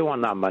 I don't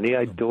want that money.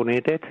 I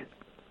donate it.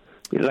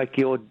 Like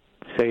you're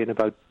saying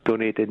about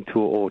donating to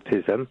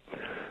autism.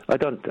 I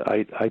don't.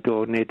 I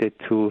donate it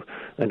to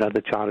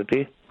another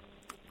charity.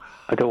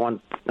 I don't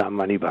want that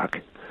money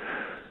back.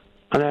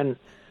 And then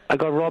I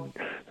got robbed.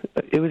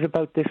 It was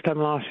about this time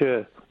last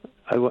year.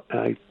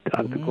 I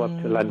had to go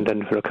up to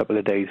London for a couple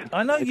of days.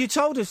 I know, you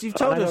told us. You've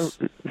told us.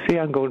 See,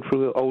 I'm going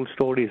through old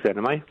stories then,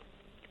 am I?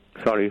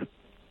 Sorry.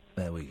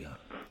 There we go.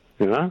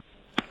 You know?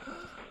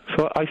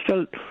 So I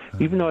still,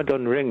 even though I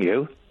don't ring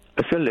you,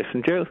 I still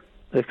listen to you.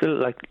 I still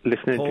like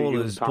listening to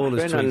you and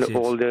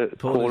all the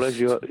callers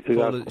you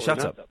have.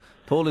 Shut up.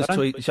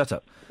 Shut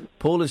up.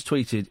 Paul has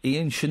tweeted,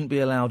 Ian shouldn't be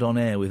allowed on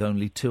air with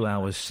only 2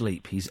 hours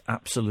sleep. He's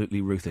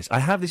absolutely ruthless.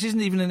 This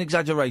isn't even an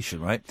exaggeration,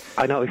 right?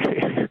 I know.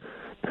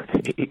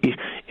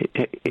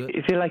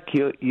 Is it like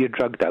you're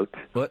drugged out?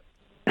 What?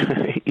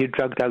 You're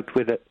drugged out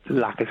with a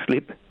lack of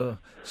sleep?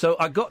 So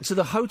I got to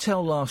the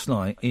hotel last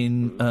night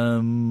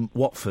in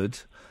Watford,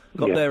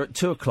 got there at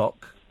 2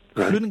 o'clock,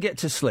 couldn't get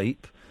to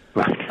sleep,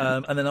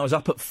 and then I was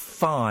up at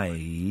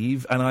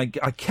 5, and I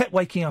kept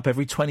waking up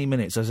every 20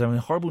 minutes. I was having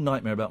a horrible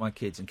nightmare about my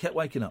kids and kept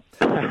waking up.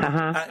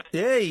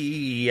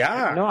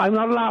 Yeah. No, I'm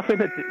not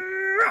laughing at you.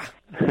 Right.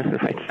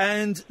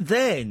 And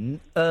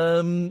then,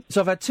 so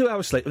I've had 2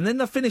 hours sleep, and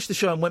then I finished the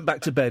show and went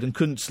back to bed and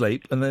couldn't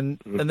sleep, and then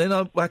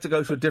I had to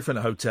go to a different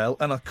hotel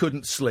and I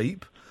couldn't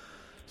sleep.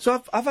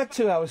 So I've had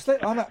 2 hours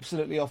sleep. I'm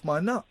absolutely off my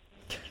nut.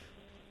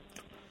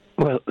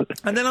 Well,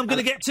 and then I'm going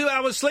to get 2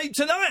 hours sleep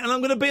tonight, and I'm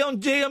going to be on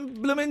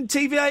blooming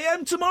TV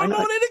AM tomorrow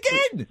morning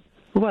again.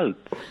 Well,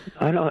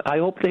 I know. I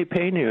hope they're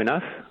paying you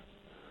enough.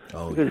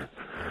 Oh, yeah.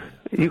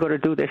 You got to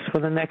do this for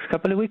the next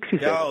couple of weeks. You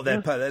said. Oh,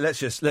 let's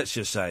just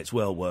say it's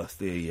well worth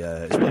the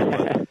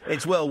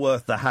it's well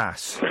worth the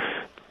hass.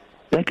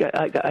 Like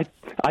I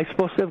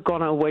supposed to have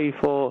gone away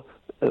for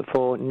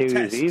New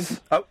Year's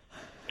Eve. Oh,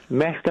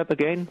 messed up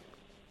again.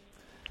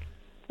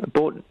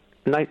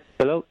 Night.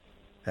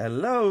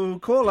 Hello,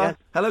 caller. Yeah.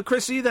 Hello,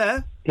 Chris. Are you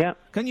there? Yeah.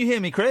 Can you hear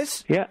me,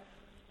 Chris? Yeah.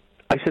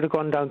 I should have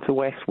gone down to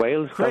West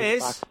Wales.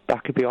 Chris,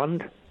 back and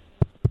beyond.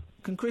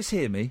 Can Chris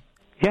hear me?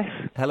 Yes.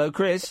 Hello,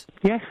 Chris?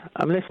 Yes,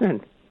 I'm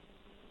listening.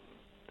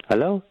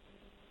 Hello?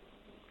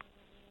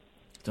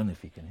 Don't know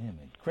if you can hear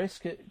me. Chris,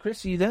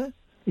 are you there?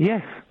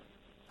 Yes.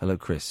 Hello,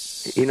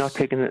 Chris. You're not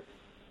taking it...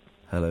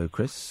 Hello,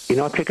 Chris? You're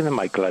not taking the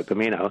mic out of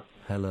me now.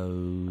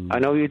 Hello? I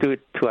know you do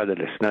it to other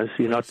listeners.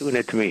 You're not doing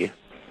it to me.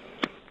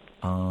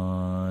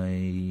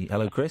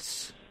 Hello,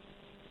 Chris?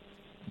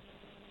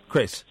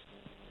 Chris?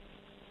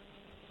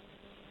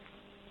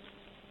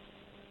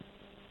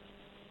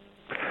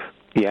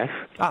 Yes.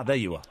 Ah, there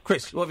you are.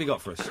 Chris, what have you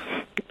got for us?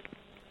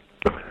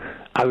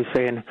 I was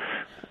saying...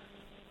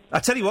 I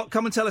tell you what,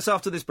 come and tell us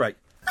after this break.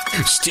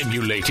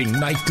 Stimulating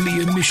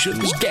nightly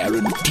emissions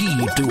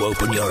guaranteed to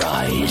open your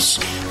eyes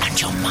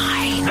and your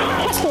mind.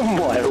 Oh,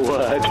 my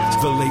word.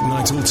 The Late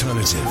Night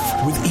Alternative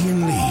with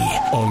Iain Lee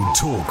on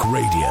Talk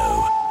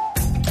Radio.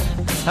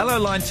 Hello,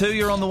 line 2,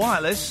 you're on the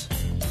wireless.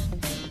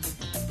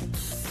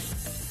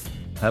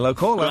 Hello,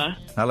 caller. Hello?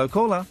 Hello,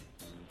 caller.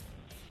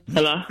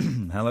 Hello?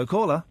 Hello,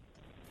 caller.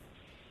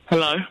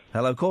 Hello?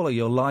 Hello, caller,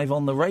 you're live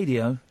on the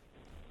radio.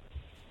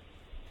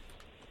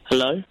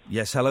 Hello?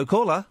 Yes, hello,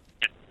 caller.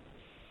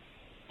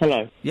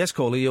 Hello? Yes,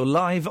 caller, you're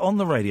live on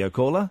the radio,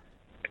 caller.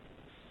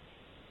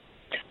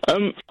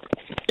 Okay.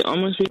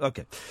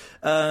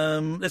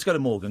 Let's go to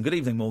Morgan. Good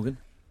evening, Morgan.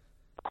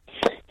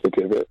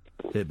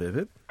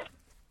 Hip.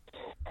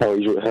 How's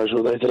your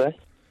day today?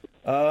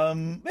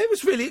 It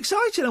was really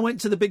exciting. I went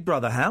to the Big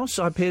Brother house.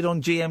 I appeared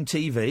on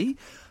GMTV.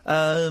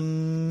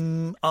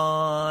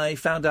 I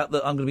found out that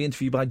I'm going to be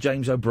interviewed by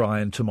James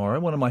O'Brien tomorrow,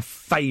 one of my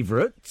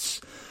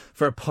favourites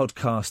for a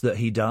podcast that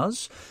he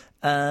does.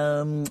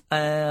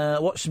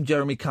 Watched some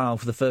Jeremy Kyle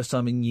for the first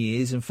time in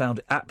years and found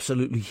it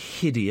absolutely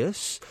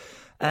hideous.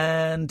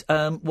 And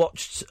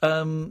watched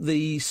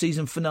the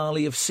season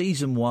finale of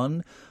season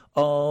 1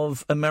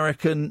 of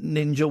American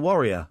Ninja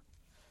Warrior.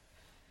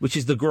 which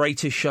is the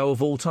greatest show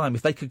of all time.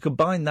 If they could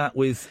combine that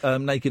with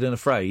Naked and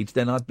Afraid,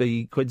 then I'd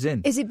be quids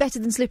in. Is it better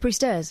than Slippery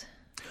Stairs?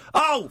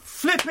 Oh,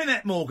 flipping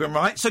it, Morgan,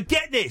 right? So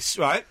get this,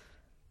 right?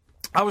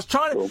 I was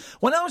trying to...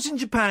 When I was in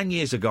Japan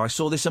years ago, I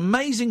saw this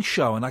amazing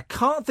show, and I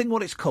can't think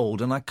what it's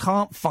called, and I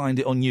can't find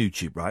it on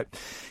YouTube, right?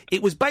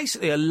 It was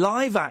basically a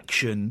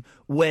live-action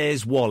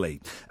Where's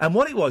Wally? And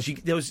what it was,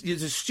 there was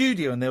a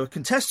studio, and there were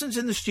contestants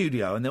in the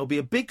studio, and there would be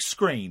a big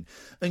screen,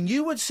 and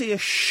you would see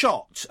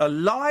a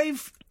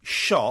live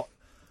shot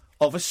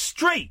of a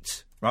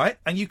street, right?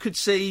 And you could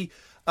see...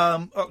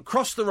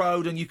 across the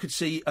road, and you could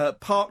see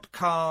parked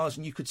cars,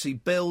 and you could see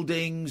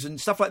buildings and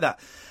stuff like that.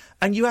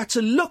 And you had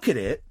to look at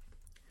it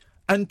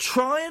and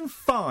try and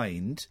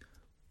find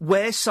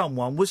where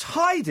someone was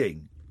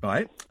hiding,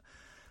 right?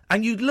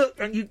 And you'd look,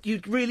 and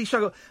you'd really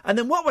struggle. And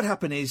then what would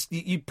happen is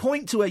you'd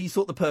point to where you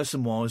thought the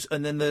person was,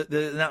 and then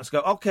the announcer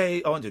would go,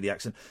 OK, I won't do the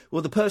accent.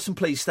 Will the person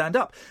please stand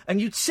up?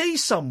 And you'd see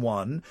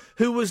someone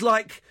who was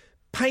like...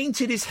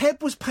 his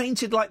head was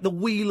painted like the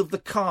wheel of the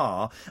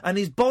car, and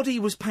his body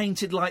was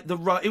painted like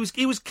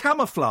he was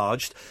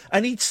camouflaged,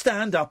 and he'd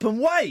stand up and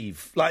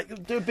wave, like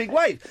do a big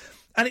wave.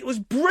 And it was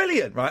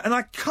brilliant, right? And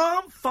I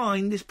can't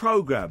find this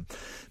programme.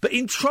 But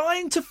in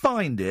trying to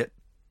find it,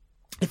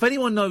 if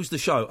anyone knows the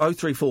show,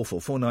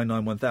 0344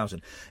 499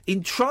 1000,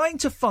 in trying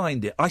to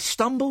find it, I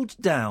stumbled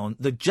down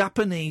the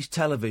Japanese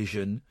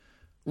television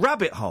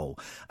rabbit hole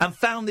and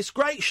found this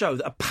great show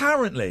that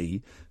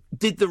apparently...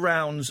 did the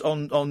rounds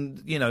on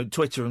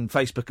Twitter and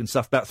Facebook and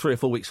stuff about 3 or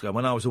 4 weeks ago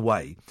when I was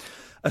away.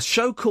 A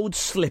show called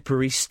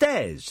Slippery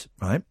Stairs,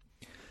 right?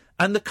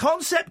 And the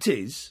concept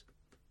is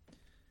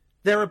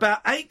there are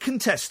about 8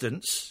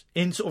 contestants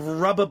in sort of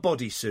rubber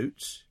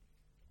bodysuits,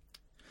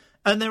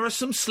 and there are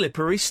some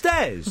slippery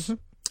stairs.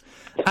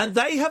 And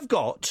they have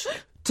got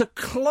to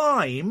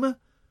climb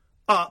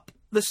up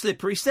the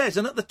slippery stairs.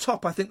 And at the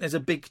top, I think there's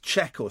a big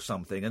check or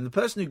something, and the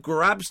person who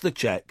grabs the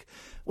check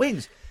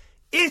wins.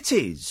 It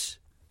is...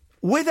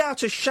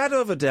 without a shadow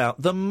of a doubt,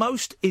 the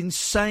most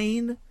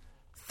insane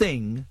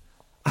thing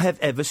I have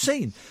ever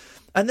seen.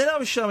 And then I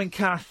was showing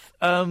Kath,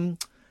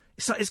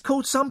 it's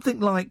called something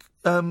like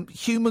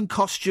Human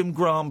Costume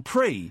Grand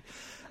Prix.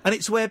 And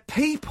it's where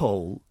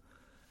people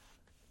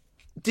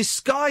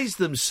disguise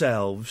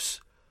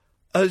themselves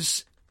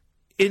as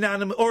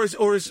inanimate or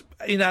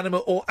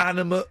inanimate or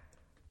animate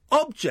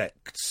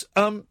objects.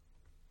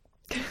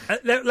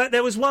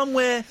 There was one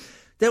where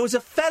there was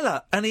a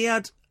fella and he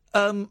had...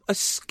 a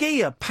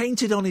skier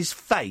painted on his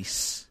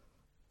face,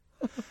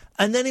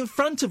 and then in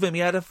front of him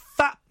he had a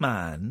fat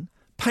man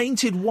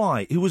painted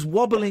white who was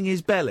wobbling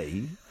his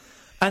belly,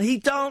 and he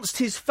danced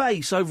his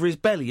face over his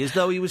belly as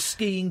though he was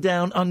skiing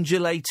down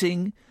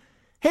undulating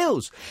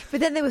hills. But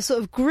then there were sort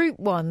of group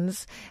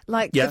ones,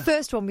 like the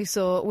first one we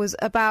saw was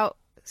about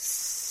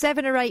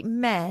 7 or 8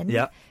 men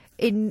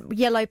in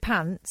yellow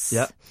pants.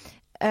 Yeah.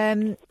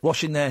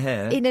 Washing their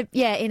hair in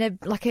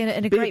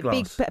a great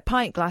big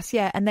pint glass,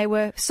 and they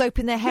were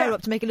soaping their hair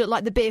up to make it look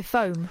like the beer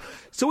foam.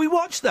 So we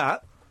watched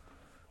that,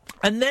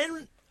 and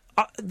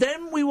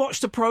then we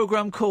watched a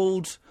programme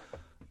called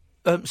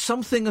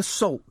something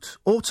assault,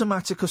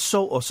 automatic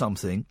assault or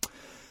something,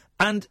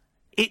 and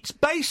it's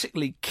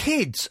basically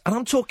kids, and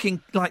I'm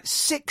talking like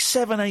 6,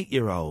 7,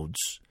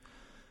 8-year-olds.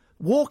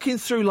 Walking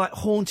through, like,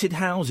 haunted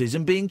houses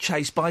and being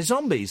chased by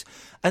zombies.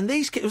 And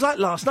these kids... It was like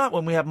last night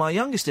when we had my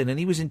youngest in, and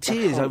he was in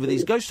tears over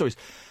these ghost stories.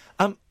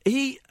 And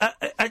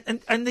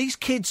these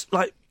kids,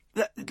 like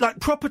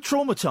proper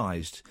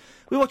traumatised.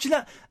 We were watching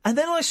that. And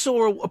then I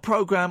saw a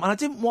programme, and I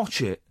didn't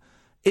watch it.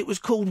 It was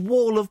called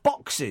Wall of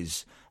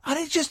Boxes. And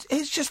it's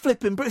just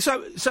flipping...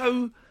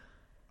 So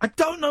I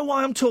don't know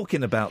why I'm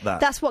talking about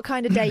that. That's what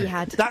kind of day you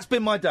had. That's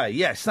been my day,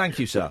 yes. Thank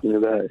you, sir.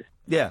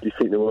 Yeah. Do you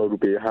think the world would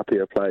be a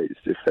happier place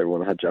if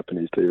everyone had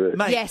Japanese TV?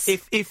 Mate, yes.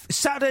 If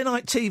Saturday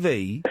Night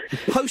TV,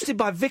 hosted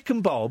by Vic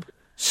and Bob,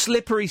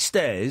 Slippery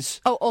Stairs...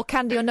 Oh, or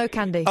Candy or No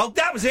Candy. Oh,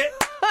 that was it!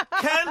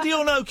 Candy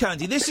or No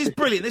Candy. This is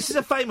brilliant. This is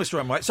a famous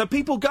room, right? So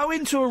people go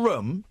into a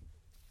room,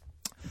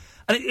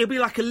 and it'll be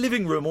like a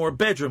living room or a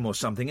bedroom or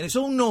something, and it's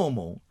all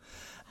normal,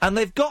 and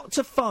they've got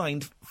to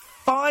find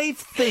 5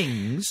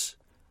 things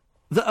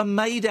that are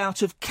made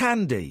out of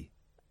candy.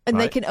 And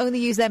they can only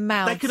use their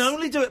mouths. They can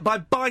only do it by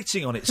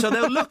biting on it. So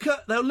they'll look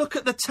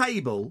at the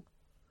table,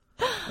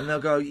 and they'll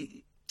go,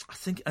 I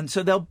think, and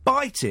so they'll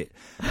bite it,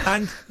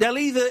 and it'll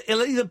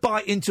either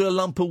bite into a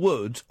lump of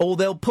wood, or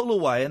they'll pull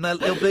away, and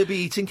they'll be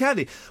eating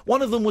candy.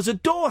 One of them was a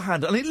door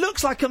handle, and it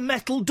looks like a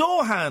metal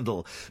door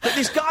handle, but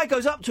this guy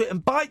goes up to it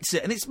and bites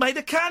it, and it's made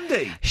of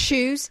candy.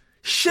 Shoes.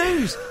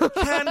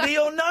 Candy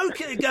or no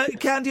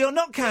candy or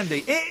not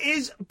candy. It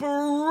is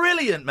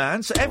brilliant,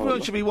 man. So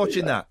everyone should be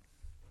watching that.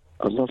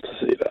 I'd love to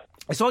see that.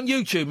 It's on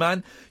YouTube,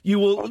 man. You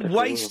will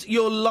waste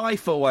your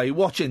life away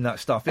watching that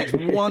stuff. It's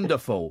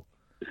wonderful.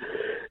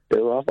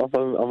 Yeah, well,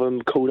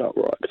 I've called up,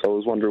 right, because I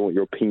was wondering what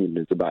your opinion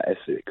is about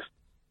Essex.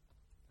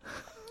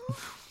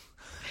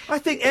 I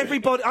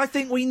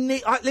think we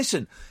need...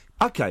 listen,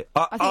 okay.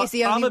 I think it's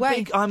the only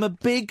way. I'm a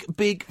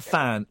big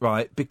fan,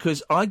 right,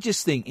 because I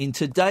just think in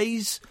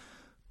today's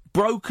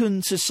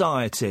broken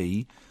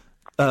society,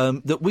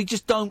 that we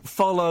just don't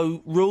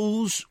follow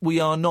rules. We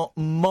are not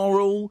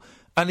moral.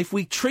 And if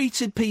we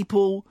treated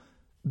people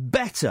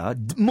better,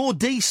 more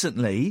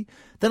decently,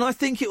 then I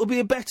think it will be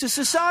a better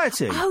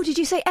society. Oh, did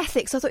you say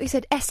ethics? I thought you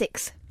said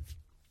Essex.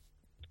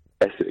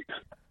 Essex.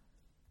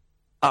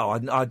 Oh,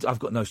 I've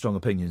got no strong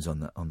opinions on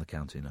the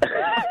county. No.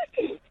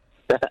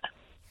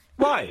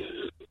 Why?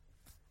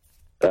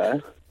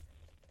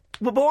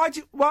 But why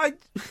do you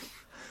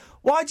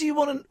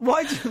want to?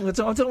 I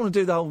don't want to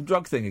do the whole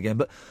drug thing again,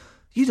 but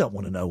you don't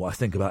want to know what I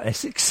think about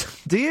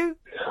Essex, do you?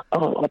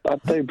 Oh, I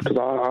do,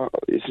 because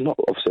it's not,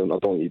 obviously, I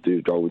don't want you to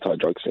do the whole type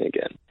drugs thing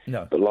again.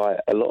 No. But, like,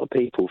 a lot of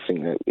people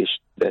think that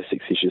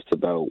Essex is just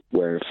about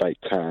wearing fake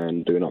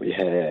tan, doing up your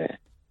hair,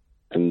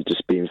 and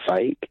just being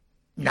fake.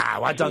 No,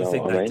 I don't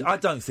think they do. I I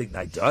don't think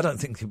they do. I don't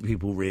think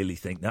people really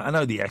think that. I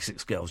know the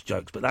Essex Girls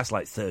jokes, but that's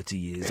like 30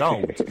 years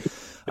old.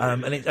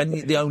 And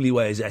the only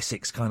way is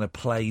Essex kind of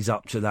plays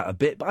up to that a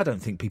bit, but I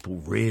don't think people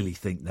really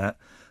think that.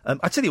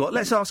 I tell you what,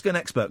 let's ask an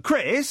expert.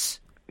 Chris?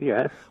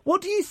 Yes?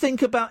 What do you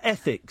think about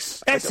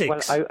ethics?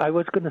 Essex? Well, I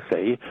was going to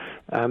say,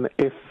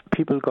 if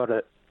people got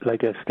a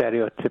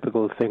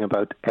stereotypical thing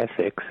about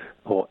Essex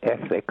or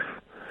ethics,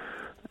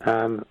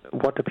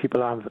 what do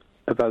people have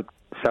about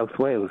South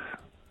Wales?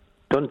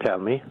 Don't tell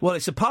me. Well,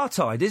 it's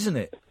apartheid, isn't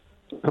it?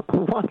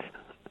 What?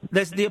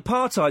 There's the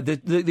apartheid,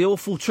 the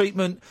awful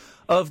treatment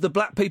of the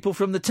black people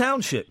from the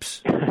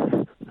townships.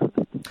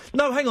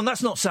 No, hang on,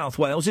 that's not South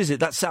Wales, is it?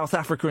 That's South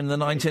Africa in the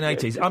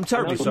 1980s. I'm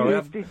terribly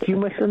sorry. You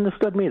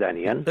misunderstood me then,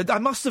 Ian. I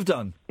must have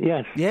done.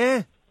 Yes.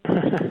 Yeah.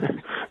 I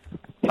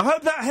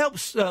hope that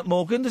helps,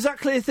 Morgan. Does that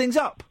clear things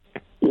up?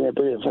 Yeah,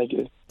 brilliant, thank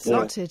you.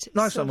 Sorted.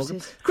 Nice one,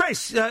 Morgan.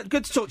 Chris,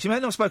 good to talk to you,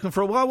 mate. Not spoken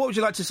for a while. What would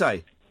you like to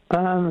say?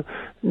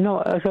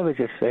 No, as I was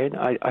just saying,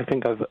 I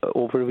think I've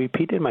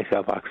over-repeated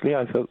myself, actually.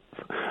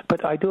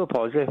 But I do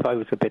apologise if I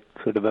was a bit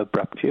sort of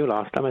abrupt to you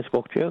last time I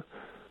spoke to you.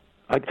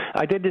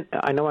 I didn't.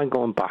 I know I'm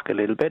going back a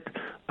little bit.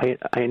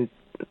 I'm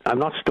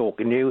not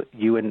stalking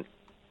you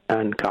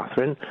and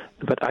Katherine,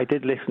 but I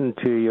did listen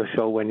to your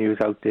show when you was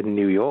out in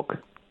New York.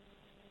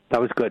 That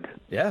was good.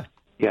 Yeah.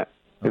 Yeah,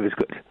 it was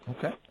good.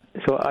 Okay.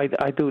 So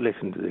I do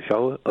listen to the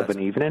show of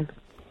an evening.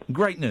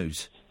 Great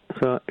news.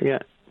 So, yeah.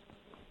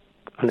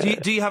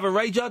 Do you have a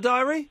radar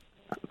diary?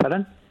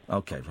 Pardon?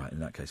 Okay, right. In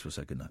that case, we'll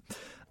say goodnight.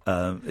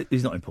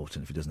 It's not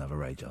important if he doesn't have a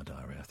radar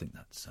diary. I think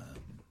that's...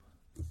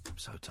 I'm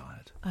so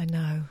tired. I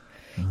know.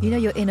 You know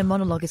your inner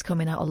monologue is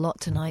coming out a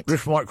lot tonight.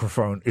 This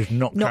microphone is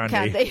not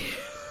candy.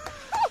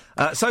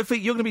 Sophie,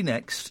 you're going to be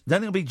next.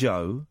 Then it'll be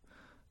Joe.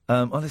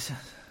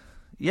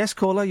 Yes,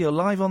 caller, you're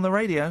live on the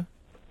radio.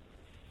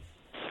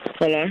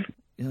 Hello?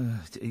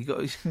 You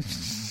got...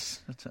 It's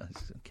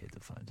a kid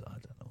that finds out. I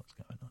don't know what's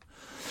going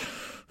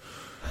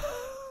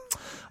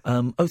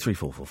on.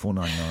 0344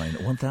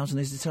 499 1000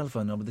 is the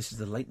telephone number. This is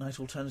the late night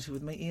alternative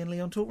with me, Iain Lee,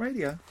 on Talk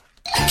Radio.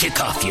 Kick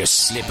off your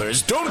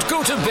slippers. Don't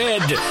go to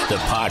bed. The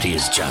party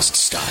is just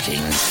starting.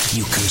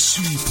 You can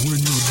sleep when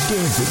you're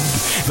dead.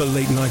 The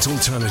late night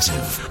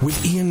alternative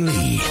with Iain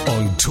Lee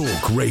on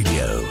Talk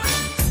Radio.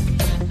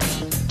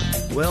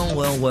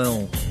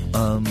 Well.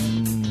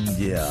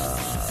 Yeah.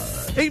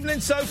 Evening,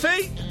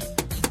 Sophie.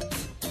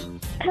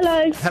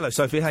 Hello. Hello,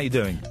 Sophie. How you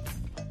doing?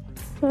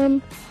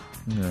 No.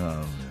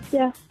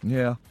 Yeah.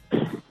 Yeah.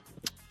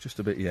 Just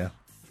a bit, yeah.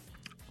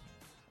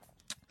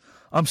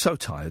 I'm so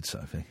tired,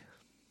 Sophie.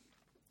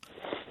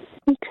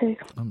 Okay.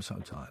 I'm so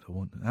tired.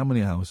 How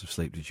many hours of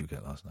sleep did you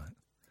get last night?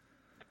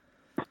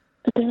 I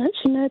don't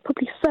actually know.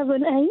 Probably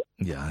 7,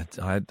 8. Yeah,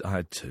 I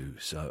had 2.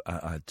 So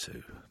I had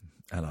 2,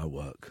 and I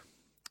work.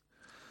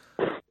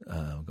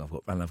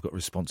 I've got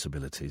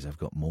responsibilities. I've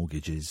got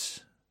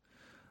mortgages.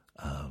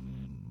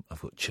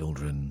 I've got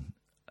children.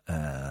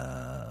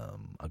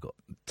 I've got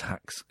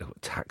tax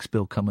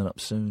bill coming up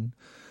soon.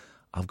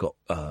 I've got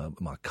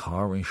my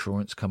car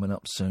insurance coming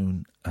up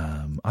soon.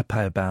 I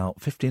pay about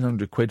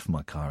 £1,500 for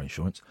my car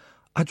insurance.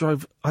 I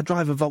drive a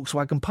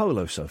Volkswagen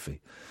Polo,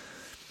 Sophie.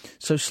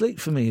 So sleep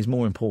for me is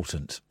more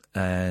important.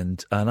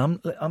 And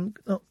I'm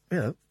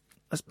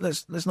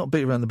let's not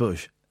beat around the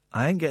bush.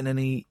 I ain't getting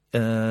any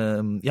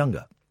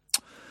younger.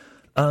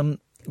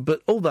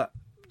 But all that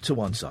to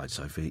one side,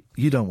 Sophie.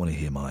 You don't want to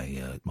hear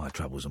my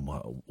troubles and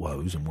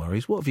woes and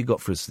worries. What have you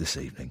got for us this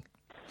evening?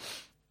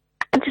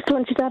 I just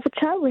wanted to have a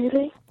chat,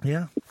 really.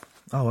 Yeah.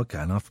 Oh, okay.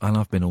 And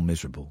I've been all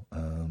miserable.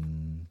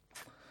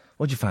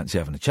 What do you fancy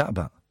having a chat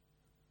about?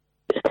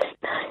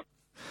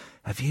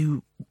 Have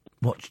you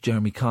watched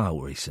Jeremy Kyle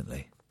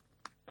recently?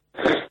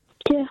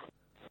 Yeah.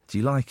 Do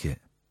you like it?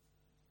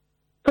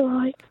 All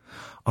right.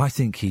 I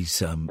think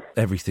he's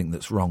everything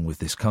that's wrong with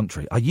this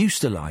country. I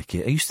used to like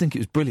it. I used to think it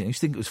was brilliant. I used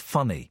to think it was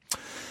funny.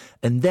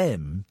 And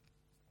then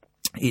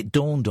it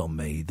dawned on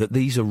me that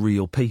these are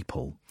real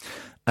people.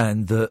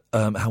 And that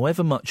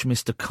however much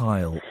Mr.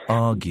 Kyle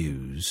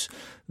argues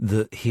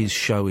that his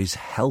show is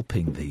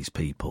helping these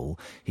people,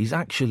 he's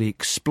actually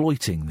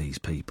exploiting these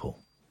people.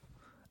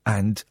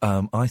 And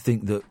I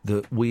think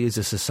that we as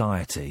a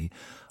society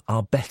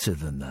are better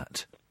than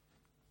that.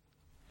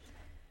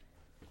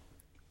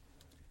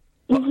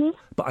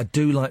 But I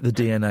do like the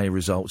DNA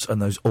results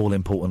and those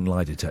all-important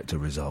lie detector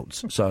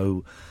results.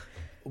 So,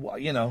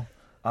 you know,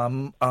 I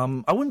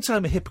wouldn't say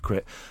I'm a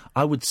hypocrite.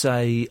 I would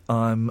say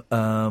I'm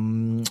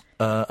an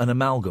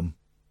amalgam.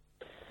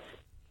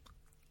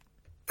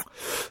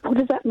 What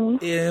does that mean?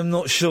 Yeah, I'm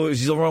not sure.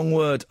 It's the wrong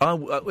word. I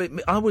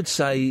would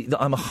say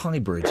that I'm a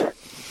hybrid.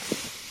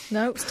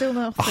 No, still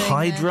not. A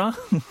hydra?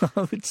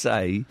 I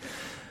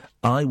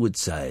would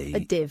say... A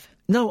div.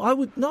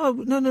 No,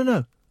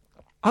 No.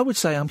 I would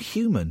say I'm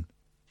human.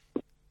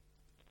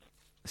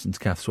 Listen to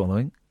Kath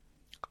swallowing.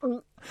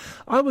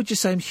 I would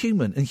just say I'm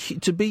human, and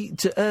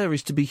to err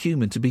is to be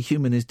human. To be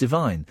human is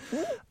divine,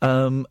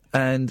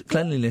 and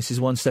cleanliness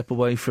is one step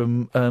away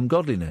from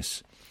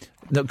godliness.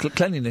 No,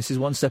 cleanliness is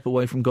one step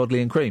away from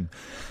godly and cream,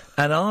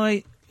 and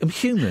I am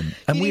human.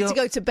 And you need to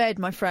go to bed,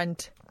 my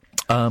friend.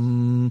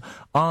 No,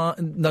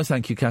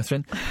 thank you,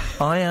 Catherine.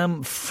 I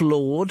am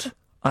flawed.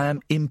 I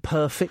am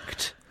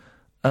imperfect,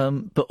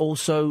 but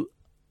also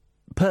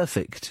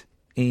perfect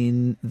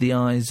in the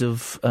eyes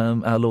of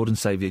our Lord and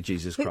Saviour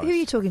Jesus Christ. Who are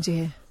you talking to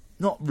here?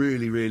 Not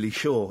really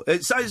sure.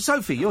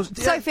 Sophie, you're...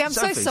 Sophie, I'm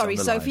so sorry,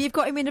 Sophie. Line. You've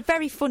got him in a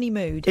very funny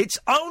mood. It's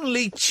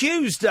only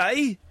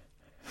Tuesday.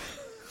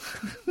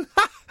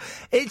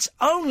 It's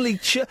only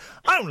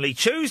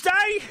Tuesday.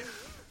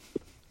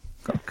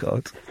 Oh,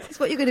 God. It's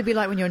what you're going to be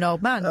like when you're an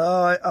old man.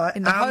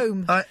 In the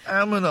home. I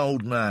am an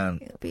old man.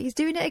 But he's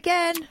doing it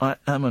again. I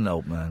am an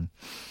old man.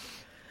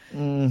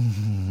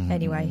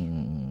 Anyway,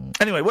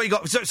 what you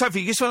got?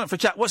 Sophie, you just went up for a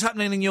chat. What's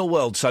happening in your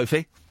world,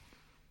 Sophie?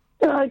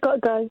 I got to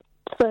go.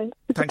 So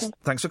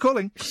Thanks for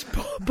calling.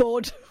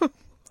 Bored.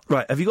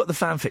 Right, have you got the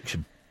fan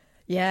fiction?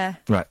 Yeah.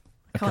 Right.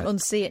 Can't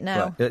unsee it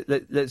now.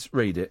 Right, let's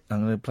read it.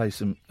 I'm going to play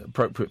some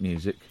appropriate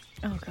music.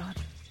 Oh, God.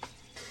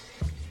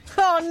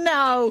 Oh,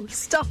 no!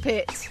 Stop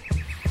it!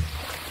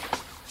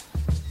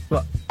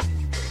 What?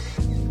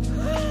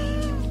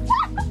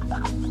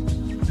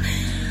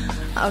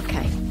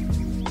 OK.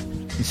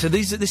 So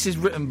this is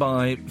written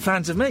by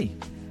fans of me.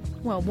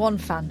 Well, one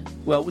fan.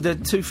 Well, there are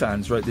two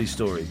fans wrote these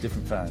stories,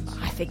 different fans.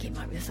 I think it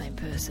might be the same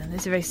person.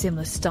 It's a very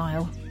similar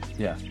style.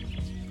 Yeah.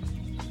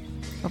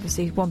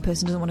 Obviously, one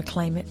person doesn't want to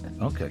claim it.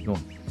 OK, go on.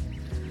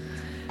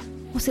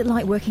 What's it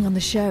like working on the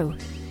show?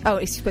 Oh,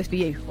 it's supposed to be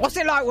you. What's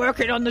it like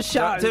working on the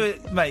show? Do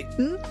it, mate.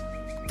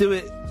 Do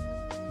it,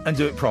 and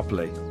do it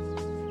properly.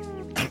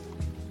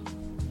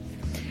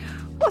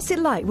 What's it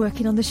like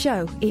working on the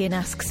show? Ian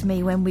asks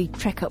me when we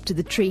trek up to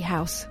the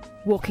treehouse,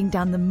 walking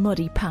down the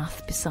muddy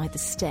path beside the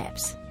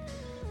steps.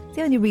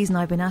 The only reason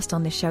I've been asked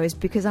on this show is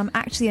because I'm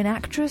actually an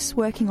actress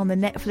working on the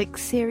Netflix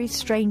series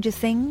Stranger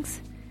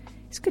Things.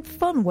 It's good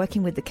fun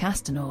working with the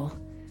cast and all.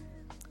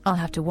 I'll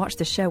have to watch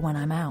the show when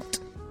I'm out.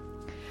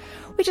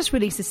 We just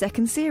released the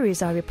second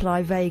series, I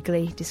reply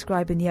vaguely,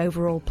 describing the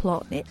overall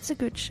plot. It's a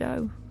good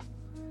show.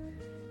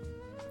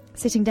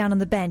 Sitting down on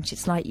the bench,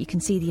 it's like you can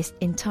see the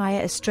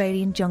entire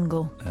Australian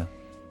jungle. Yeah.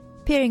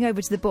 Peering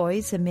over to the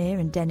boys, Amir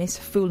and Dennis,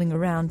 fooling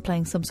around,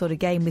 playing some sort of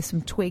game with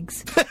some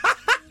twigs.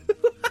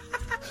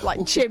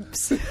 Like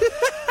chimps.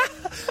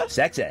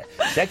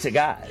 Sexy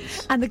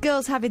guys. And the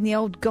girls having the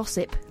old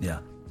gossip. Yeah.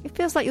 It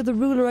feels like you're the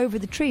ruler over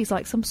the trees,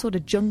 like some sort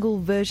of jungle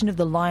version of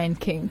the Lion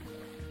King.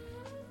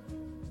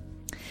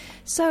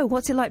 So,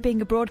 what's it like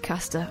being a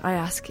broadcaster? I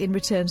ask, in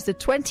return to the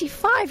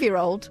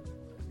 25-year-old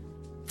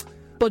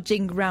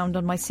budging round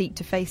on my seat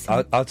to face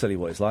him. I'll tell you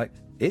what it's like.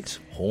 It's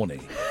horny.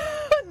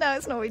 No,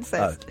 it's not what it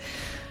says. Oh.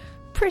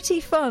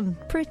 Pretty fun.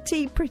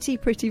 Pretty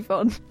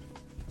fun.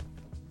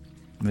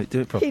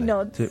 Do it properly. He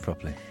nods. Do it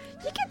properly.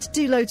 You get to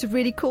do loads of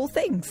really cool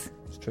things.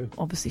 It's true.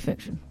 Obviously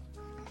fiction.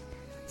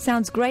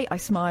 Sounds great, I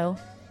smile.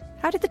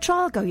 How did the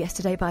trial go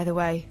yesterday, by the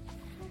way?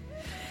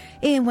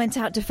 Ian went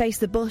out to face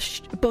the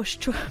Bush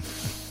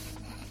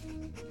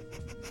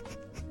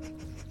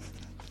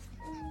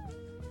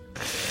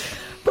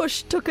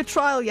Bush took a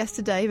trial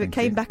yesterday, but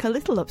came back a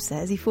little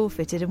upset as he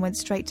forfeited and went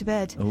straight to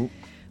bed. Oh.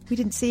 We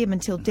didn't see him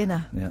until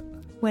dinner. Yeah.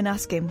 When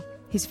asked him,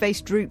 his face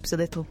droops a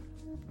little.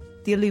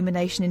 The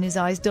illumination in his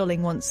eyes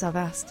dulling once I've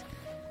asked.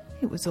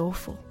 It was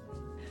awful.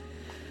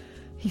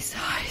 He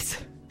sighs.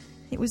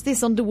 It was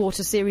this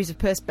underwater series of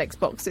Perspex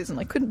boxes and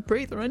I couldn't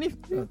breathe or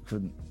anything. I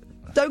couldn't.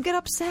 Don't get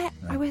upset,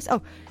 I whisper.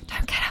 Oh,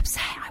 don't get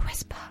upset, I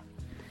whisper.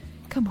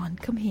 Come on,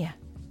 come here.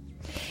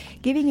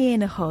 Giving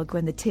Ian a hug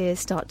when the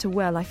tears start to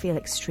well, I feel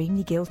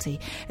extremely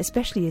guilty,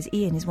 especially as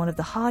Ian is one of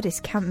the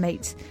hardest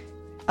campmates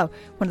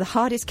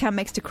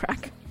to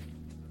crack.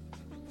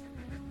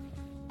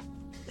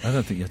 I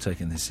don't think you're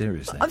taking this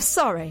seriously. I'm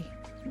sorry.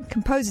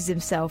 Composes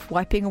himself,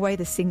 wiping away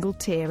the single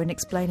tear and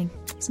explaining,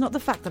 it's not the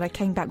fact that I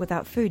came back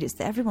without food, it's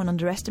that everyone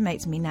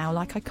underestimates me now,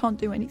 like I can't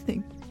do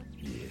anything.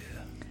 Yeah.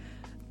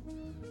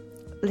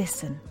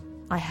 Listen,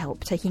 I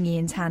help, taking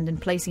Ian's hand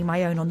and placing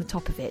my own on the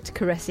top of it,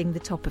 caressing the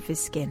top of his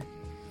skin.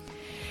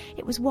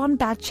 It was one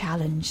bad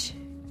challenge.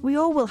 We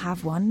all will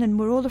have one, and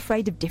we're all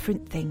afraid of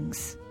different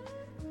things.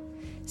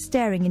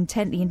 Staring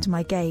intently into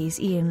my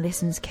gaze, Ian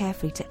listens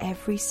carefully to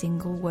every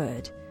single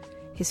word.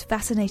 His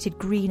fascinated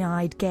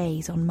green-eyed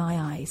gaze on my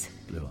eyes.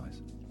 Blue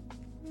eyes.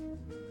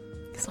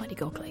 Slightly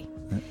goggly.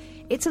 Yeah.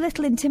 It's a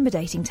little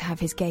intimidating to have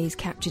his gaze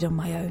captured on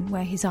my own,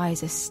 where his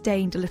eyes are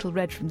stained a little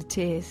red from the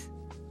tears.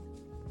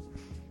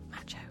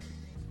 Macho.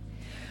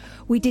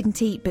 We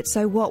didn't eat, but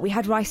so what? We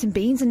had rice and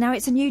beans, and now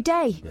it's a new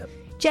day. Yep.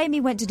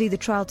 Jamie went to do the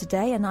trial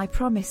today, and I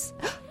promise...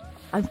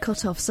 I'm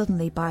cut off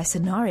suddenly by a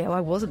scenario I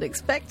wasn't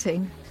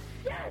expecting.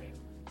 Yes!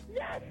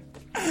 Yes!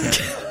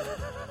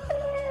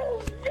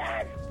 Oh,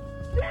 yes!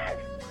 Yes!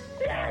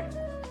 Yes!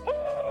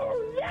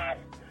 Oh, yes!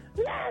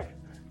 Yes!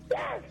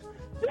 Yes!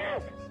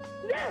 Yes!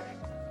 Yes!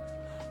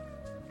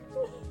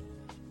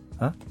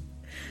 Huh?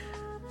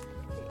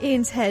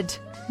 Ian's head,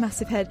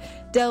 massive head,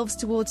 delves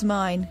towards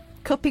mine,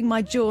 cupping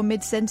my jaw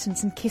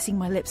mid-sentence and kissing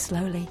my lips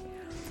slowly.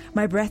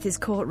 My breath is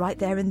caught right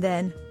there and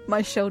then,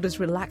 my shoulders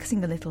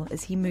relaxing a little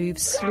as he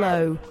moves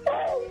slowly.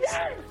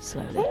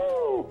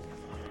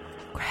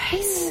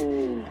 Grace,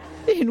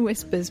 Ian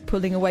whispers,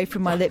 pulling away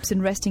from my lips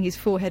and resting his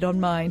forehead on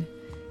mine,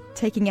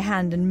 taking a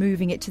hand and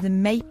moving it to the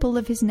maple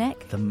of his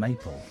neck. The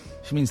maple?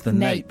 She means the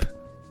nape.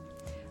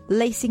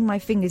 Lacing my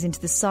fingers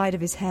into the side of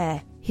his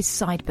hair, his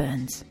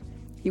sideburns.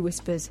 He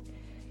whispers,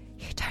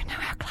 "You don't know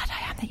how glad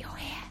I am that you're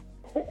here."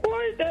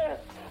 Right there!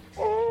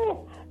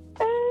 Oh!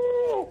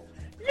 Oh!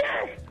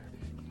 Yes!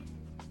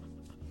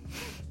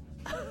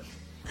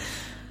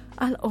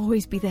 I'll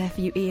always be there for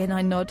you, Ian,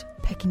 I nod,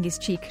 pecking his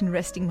cheek and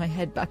resting my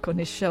head back on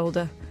his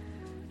shoulder.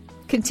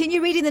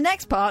 Continue reading the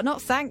next part,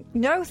 thank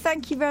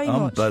you very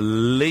much.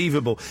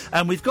 Unbelievable.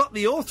 And we've got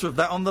the author of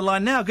that on the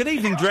line now. Good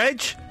evening,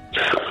 Dredge.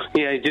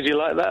 Yeah, did you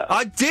like that?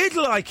 I did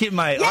like it,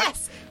 mate.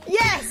 Yes!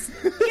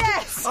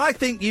 Yes! I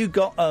think you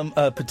got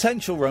a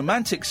potential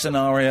romantic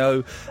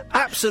scenario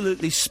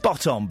absolutely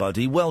spot on,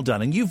 buddy. Well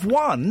done. And you've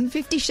won...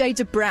 50 Shades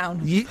of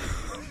Brown.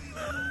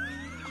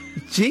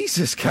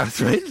 Jesus,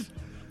 Katherine.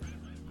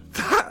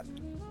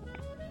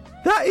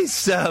 That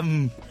is...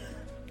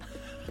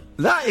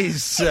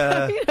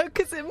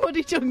 because it's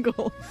Muddy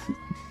Jungle.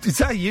 Is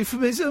that a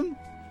euphemism?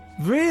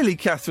 Really,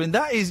 Katherine?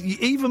 That is...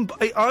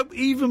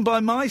 Even by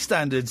my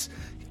standards,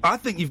 I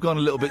think you've gone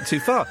a little bit too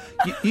far.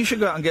 You should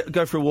go out and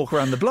go for a walk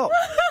around the block.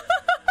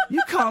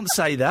 You can't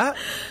say that.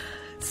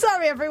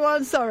 Sorry,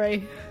 everyone,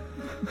 sorry.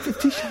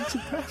 50 Shades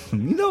of Brown.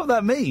 You know what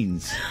that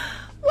means?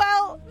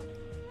 Well,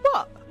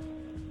 what?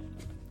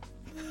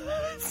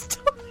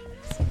 Stop.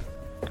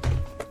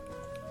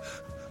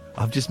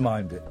 I've just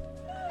mimed it.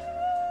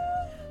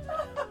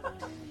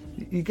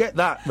 You get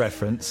that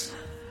reference?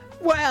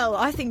 Well,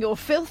 I think you're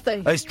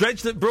filthy. It's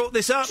Dredge that brought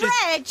this up.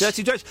 Dredge!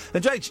 Dirty Dredge.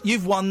 And Dredge,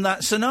 you've won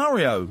that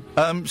scenario.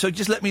 So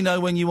just let me know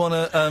when you want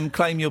to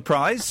claim your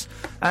prize,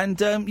 and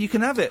you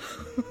can have it.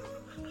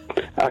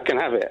 I can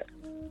have it?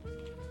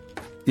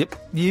 Yep,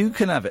 you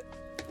can have it.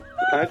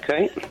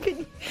 Okay.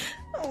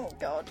 Oh,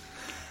 God.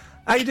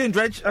 How you doing,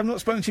 Dredge? I've not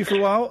spoken to you for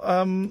a while.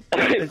 I'm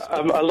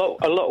a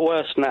lot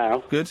worse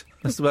now. Good.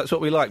 That's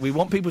what we like. We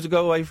want people to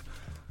go away...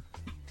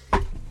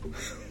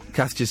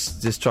 Kath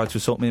just tried to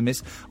assault me and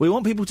miss. We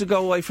want people to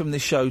go away from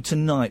this show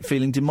tonight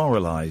feeling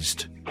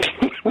demoralised.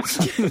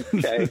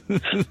 Okay.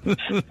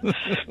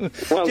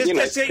 Well,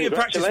 just get your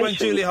practice when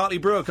Julie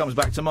Hartley-Brewer comes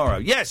back tomorrow.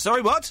 Yes,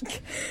 sorry, what?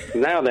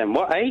 Now then,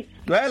 what, eh?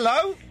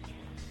 Hello?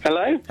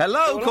 Hello?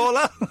 Hello,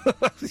 caller?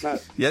 No.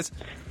 Yes?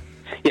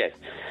 Yes.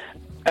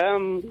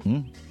 Well,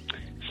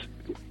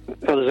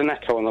 there's an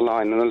echo on the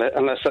line,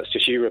 unless that's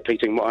just you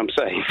repeating what I'm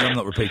saying. I'm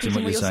not repeating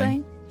what you're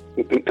saying.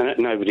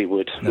 Nobody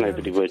would.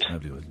 Nobody would.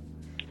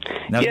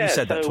 Now, you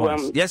said that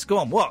twice. Yes, go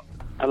on. What?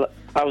 I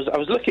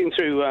was looking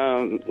through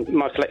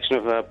my collection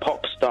of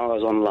pop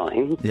stars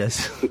online.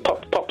 Yes.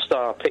 Pop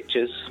star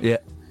pictures. Yeah.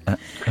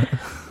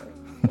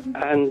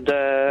 And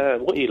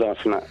what are you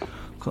laughing at?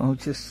 I'm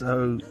just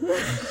so.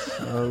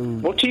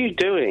 What are you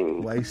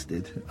doing?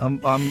 Wasted.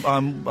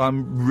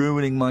 I'm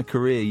ruining my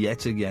career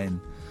yet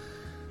again.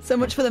 So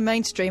much for the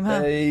mainstream,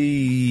 huh?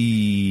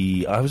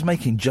 Hey, I was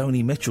making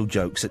Joni Mitchell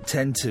jokes at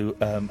 10 to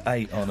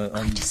 8 on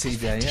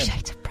TVAM.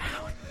 Shades of Brown.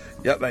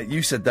 Yep, mate,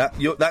 you said that.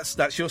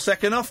 That's your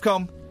second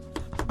Ofcom.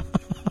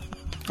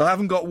 I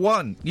haven't got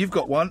one. You've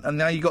got one, and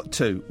now you got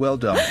two. Well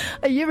done.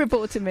 Are you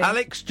reporting me?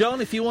 Alex, John,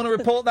 if you want to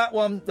report that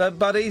one,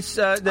 buddies...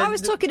 I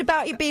was talking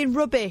about it being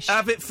rubbish.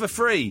 Have it for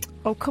free.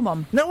 Oh, come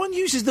on. No one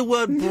uses the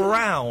word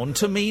brown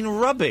to mean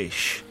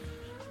rubbish.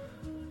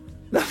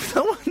 No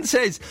one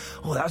says,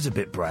 oh, that was a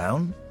bit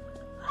brown.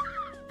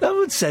 No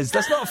one says,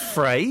 that's not a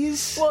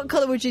phrase. What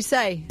colour would you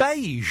say?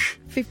 Beige.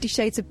 50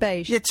 Shades of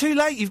Beige. Yeah, too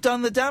late, you've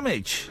done the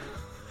damage.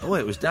 Oh,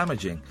 it was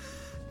damaging.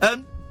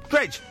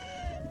 Dredge,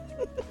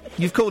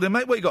 you've called in,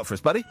 mate. What you got for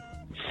us, buddy?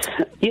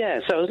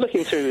 Yeah, so I was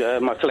looking through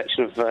my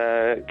collection of...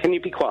 can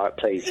you be quiet,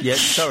 please? Yes,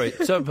 sorry.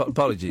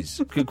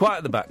 Apologies. Quiet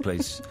at the back,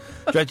 please.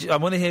 Dredge, I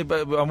want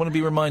to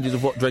be reminded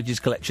of what Dredge's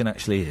collection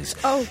actually is.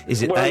 Oh.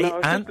 Is it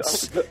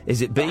ants?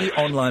 Is it B,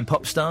 online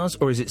pop stars?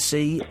 Or is it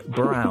C,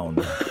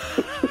 brown?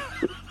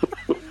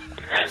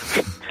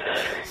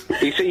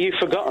 You see, you've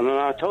forgotten, and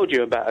I told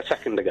you about a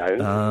second ago.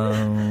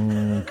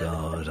 Oh,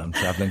 God, I'm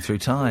travelling through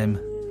time.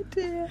 Oh,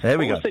 dear. There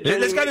we go.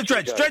 Let's go to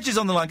Dredge. Dredge is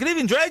on the line. Good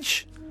evening,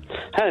 Dredge.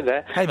 Hello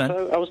there. Hey, man.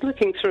 So I was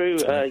looking through,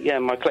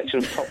 my collection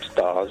of pop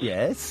stars.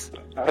 Yes.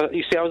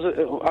 You see,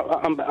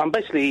 I'm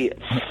basically,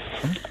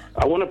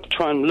 I want to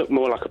try and look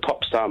more like a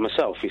pop star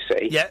myself. You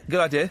see. Yeah, good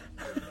idea.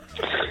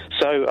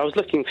 So I was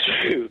looking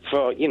through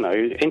for,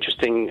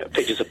 interesting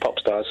pictures of pop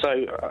stars.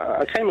 So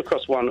I came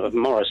across one of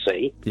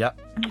Morrissey. Yeah.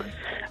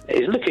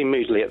 He's looking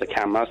moodily at the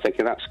camera. I was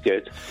thinking that's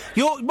good.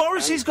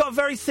 Morrissey's got a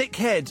very thick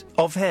head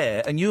of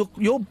hair, and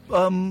you're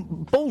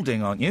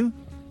balding, aren't you?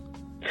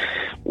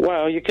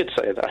 Well, you could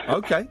say that.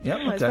 Okay, yeah,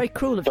 okay. It's very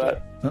cruel of you.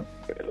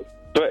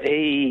 But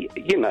he,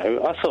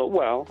 I thought,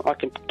 well, I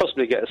could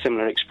possibly get a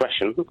similar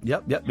expression.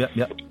 Yep.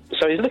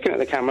 So he's looking at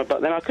the camera,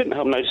 but then I couldn't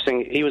help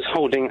noticing he was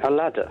holding a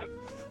ladder.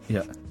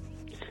 Yeah.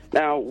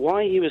 Now,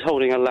 why he was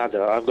holding a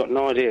ladder, I've got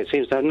no idea. It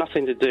seems to have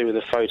nothing to do with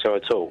the photo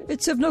at all.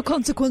 It's of no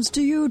consequence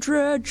to you,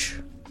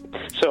 Dredge.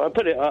 So I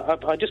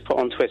just put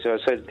on Twitter, I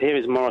said, here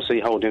is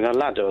Morrissey holding a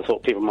ladder. I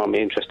thought people might be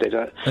interested.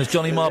 Has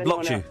Johnny Marr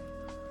blocked you?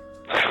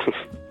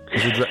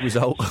 As a direct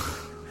result?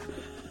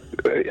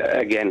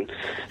 Again.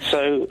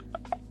 So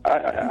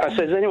I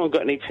said, has anyone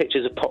got any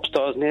pictures of pop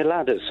stars near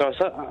ladders? So I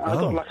said, I've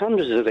got like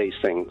hundreds of these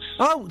things.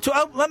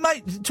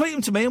 Mate, tweet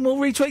them to me and we'll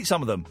retweet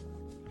some of them.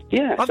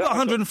 Yeah. I've got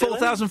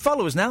 104,000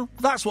 followers now.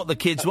 That's what the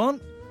kids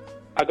want.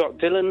 I got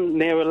Dylan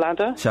near a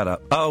ladder. Shut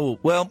up. Oh,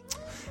 well...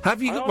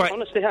 Have you got... I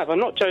honestly have. I'm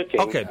not joking.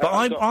 OK, but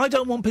I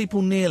don't want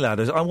people near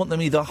ladders. I want them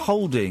either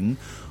holding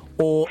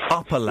or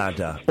up a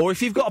ladder. Or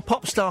if you've got a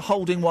pop star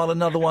holding while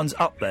another one's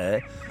up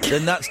there,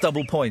 then that's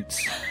double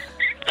points.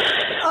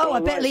 Oh,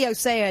 I bet Leo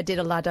Sayer did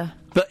a ladder.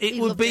 But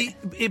it would be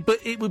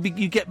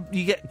you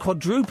get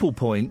quadruple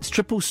points,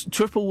 triple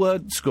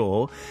word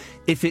score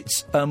if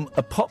it's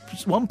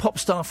one pop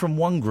star from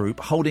one group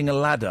holding a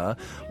ladder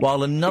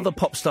while another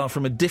pop star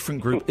from a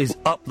different group is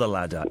up the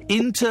ladder.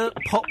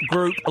 Inter-pop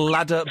group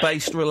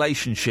ladder-based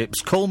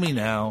relationships. Call me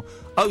now.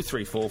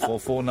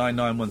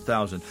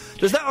 03444991000.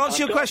 Does that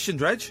answer your question,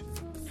 Dredge?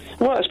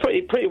 Well, it's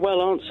pretty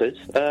well answered.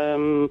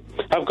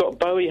 I've got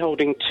Bowie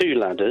holding two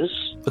ladders.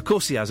 Of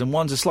course he has, and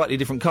one's a slightly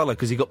different colour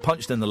because he got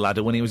punched in the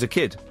ladder when he was a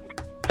kid.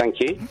 Thank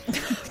you.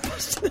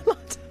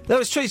 No,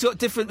 it's true. He's got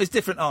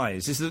different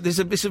eyes.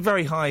 It's a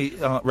very high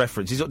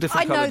reference. He's got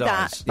different coloured eyes. I know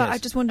that, but yes. I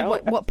just wondered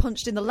what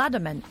punched in the ladder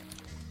meant.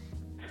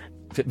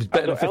 It was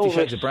better than 50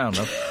 Shades of Brown,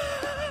 though.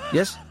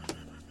 Yes?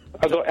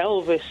 I've got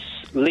Elvis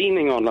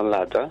leaning on a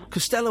ladder.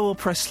 Costello or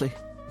Presley?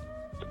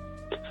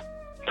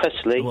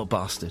 Presley. What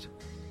bastard.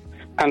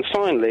 And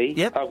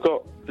finally, I've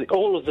got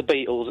all of the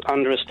Beatles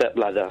under a step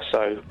ladder,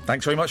 so...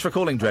 Thanks very much for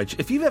calling, Dredge.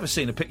 If you've ever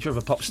seen a picture of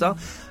a pop star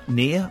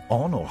near,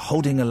 on or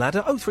holding a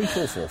ladder,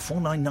 0344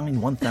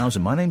 499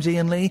 1000. My name's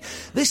Iain Lee.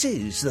 This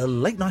is the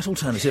Late Night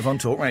Alternative on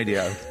Talk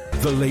Radio.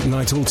 The Late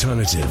Night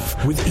Alternative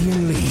with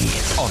Iain Lee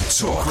on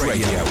Talk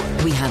Radio.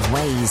 We have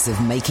ways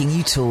of making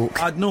you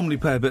talk. I'd normally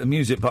play a bit of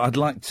music, but I'd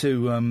like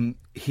to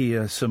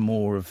hear some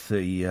more of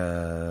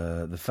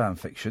the fan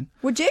fiction.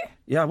 Would you?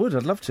 Yeah, I would.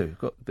 I'd love to.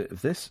 Got a bit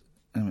of this.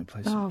 Let me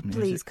play some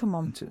music. Please, come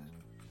on.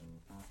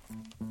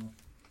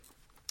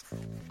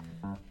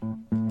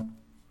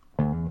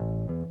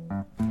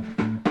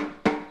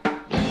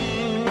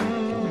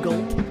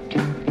 Gulp.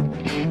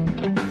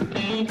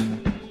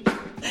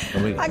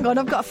 Hang on,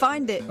 I've got to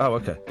find it. Oh,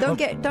 okay. Don't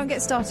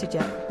get started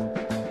yet.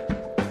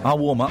 I'll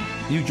warm up.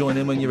 You join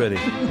in when you're ready.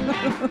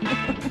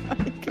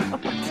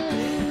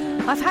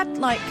 I've had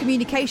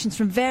communications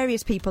from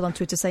various people on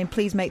Twitter saying,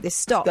 "Please make this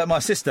stop." My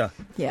sister.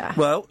 Yeah.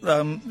 Well,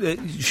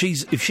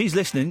 if she's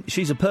listening,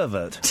 she's a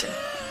pervert.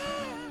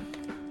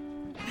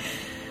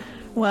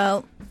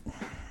 Well,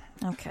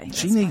 okay.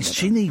 She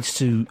needs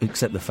to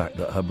accept the fact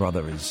that her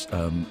brother is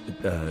a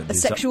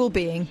sexual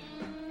being.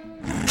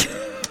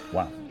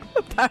 Wow.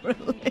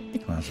 Apparently.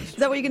 Is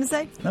that what you're going to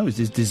say? No, it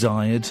is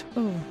desired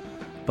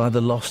by the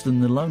lost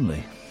and the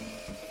lonely.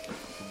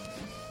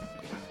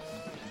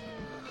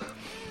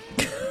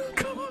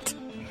 God.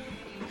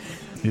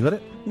 You got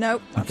it? No,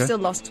 okay. I'm still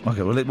lost.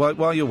 Okay, well,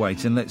 while you're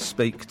waiting, let's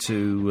speak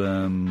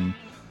to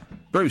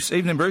Bruce.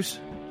 Evening, Bruce.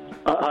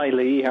 Hi,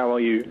 Lee. How are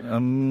you?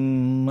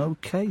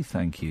 Okay,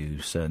 thank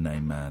you,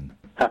 surname man.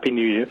 Happy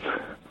New Year.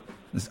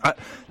 I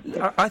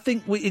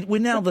think we're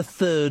now the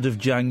 3rd of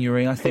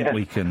January. I think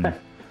we can...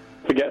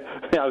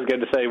 I was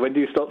going to say, when do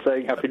you stop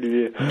saying Happy New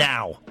Year?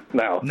 Now.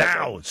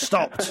 Okay.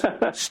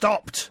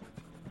 Stopped.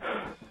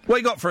 What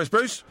you got for us,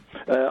 Bruce?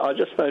 I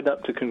just phoned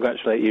up to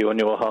congratulate you on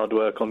your hard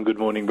work on Good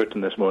Morning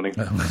Britain this morning.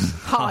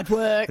 Hard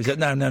work.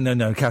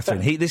 No,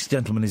 Katherine. This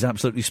gentleman is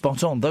absolutely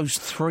spot on. Those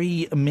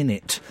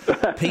 3-minute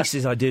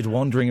pieces I did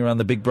wandering around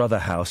the Big Brother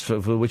house, for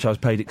which I was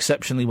paid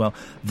exceptionally well,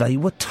 they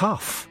were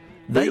tough.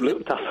 They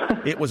look tough.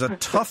 It was a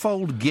tough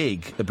old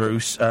gig,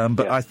 Bruce,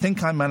 but I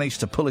think I managed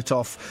to pull it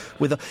off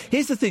with a...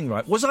 Here's the thing,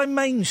 right? Was I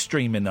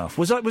mainstream enough?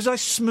 Was I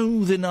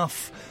smooth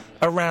enough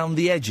around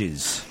the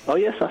edges? Oh,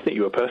 yes, I think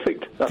you were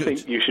perfect. I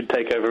think you should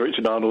take over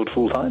Richard Arnold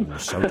full-time.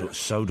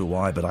 So do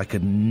I, but I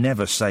could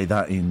never say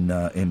that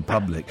in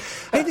public.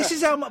 Hey, this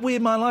is how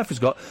weird my life has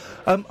got.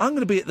 I'm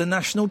going to be at the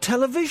National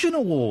Television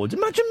Awards.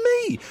 Imagine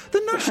me! The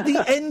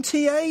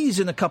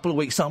NTAs in a couple of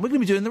weeks' time. We're going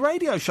to be doing the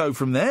radio show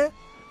from there.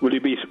 Will you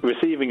be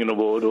receiving an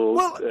award or?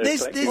 Well,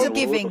 there's a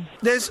giving.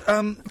 There's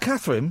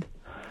Catherine.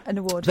 An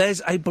award.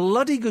 There's a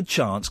bloody good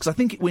chance, because I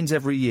think it wins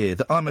every year,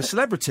 that I'm a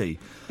Celebrity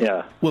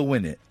will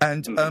win it.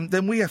 And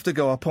then we have to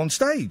go up on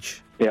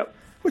stage. Yep.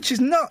 Which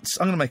is nuts.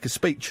 I'm going to make a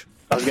speech.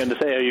 I was going to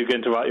say, are you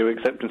going to write your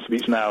acceptance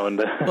speech now? And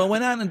Well,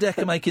 when Ant and Dec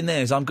are making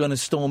theirs, I'm going to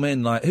storm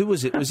in like, who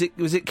was it? Was it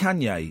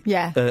Kanye?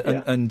 Yeah.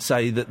 And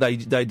say that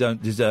they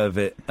don't deserve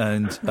it,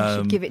 and they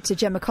should give it to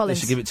Gemma Collins.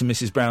 They should give it to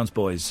Mrs. Brown's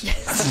Boys.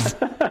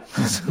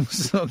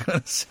 That's what I'm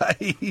going to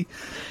say.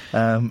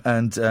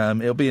 And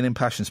it'll be an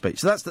impassioned speech.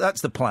 So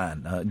that's the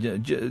plan.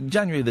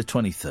 January the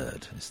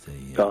 23rd is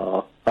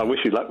the. I wish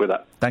you luck with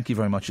that. Thank you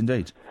very much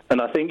indeed.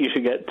 And I think you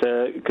should get,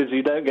 because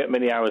you don't get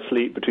many hours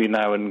sleep between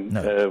now and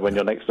when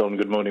you're next on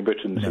Good Morning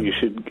Britain, so you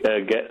should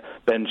get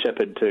Ben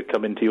Shepherd to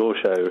come into your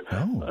show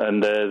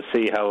and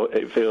see how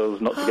it feels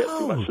not to get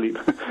too much sleep.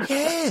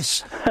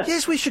 Yes,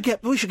 we should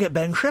get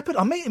Ben Shepherd.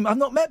 I meet him. I've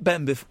not met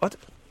Ben before. I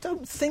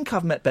don't think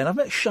I've met Ben. I've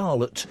met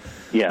Charlotte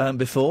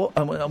before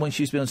when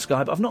she used to be on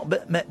Skype. I've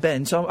not met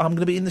Ben, so I'm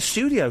going to be in the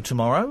studio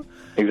tomorrow.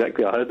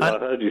 Exactly, I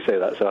heard you say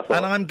that, so I thought...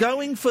 And I'm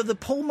going for the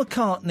Paul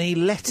McCartney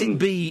Let It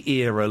Be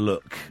era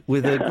look,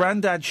 with a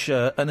grandad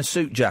shirt and a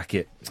suit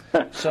jacket.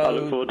 So I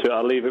look forward to it.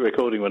 I'll leave it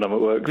recording when I'm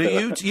at work.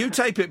 You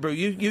tape it, Bruce.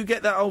 You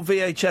get that old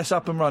VHS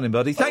up and running,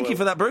 buddy. Thank you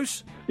for that,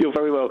 Bruce. You're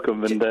very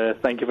welcome, and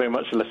thank you very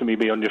much for letting me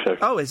be on your show.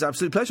 Oh, it's an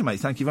absolute pleasure, mate.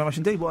 Thank you very much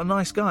indeed. What a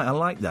nice guy. I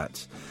like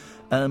that.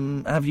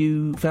 Have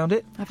you found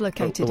it? I've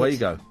located it. Away you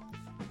go.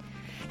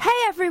 Hey,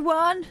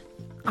 everyone!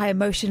 I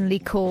emotionally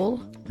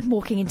call,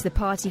 walking into the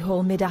party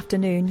hall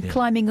mid-afternoon,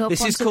 climbing up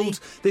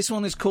This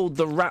one is called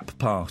The Rap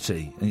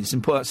Party, and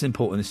that's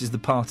important. This is the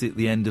party at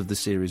the end of the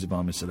series of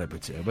I'm a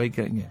Celebrity. Are we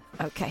getting it?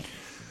 Okay.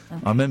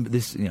 I remember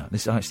this,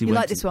 this I actually You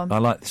like this one? I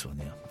like this one,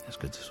 yeah. That's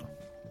good, this one.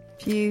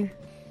 Have you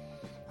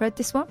read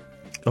this one?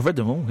 I've read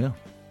them all, yeah.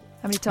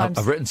 How many times?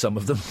 I've written some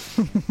of them.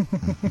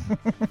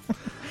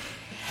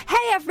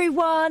 Hey,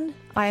 everyone!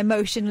 I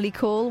emotionally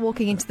call,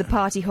 walking into the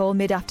party hall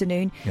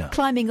mid-afternoon,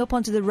 climbing up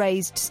onto the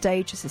raised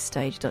stage. This is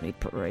stage, don't need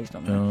to put raised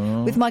on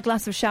there. With my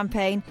glass of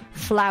champagne,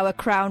 flower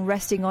crown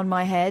resting on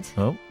my head.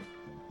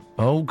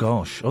 Oh,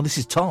 gosh. Oh, this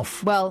is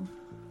tough. Well,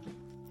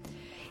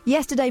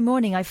 yesterday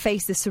morning I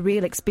faced the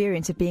surreal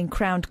experience of being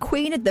crowned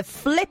Queen of the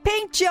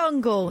flipping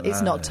jungle.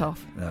 It's not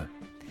tough. No.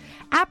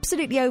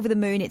 Absolutely over the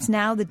moon. It's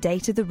now the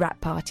date of the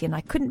rap party, and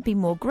I couldn't be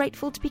more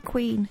grateful to be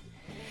Queen.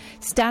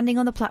 Standing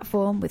on the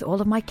platform with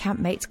all of my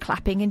campmates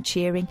clapping and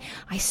cheering,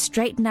 I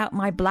straighten out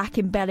my black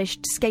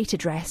embellished skater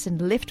dress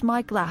and lift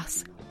my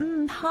glass.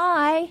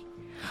 Hi.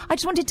 I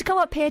just wanted to come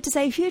up here to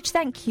say a huge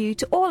thank you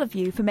to all of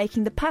you for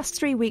making the past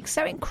 3 weeks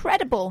so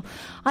incredible.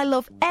 I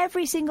love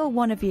every single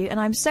one of you, and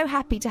I'm so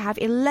happy to have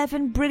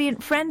 11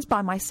 brilliant friends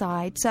by my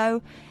side.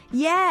 So,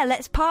 yeah,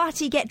 let's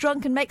party, get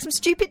drunk and make some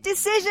stupid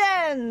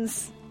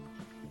decisions.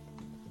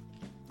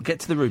 Get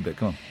to the root bit,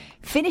 come on.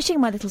 Finishing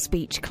my little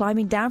speech,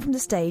 climbing down from the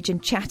stage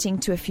and chatting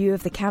to a few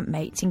of the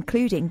campmates,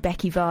 including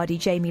Becky Vardy,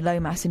 Jamie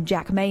Lomas and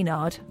Jack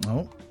Maynard.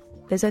 Oh.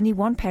 There's only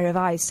one pair of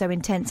eyes so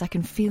intense I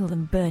can feel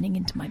them burning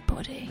into my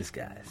body. This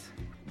guy's.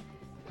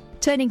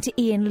 Turning to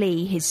Iain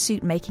Lee, his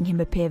suit making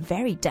him appear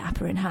very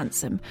dapper and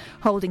handsome,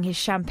 holding his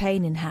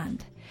champagne in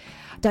hand.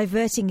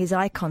 Diverting his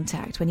eye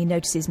contact when he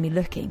notices me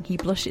looking, he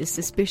blushes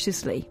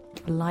suspiciously,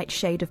 a light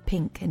shade of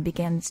pink, and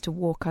begins to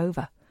walk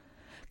over.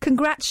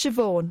 Congrats,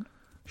 Siobhan.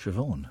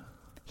 Siobhan?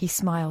 He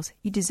smiles.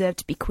 You deserve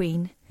to be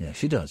queen. Yeah,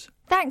 she does.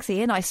 Thanks,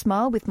 Iain. I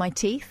smile with my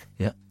teeth.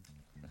 Yeah.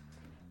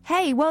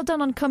 Hey, well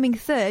done on coming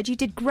third. You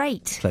did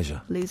great.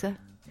 Pleasure. Loser.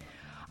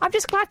 I'm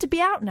just glad to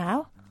be out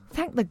now.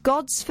 Thank the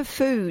gods for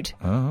food.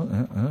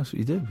 Oh, that's what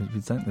you do.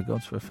 You thank the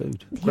gods for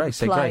food. Grace,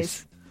 say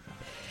grace.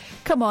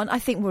 Come on, I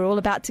think we're all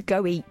about to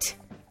go eat.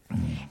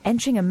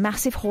 Entering a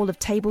massive hall of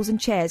tables and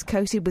chairs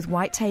coated with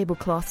white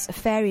tablecloths,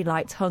 fairy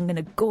lights hung in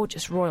a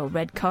gorgeous royal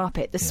red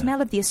carpet. The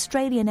smell of the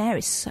Australian air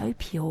is so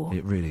pure.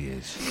 It really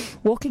is.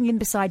 Walking in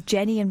beside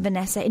Jenny and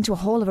Vanessa into a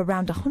hall of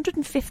around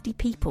 150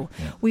 people,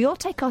 we all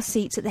take our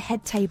seats at the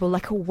head table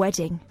like a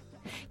wedding.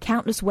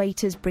 Countless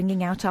waiters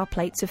bringing out our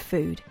plates of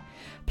food.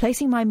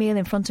 Placing my meal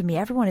in front of me,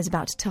 everyone is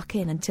about to tuck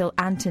in until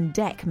Ant and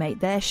Dec make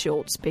their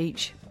short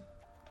speech.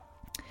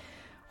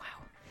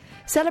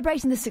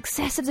 Celebrating the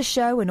success of the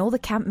show and all the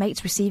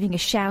campmates receiving a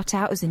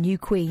shout-out as the new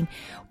queen,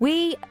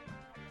 I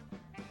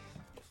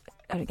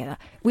don't get that.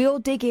 We all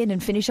dig in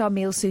and finish our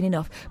meals soon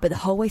enough, but the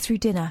whole way through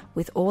dinner,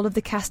 with all of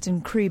the cast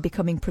and crew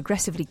becoming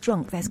progressively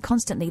drunk, there's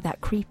constantly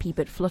that creepy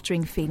but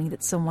fluttering feeling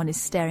that someone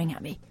is staring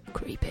at me.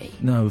 Creepy.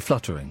 No,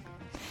 fluttering.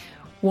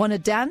 Wanna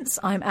dance?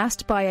 I'm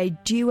asked by a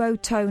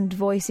duo-toned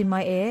voice in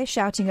my ear,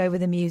 shouting over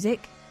the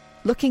music.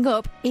 Looking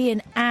up,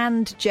 Iain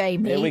and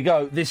Jamie. Here we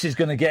go. This is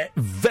going to get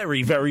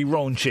very, very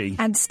raunchy.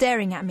 And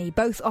staring at me,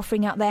 both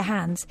offering out their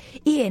hands.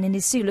 Iain in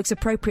his suit looks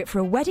appropriate for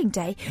a wedding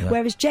day,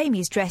 whereas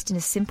Jamie's dressed in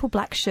a simple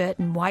black shirt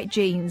and white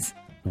jeans.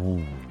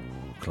 Ooh,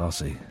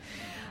 classy.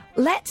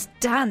 Let's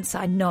dance,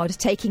 I nod,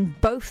 taking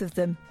both of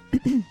them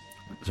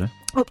Sorry?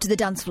 up to the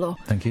dance floor.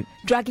 Thank you.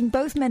 Dragging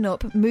both men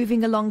up,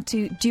 moving along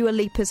to Dua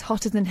Lipa's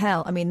Hotter Than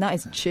Hell. I mean, that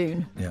is a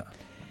tune. Yeah.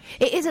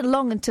 It isn't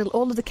long until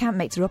all of the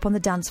campmates are up on the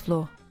dance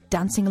floor,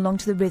 dancing along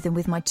to the rhythm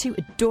with my 2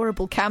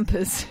 adorable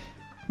campers.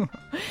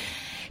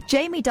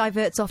 Jamie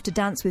diverts off to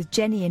dance with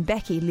Jenny and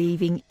Becky,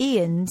 leaving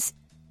Ian's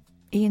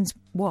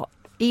what?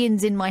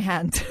 Ian's in my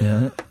hand.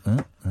 Yeah.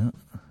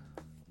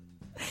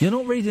 You're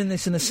not reading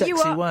this in a sexy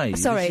way.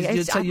 Sorry,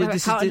 I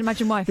can't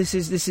imagine why. This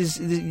is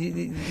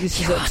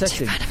upsetting.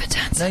 Too bad of a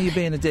dancer. Now you're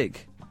being a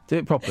dick. Do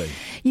it properly.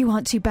 You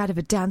aren't too bad of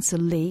a dancer,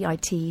 Lee, I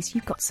tease.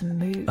 You've got some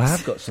moves. I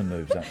have got some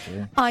moves,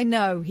 actually. I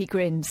know, he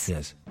grins.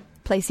 Yes.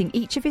 Placing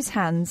each of his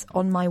hands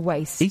on my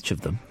waist. Each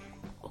of them?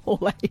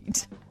 All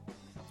 8.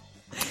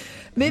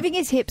 Moving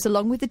his hips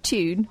along with the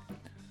tune,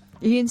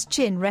 Ian's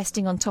chin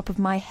resting on top of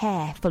my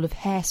hair full of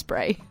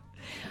hairspray.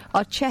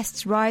 Our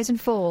chests rise and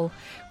fall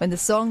when the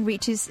song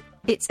reaches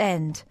its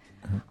end.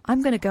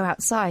 I'm going to go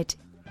outside,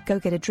 go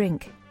get a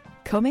drink.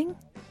 Coming?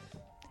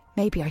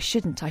 Maybe I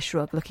shouldn't, I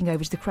shrug, looking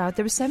over to the crowd.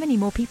 There are so many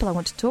more people I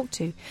want to talk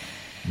to.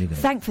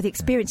 Thank for the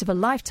experience of a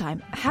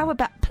lifetime. How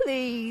about,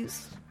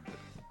 please?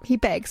 He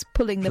begs,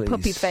 pulling the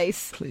puppy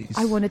face. Please.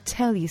 I want to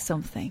tell you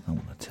something. I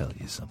want to tell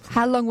you something.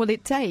 How long will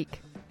it take?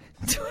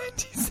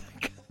 20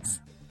 seconds.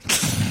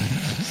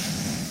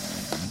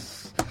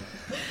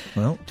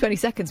 Well, 20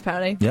 seconds,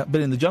 apparently. Yeah,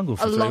 been in the jungle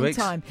for 3 weeks. A long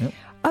time. Yep.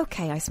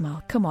 OK, I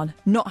smile. Come on.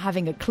 Not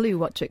having a clue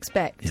what to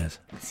expect. Yes.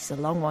 This is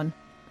a long one.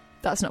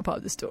 That's not part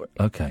of the story.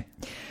 OK.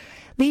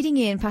 Leading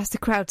Ian past the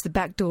crowd to the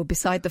back door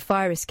beside the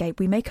fire escape,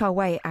 we make our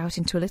way out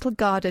into a little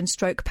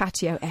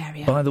garden/patio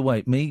area. By the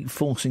way, me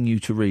forcing you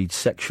to read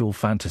sexual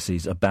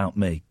fantasies about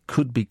me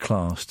could be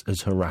classed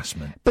as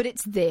harassment. But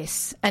it's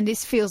this, and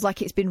this feels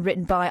like it's been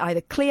written by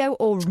either Cleo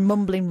or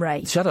Mumbling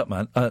Ray. Shut up,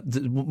 man.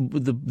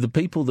 The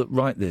people that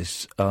write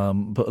this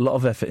put a lot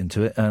of effort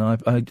into it,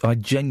 and I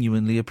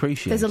genuinely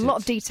appreciate it. There's a lot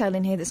of detail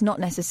in here that's not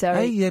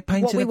necessary. Hey,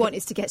 what we want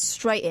is to get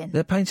straight in.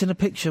 They're painting a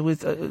picture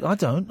with... I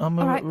don't. I'm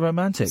a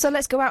romantic. So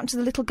let's go out into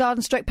the little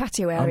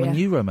garden/patio area. I'm a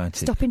new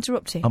romantic. Stop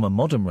interrupting. I'm a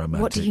modern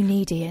romantic. What do you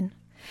need, Ian?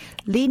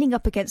 Leaning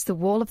up against the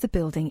wall of the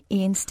building,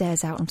 Ian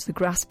stares out onto the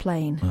grass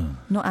plain,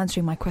 not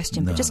answering my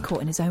question, but just caught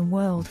in his own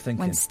world,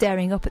 when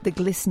staring up at the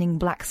glistening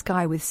black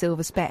sky with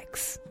silver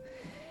specks.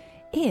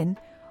 Ian,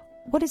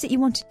 what is it you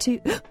wanted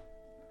to...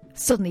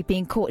 Suddenly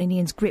being caught in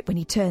Ian's grip when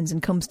he turns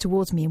and comes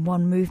towards me in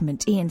one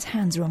movement. Ian's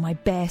hands are on my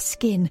bare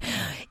skin.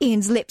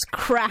 Ian's lips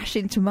crash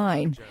into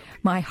mine.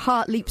 My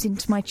heart leaps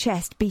into my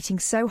chest, beating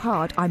so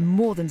hard I'm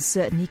more than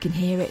certain he can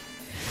hear it.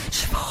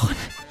 Siobhan,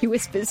 he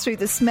whispers through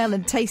the smell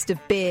and taste of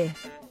beer.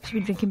 She's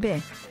been drinking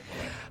beer.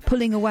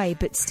 Pulling away,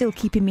 but still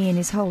keeping me in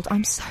his hold.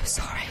 I'm so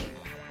sorry.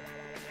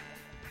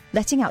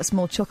 Letting out a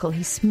small chuckle,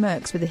 he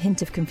smirks with a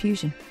hint of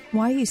confusion.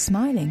 Why are you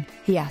smiling?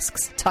 He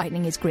asks,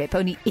 tightening his grip,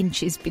 only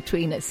inches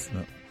between us.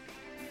 No.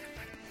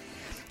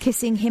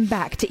 Kissing him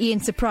back, to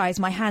Ian's surprise,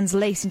 my hands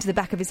lace into the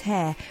back of his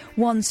hair,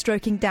 one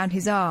stroking down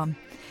his arm.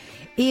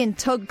 Ian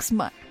tugs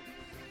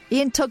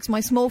my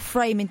small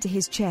frame into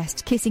his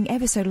chest, kissing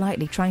ever so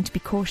lightly, trying to be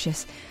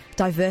cautious,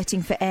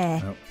 diverting for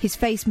air. Nope. His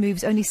face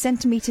moves only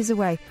centimetres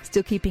away,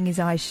 still keeping his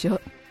eyes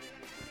shut.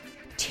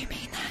 Do you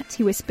mean that?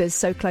 He whispers,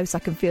 so close I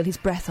can feel his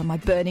breath on my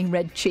burning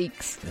red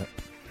cheeks.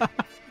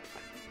 Yep.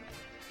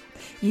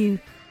 You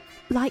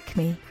like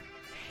me?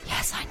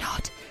 Yes, I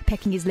nod,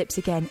 pecking his lips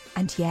again,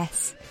 and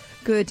yes.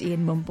 Good,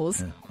 Ian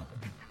mumbles.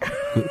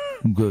 Yeah.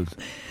 Good.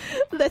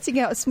 Letting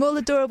out a small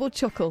adorable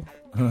chuckle.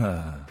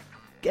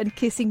 And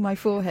kissing my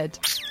forehead.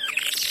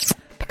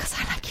 Because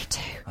I like you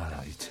too. I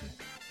like you too.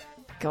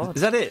 God.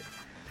 Is that it?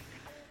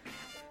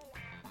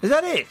 Is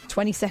that it?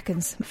 20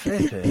 seconds.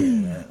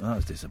 Yeah, that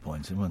was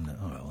disappointing, wasn't it?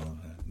 All right, well,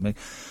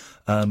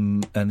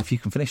 and if you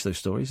can finish those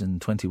stories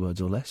in 20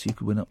 words or less, you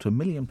could win up to £1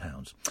 million.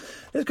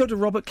 Let's go to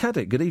Robert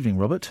Caddick. Good evening,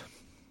 Robert.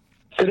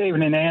 Good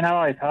evening, Ian. How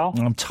are you, pal?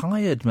 I'm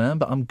tired, man,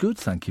 but I'm good,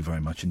 thank you very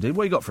much indeed.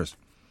 What you got for us?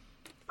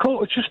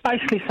 Cool. It's just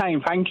basically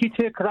saying thank you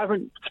to you, because I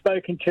haven't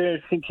spoken to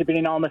you since you've been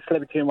in I'm a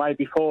Celebrity and way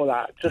before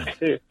that, just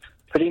for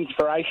the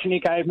inspiration you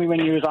gave me when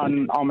you was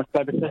on I'm a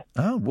Celebrity.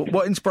 Oh,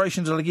 what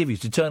inspiration did I give you?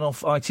 To turn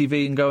off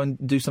ITV and go and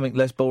do something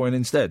less boring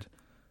instead?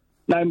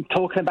 No, I'm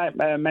talking about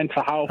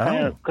mental health,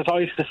 because I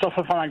used to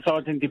suffer from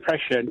anxiety and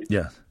depression.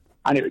 Yeah.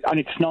 And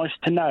it's nice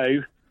to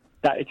know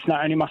that it's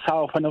not only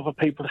myself and other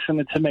people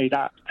similar to me,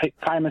 that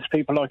famous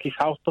people like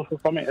yourself suffer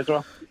from it as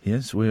well.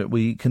 Yes,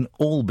 we can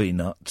all be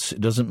nuts.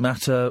 It doesn't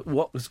matter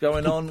what was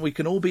going on. We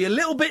can all be a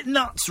little bit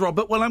nuts,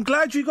 Robert. Well, I'm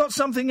glad you got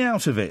something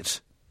out of it.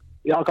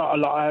 Yeah, I got a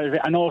lot out of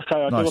it. And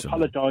also, I do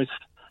apologise.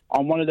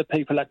 I'm one of the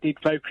people that did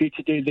vote for you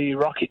to do the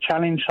Rocket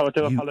Challenge, so I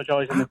do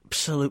apologise.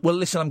 Absolutely. Well,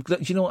 listen,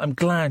 I'm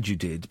glad you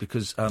did,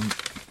 because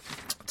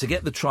to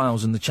get the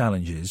trials and the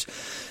challenges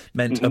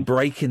meant a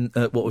break in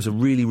what was a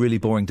really, really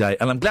boring day.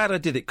 And I'm glad I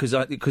did it because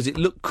it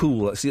looked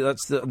cool. See,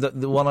 that's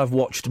the one I've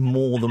watched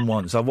more than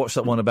once. I've watched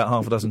that one about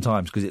half a dozen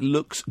times because it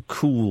looks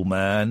cool,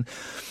 man.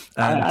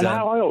 And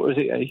how high was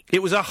it?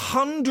 It was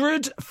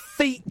 100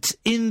 feet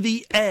in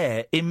the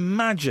air.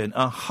 Imagine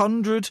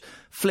 100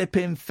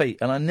 flipping feet.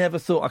 And I never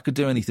thought I could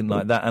do anything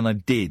like that, and I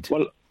did.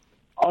 Well,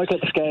 I get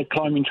scared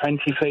climbing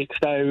 20 feet,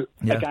 so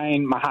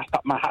again, my hat's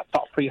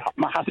off for you.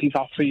 My hat is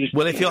off for you.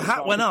 Well, if your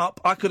hat went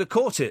up, I could have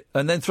caught it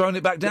and then thrown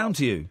it back down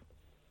to you.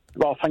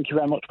 Well, thank you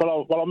very much.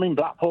 Well, I'm in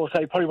Blackpool, so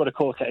you probably would have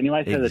caught it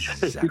anyway.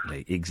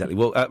 Exactly.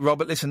 Well,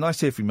 Robert, listen, nice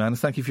to hear from you, man, and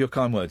thank you for your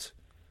kind words.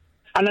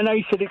 And I know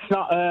you said it's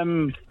not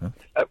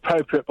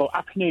appropriate, but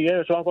Happy New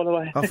Year as well, by the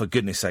way. Oh, for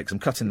goodness sakes, I'm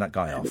cutting that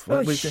guy off.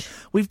 Well,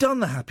 we've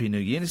done the Happy New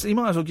Year. You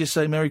might as well just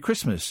say Merry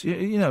Christmas.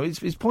 You know,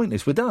 it's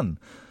pointless. We're done.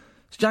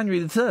 It's January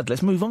the 3rd.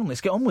 Let's move on.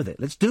 Let's get on with it.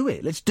 Let's do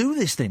it. Let's do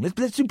this thing.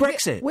 Let's do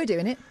Brexit. We're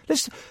doing it.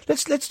 Let's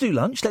do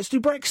lunch. Let's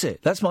do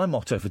Brexit. That's my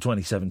motto for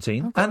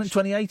 2017 and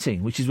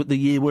 2018, which is what the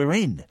year we're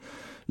in.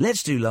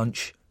 Let's do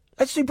lunch.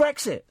 Let's do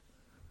Brexit.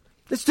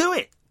 Let's do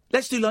it.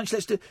 Let's do lunch.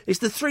 It's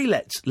the three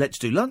let's. Let's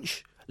do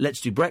lunch.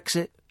 Let's do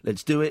Brexit.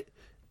 Let's do it.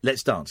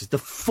 Let's dance. It's the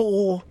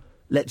four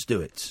let's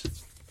do it.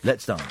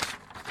 Let's dance.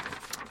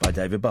 By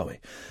David Bowie.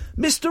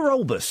 Mr.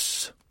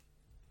 Albas.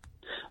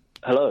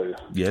 Hello.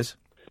 Yes.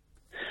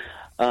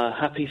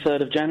 Happy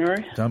 3rd of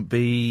January. Don't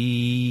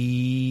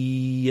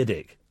be a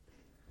dick.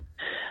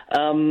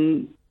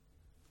 I've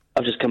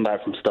just come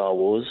back from Star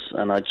Wars,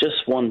 and I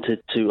just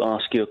wanted to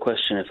ask you a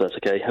question, if that's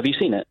okay. Have you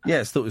seen it?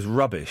 Yes, thought it was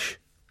rubbish.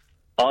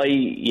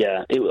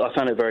 I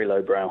found it very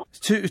lowbrow.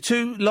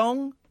 Too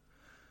long?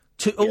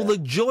 All the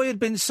joy had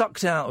been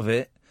sucked out of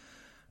it,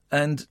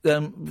 and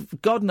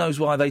God knows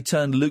why they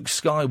turned Luke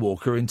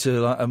Skywalker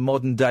into like a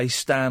modern-day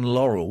Stan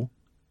Laurel.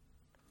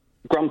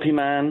 Grumpy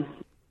man.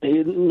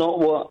 Not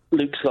what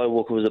Luke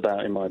Skywalker was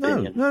about, in my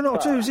opinion. No,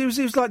 not at all. He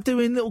was like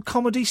doing little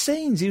comedy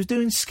scenes. He was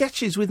doing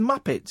sketches with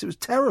Muppets. It was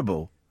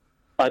terrible.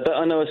 I bet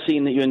I know a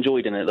scene that you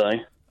enjoyed in it,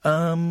 though.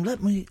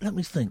 Let me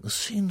think. The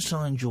scenes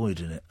I enjoyed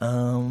in it.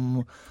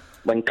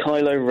 When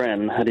Kylo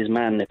Ren had his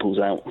man nipples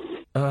out.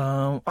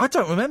 I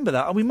don't remember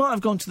that. We might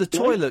have gone to the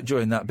toilet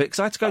during that bit, because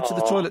I had to go to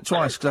the toilet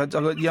twice, because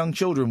I've got young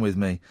children with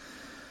me.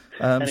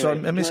 So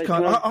I miss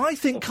Kylo. I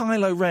think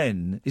Kylo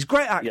Ren is a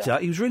great actor. Yeah.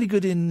 He was really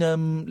good in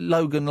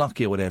Logan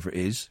Lucky or whatever it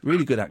is.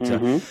 Really good actor.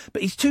 Mm-hmm.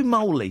 But he's too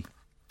moly.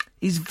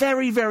 He's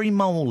very, very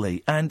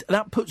moly, and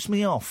that puts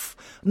me off.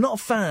 I'm not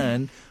a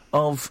fan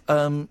of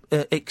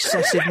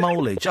excessive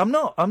molage. I'm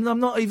not. I'm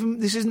not even.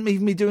 This isn't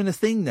even me doing a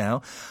thing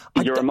now.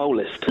 You're a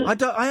molist.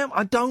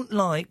 I don't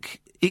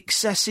like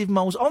excessive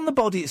moles on the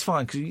body. It's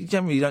fine because you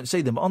generally don't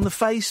see them. But on the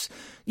face,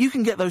 you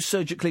can get those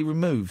surgically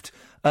removed.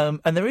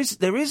 And there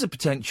is a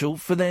potential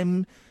for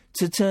them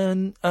to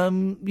turn,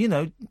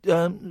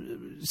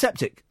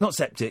 septic. Not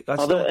septic.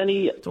 Are there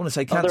any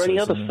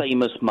other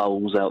famous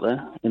moles out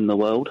there in the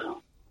world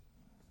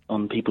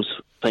on people's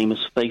famous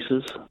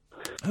faces?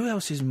 Who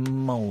else is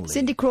moly?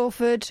 Cindy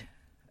Crawford,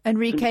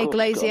 Enrique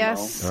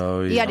Iglesias.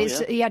 Oh, yeah.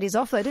 He had his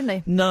off though, didn't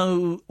he?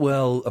 No,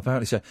 well,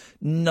 apparently so.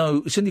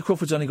 No, Cindy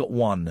Crawford's only got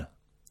one.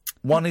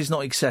 One is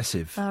not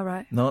excessive. Oh,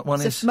 right. No,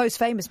 one is the most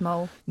famous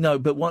mole. No,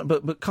 but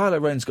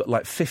Kylo Ren's got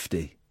like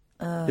 50.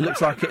 It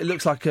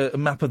looks like a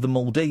map of the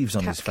Maldives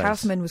on his face.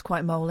 Kaufman was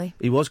quite moly.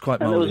 He was quite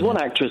moly. And there was one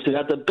actress who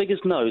had the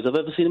biggest nose I've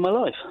ever seen in my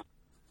life.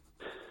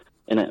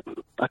 In it,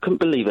 I couldn't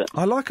believe it.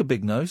 I like a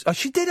big nose.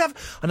 She did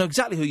have. I know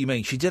exactly who you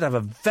mean. She did have a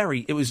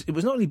very. It was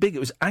not only big. It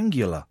was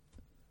angular.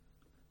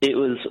 It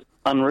was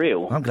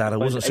unreal. I'm glad I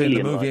wasn't seeing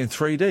the movie in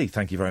 3D.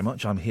 Thank you very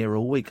much. I'm here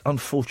all week.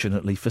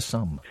 Unfortunately for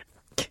some.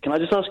 Can I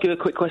just ask you a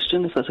quick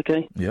question, if that's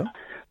okay? Yeah.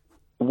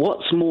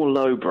 What's more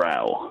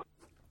lowbrow?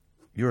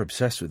 You're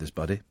obsessed with this,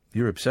 buddy.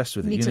 You're obsessed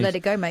with it. You need to let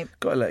it go, mate.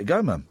 Got to let it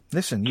go, man.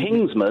 Listen,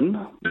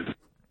 Kingsman,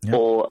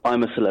 or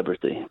I'm a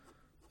Celebrity.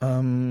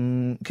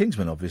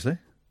 Kingsman, obviously.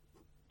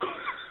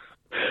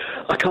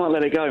 I can't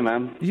let it go,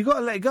 man. You got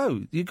to let it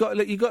go. You got.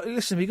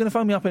 Listen, if you're going to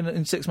phone me up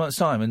in 6 months'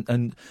 time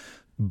and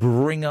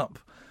bring up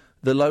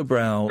the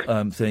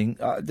lowbrow thing,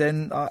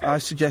 then I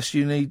suggest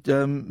you need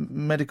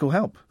medical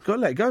help. Got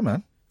to let it go,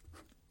 man.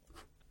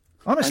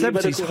 I'm a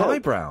Celebrity's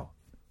highbrow.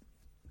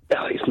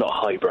 Oh, it's not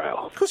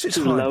highbrow. Of course it's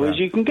as highbrow. low as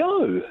you can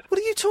go. What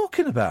are you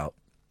talking about?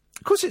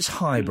 Of course it's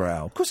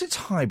highbrow. Of course it's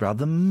highbrow.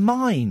 The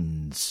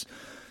minds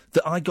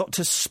that I got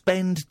to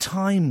spend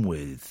time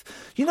with.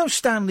 You know,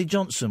 Stanley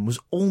Johnson was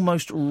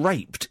almost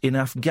raped in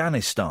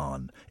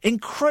Afghanistan.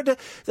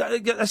 Incredible.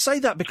 I say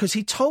that because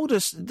he told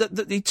us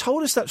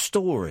that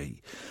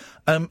story,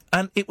 and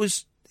it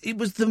was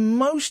the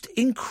most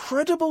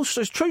incredible. It's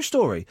a true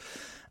story,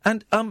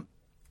 and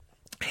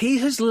he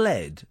has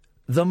led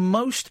the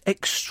most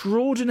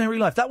extraordinary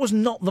life. That was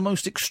not the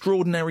most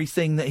extraordinary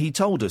thing that he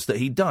told us that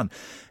he'd done.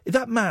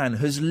 That man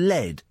has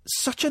led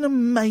such an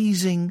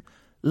amazing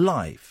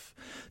life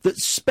that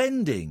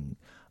spending,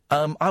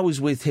 I was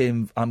with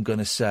him, I'm going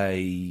to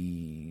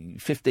say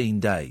 15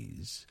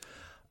 days.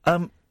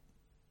 How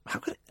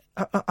could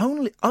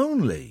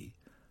only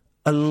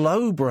a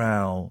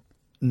lowbrow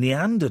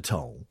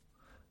Neanderthal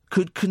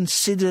could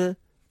consider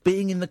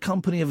being in the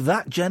company of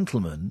that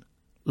gentleman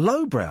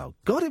lowbrow.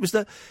 God, it was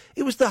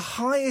the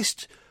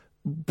highest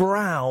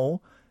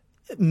brow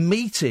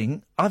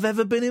meeting I've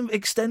ever been in,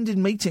 extended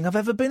meeting I've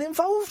ever been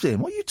involved in.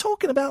 What are you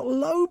talking about,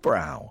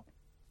 lowbrow?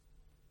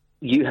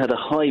 You had a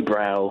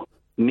highbrow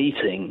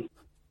meeting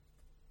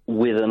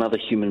with another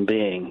human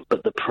being,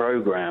 but the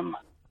program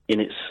in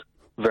its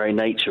very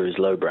nature is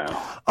lowbrow.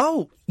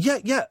 Oh,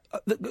 yeah.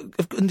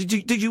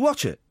 Did you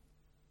watch it?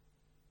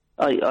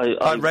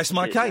 I rest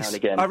my case.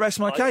 I rest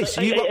my case.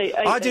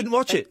 I didn't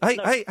watch it.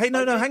 Hey,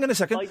 no, hang on a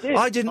second.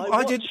 I did.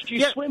 I watched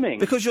you swimming.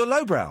 Because you're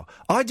lowbrow.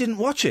 I didn't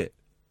watch it.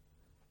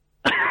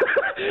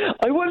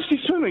 I watched you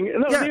swimming,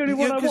 and that was the only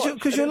one I watched.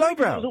 Because you're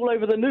lowbrow. It was all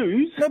over the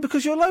news. No,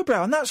 because you're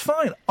lowbrow, and that's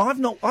fine. I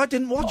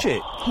didn't watch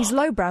it. He's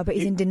lowbrow, but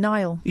he's in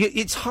denial.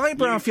 It's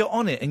highbrow if you're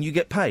on it and you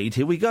get paid.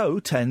 Here we go,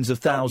 tens of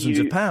thousands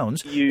of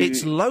pounds.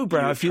 It's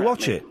lowbrow if you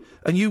watch it.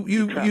 And you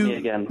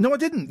again. No, I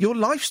didn't. Your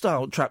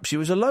lifestyle traps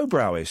you as a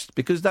lowbrowist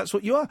because that's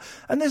what you are,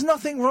 and there's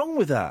nothing wrong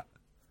with that.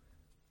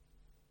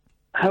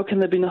 How can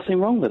there be nothing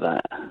wrong with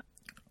that?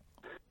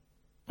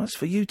 That's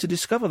for you to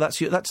discover. That's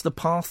the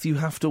path you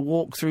have to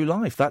walk through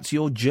life. That's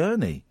your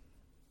journey.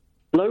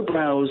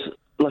 Lowbrow's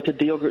like a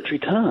derogatory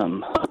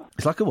term.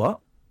 It's like a what?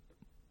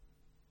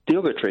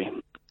 Derogatory.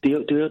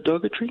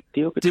 Derogatory?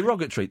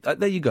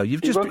 There you go.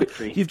 You've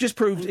just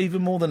proved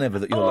even more than ever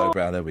that you're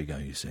lowbrow. There we go.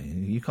 You see,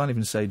 you can't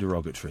even say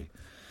derogatory.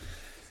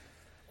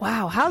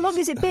 Wow, how long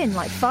has it been?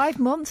 Like 5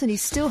 months, and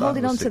he's still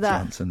holding on to that.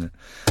 Months, isn't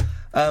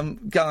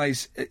it?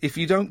 Guys, if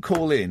you don't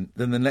call in,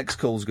 then the next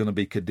call's going to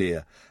be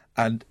Kadir,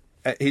 and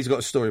he's got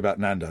a story about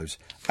Nando's,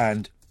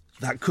 and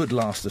that could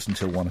last us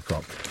until 1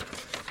 o'clock.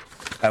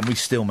 And we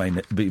still may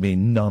be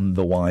none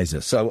the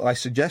wiser. So I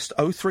suggest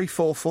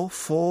 0344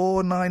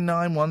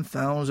 499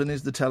 1000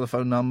 is the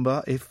telephone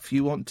number if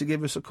you want to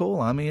give us a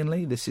call. I'm Iain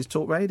Lee. This is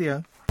Talk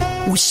Radio.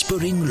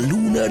 Whispering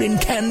lunar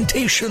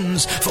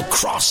incantations for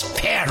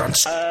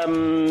cross-parents,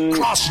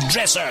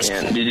 cross-dressers.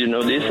 Yeah, did you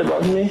know this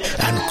about me?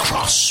 And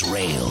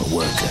cross-rail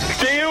workers.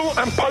 Steel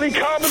and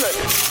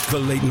polycarbonate. The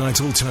Late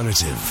Night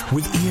Alternative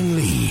with Iain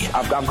Lee.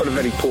 I've got a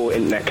very poor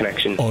internet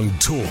connection. On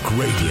Talk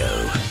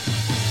Radio.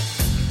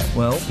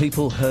 Well,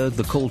 people heard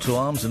the call to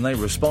arms and they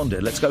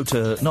responded. Let's go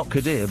to not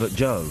Kadir, but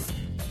Joe.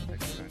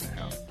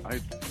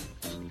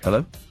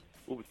 Hello?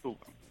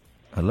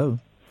 Hello?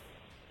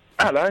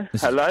 Hello.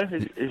 Is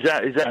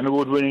that an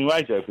award-winning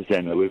radio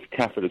presenter with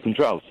Katherine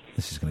controls?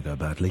 This is going to go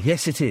badly.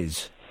 Yes, it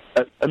is.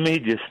 A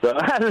media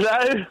star. Hello,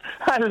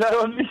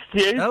 I missed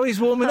you. Oh, he's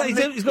warming up.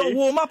 He's got to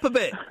warm up a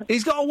bit.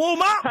 He's got to warm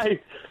up.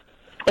 Hey,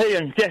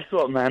 Iain, guess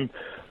what, man?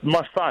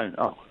 My phone.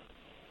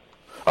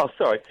 Oh,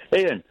 sorry,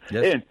 Iain.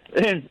 Yes.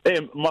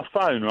 Iain, my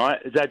phone, right,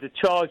 has had the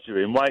charger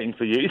in waiting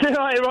for you. It's been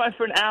right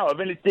for an hour,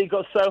 then it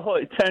got so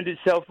hot it turned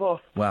itself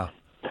off. Wow.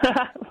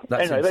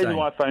 Anyway, that's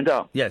why I phoned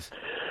up. Yes.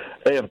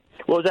 What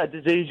was that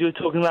disease you were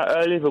talking about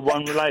earlier, the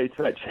one related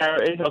to that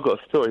charity? I've got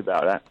a story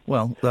about that.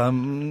 Well,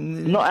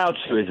 not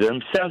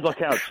altruism. Sounds like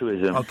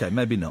altruism. OK,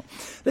 maybe not.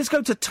 Let's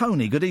go to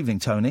Tony. Good evening,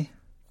 Tony.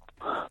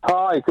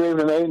 Hi, good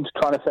evening, Iain. Just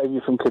trying to save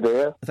you from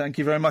Kadir. Thank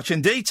you very much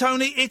indeed,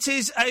 Tony. It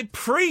is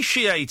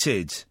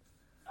appreciated.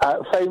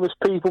 Famous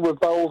people with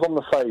bowls on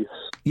the face.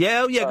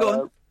 Yeah,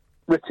 go on.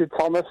 Richard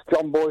Thomas,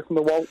 John Boy from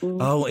the Waltons.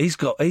 Oh, he's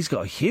got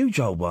a huge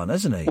old one,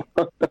 hasn't he?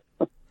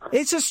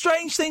 It's a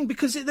strange thing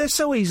because they're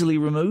so easily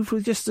removed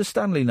with just a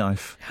Stanley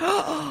knife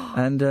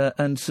and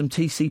some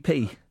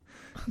TCP.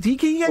 Can you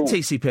get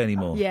TCP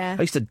anymore? Yeah.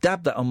 I used to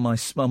dab that on my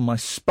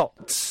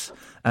spots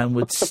and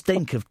would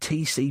stink of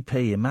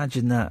TCP.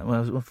 Imagine that.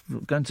 Well,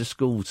 going to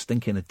school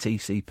stinking of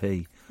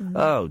TCP. Mm.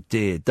 Oh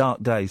dear,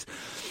 dark days.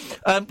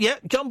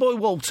 John Boy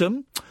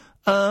Walton.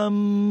 I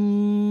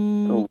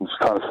just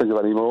can't think of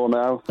any more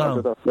now.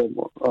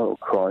 Oh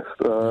Christ!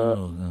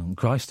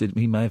 Christ!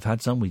 He may have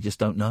had some. We just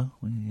don't know.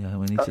 We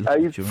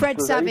need to.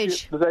 Fred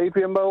Savage. Does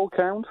Adrian Mole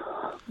count?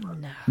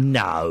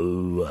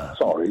 No.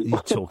 Sorry.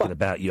 He's talking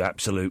about you,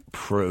 absolute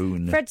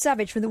prune. Fred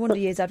Savage from the Wonder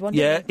Years had one.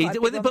 Yeah,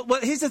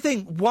 but here's the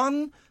thing: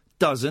 one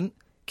doesn't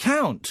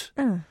count.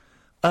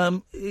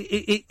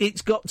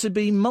 It's got to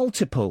be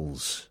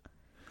multiples,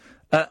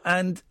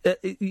 and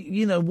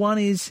one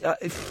is.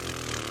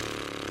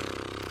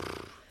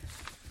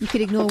 You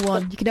could ignore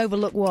one. You could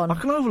overlook one. I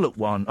can overlook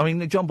one. I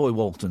mean, John Boy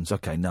Walton's,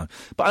 okay, no.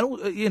 But, I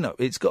don't,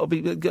 it's got to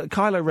be...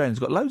 Kylo Ren's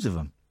got loads of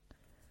them.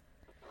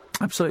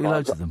 Absolutely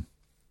loads of them.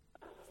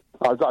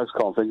 I just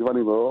can't think of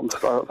any more.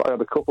 I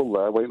had a couple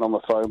there waiting on the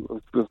phone.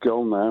 It's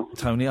gone now.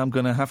 Tony, I'm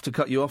going to have to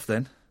cut you off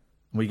then.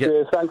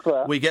 Cheers, thanks for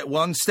that. We get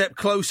one step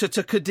closer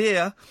to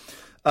Kadir.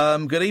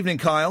 Good evening,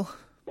 Kyle.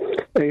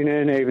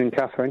 Evening,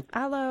 Katherine.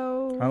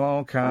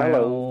 Hello, Kyle.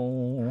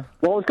 Hello.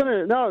 Well,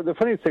 the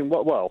funny thing,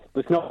 well,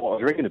 it's not what I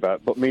was reading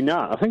about, but me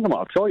nan, I think I might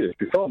have told you this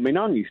before, me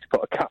nan used to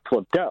put a capful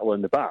of Dettol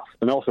in the bath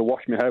and also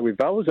wash my hair with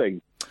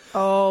Vosine.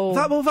 Oh.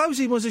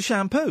 Vosine was a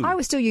shampoo. I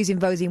was still using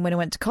Vosine when I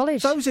went to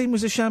college. Vosine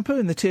was a shampoo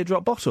in the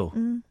teardrop bottle.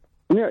 Mm.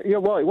 Yeah,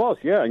 well, it was,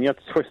 yeah, and you had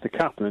to twist the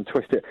cap and then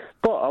twist it.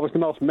 But I was the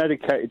most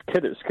medicated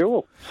kid at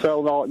school,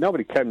 so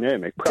nobody came near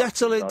me.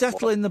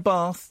 Dettol in the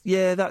bath,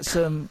 yeah, that's...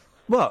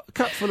 What?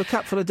 Cupful of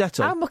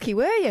Dettol? How mucky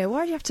were you?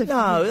 Why do you have to...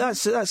 No,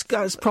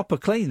 that's proper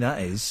clean, that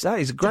is. That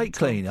is a great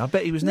clean. I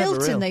bet he was never ill.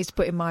 Milton they used to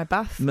put in my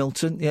bath.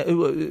 Milton, yeah.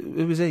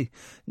 Who was he?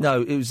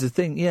 No, it was the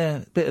thing,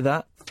 yeah, bit of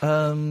that.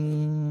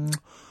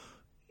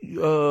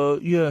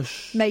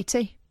 Yes.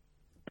 Matey.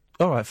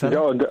 All right,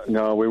 fella.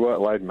 No, we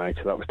weren't allowed,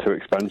 matey. That was too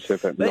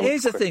expensive. But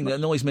here's the thing that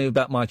annoys me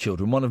about my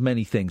children. One of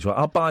many things, right?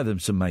 I'll buy them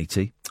some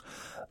matey,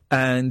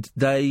 and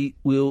they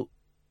will.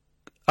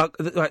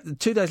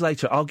 2 days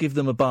later, I'll give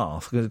them a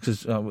bath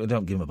because I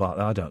don't give them a bath.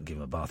 I don't give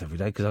them a bath every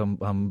day because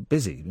I'm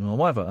busy. My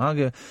wife, I'll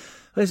go.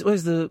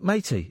 Where's the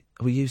matey?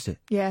 We used it.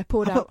 Yeah,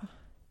 poured out.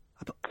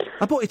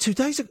 I bought it 2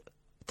 days ago.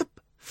 The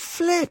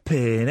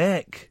flipping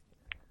heck.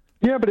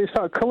 Yeah, but it's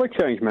that colour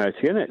change, matey,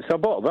 isn't it? So I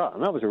bought that,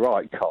 and that was a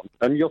right con.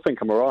 And you'll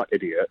think I'm a right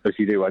idiot, as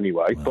you do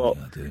anyway. Well, but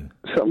yeah, I do.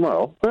 So,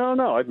 no,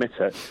 I admit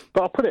it.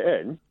 But I put it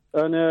in,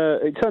 and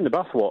it turned the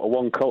bathwater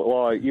one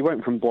colour. Like you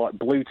went from like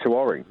blue to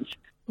orange.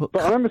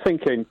 But I remember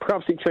thinking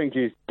perhaps it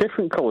changes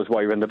different colours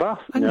while you're in the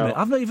bath. Hang on a minute,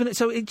 I've not even.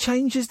 So it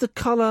changes the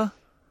colour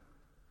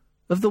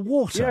of the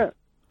water. Yeah,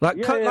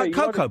 like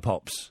Cocoa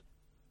Pops.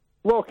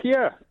 Look,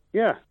 yeah.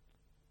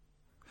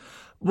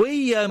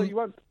 We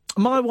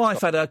my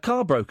wife had her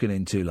car broken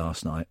into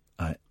last night,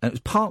 and it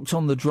was parked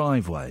on the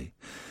driveway.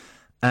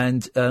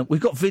 And we've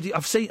got video.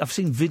 I've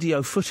seen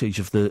video footage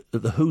of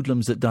the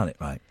hoodlums that done it,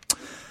 right?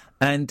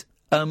 And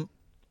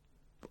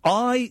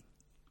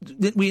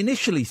we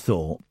initially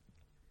thought,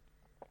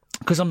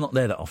 because I'm not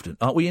there that often,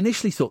 we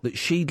initially thought that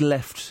she'd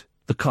left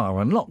the car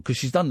unlocked because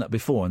she's done that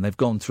before, and they've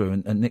gone through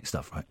and nicked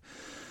stuff, right?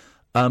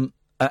 And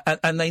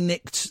they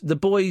nicked the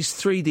boys'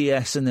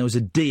 3DS, and there was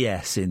a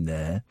DS in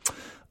there.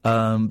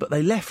 But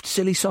they left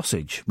silly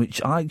sausage,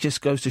 which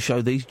just goes to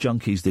show these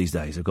junkies these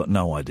days have got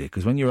no idea,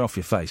 because when you're off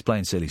your face,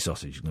 playing silly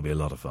sausage is going to be a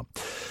lot of fun.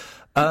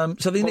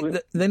 So they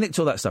nicked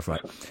all that stuff,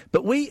 right?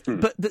 But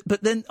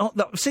but then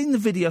I've seen the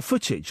video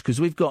footage, because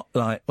we've got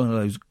like one of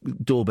those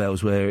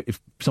doorbells where if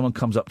someone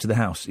comes up to the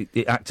house,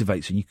 it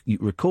activates and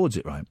it records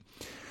it, right?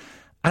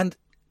 And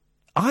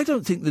I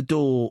don't think the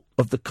door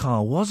of the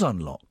car was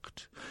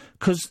unlocked,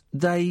 because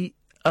the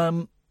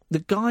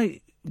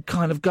guy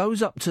kind of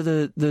goes up to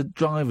the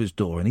driver's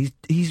door, and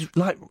he's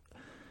like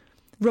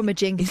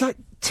rummaging. He's like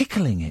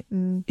tickling it.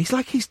 It's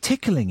like he's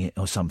tickling it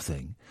or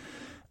something,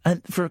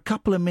 and for a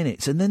couple of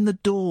minutes, and then the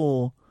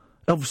door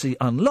obviously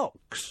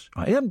unlocks.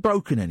 Right? He hasn't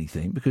broken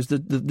anything because the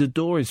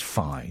door is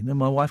fine, and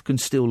my wife can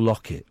still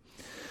lock it.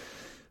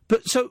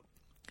 But so,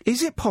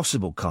 is it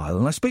possible, Kyle?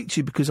 And I speak to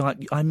you because I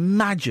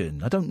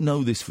imagine, I don't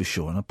know this for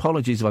sure, and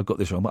apologies if I've got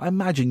this wrong, but I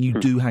imagine you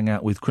do hang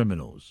out with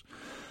criminals.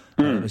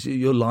 It's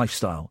your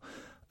lifestyle.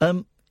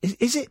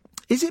 Is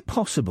it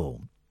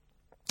possible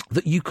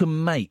that you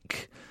can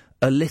make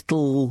a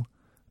little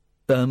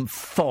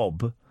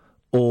fob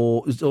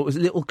or a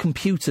little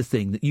computer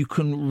thing that you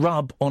can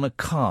rub on a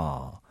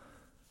car?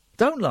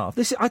 Don't laugh.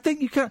 I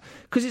think you can,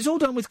 because it's all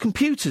done with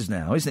computers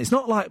now, isn't it? It's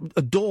not like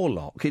a door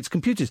lock, it's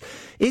computers.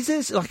 Is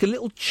there like a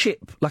little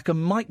chip, like a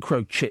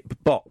microchip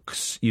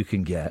box you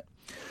can get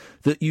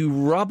that you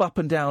rub up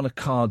and down a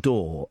car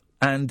door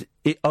and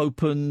it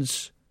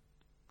opens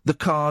the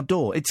car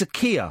door? It's a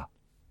Kia.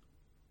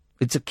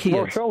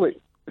 Well, surely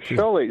it's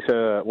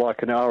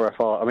like an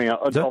RFID. I mean,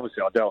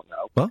 obviously I don't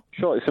know. What?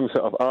 Surely it's some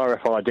sort of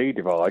RFID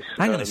device.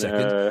 Hang on a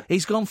second.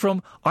 He's gone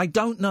from I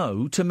don't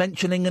know to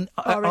mentioning an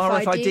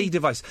RFID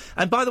device.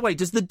 And by the way,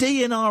 does the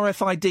D in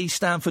RFID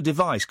stand for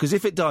device? Because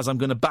if it does, I'm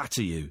going to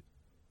batter you.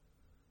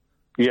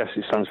 Yes,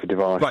 it stands for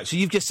device. Right, so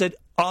you've just said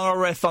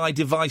RFI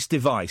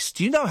device.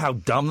 Do you know how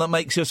dumb that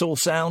makes us all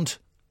sound?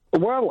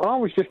 Well, I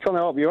was just trying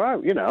to help you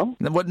out, you know.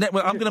 I'm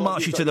going to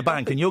march you to the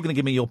bank, and you're going to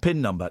give me your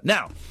PIN number.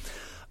 Now,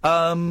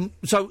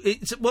 so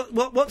it's,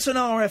 what's an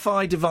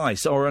RFI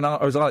device, or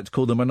as I like to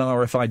call them, an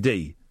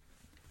RFID?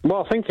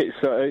 Well, I think it's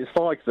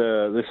like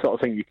the sort of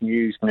thing you can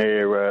use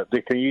near.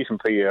 They can use them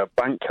for your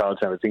bank cards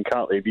and everything,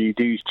 can't they? If you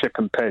use chip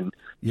and pin,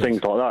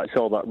 things like that, it's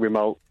all that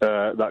remote,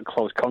 that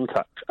close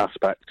contact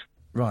aspect.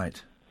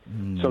 Right.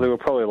 So they were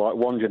probably like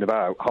wandering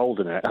about,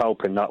 holding it,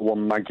 hoping that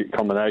one magic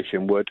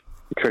combination would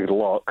trigger the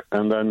lock,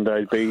 and then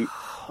they'd be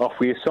off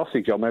with your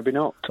sausage, or maybe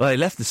not. Well, they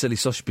left the silly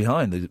sausage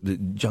behind, the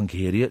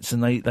junky idiots,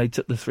 and they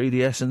took the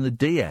 3DS and the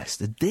DS.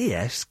 The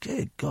DS?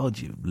 Good God,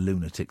 you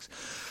lunatics.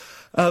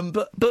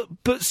 But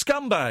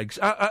scumbags,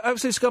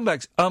 absolute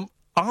scumbags.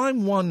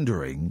 I'm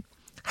wondering,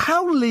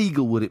 how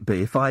legal would it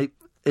be if I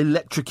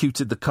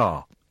electrocuted the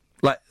car?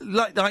 Like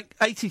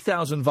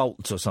 80,000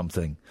 volts or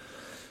something?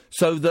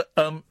 So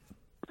that,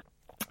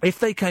 if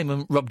they came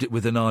and rubbed it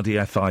with an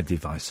RFID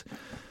device,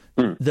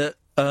 that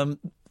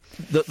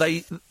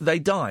they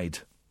died,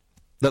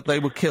 that they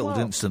were killed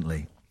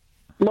instantly.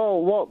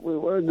 Well,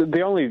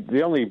 the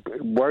only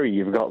worry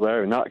you've got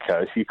there in that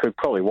case, you could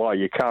probably wire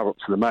your car up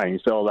to the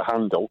mains or the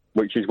handle,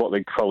 which is what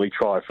they'd probably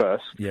try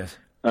first. Yes.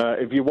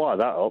 If you wire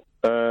that up,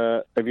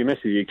 if your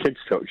missus or your kids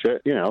touch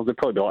it, you know, they'd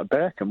probably be like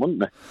bacon, wouldn't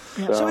they?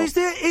 Yeah. So is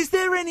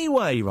there any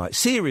way, right,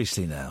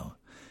 seriously now,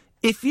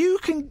 if you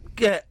can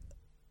get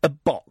a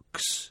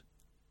box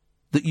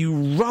that you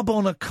rub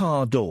on a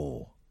car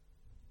door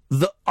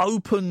that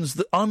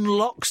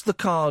unlocks the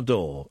car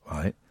door,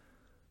 right?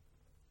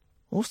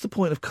 What's the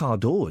point of car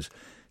doors?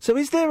 So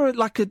is there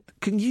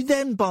can you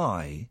then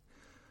buy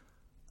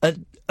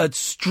a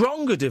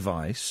stronger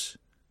device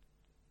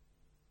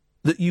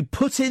that you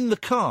put in the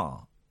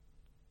car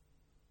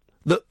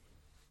that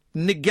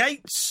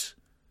negates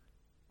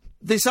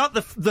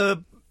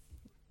the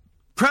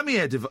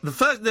Premier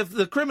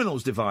the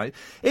criminals divide.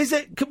 Is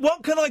it?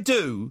 What can I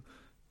do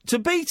to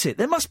beat it?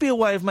 There must be a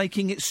way of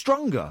making it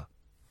stronger.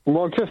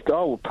 Well,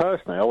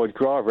 personally, I would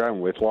drive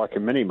around with like a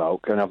mini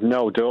moke and have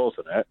no doors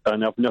in it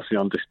and have nothing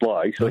on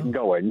display, so I can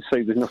go in,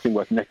 see there's nothing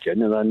worth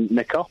nicking, and then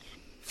nick off.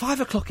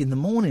 5 o'clock in the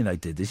morning they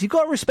did this. You've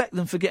got to respect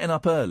them for getting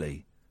up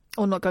early.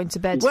 Or not going to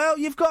bed. Well,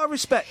 you've got to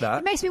respect that.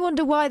 It makes me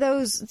wonder why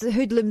the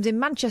hoodlums in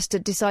Manchester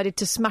decided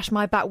to smash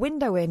my back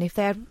window in. If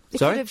they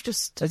could have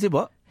just... They did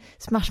what?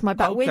 Smash my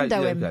back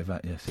window in. Okay,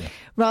 right, yes, yeah.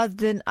 Rather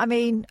than... I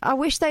mean, I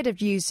wish they'd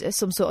have used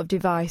some sort of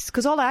device,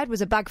 because all I had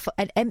was an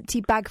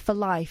empty bag for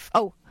life.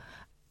 Oh,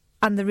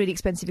 and the really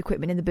expensive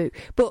equipment in the boot.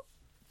 But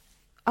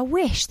I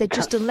wish they'd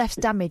just done less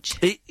damage.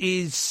 It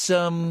is...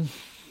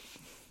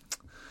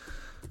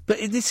 But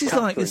this is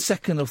like the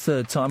second or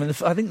third time. And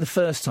I think the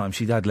first time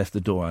she'd had left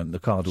the door and the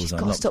car doors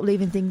unlocked. Got to stop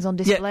leaving things on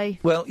display. Yeah,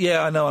 well,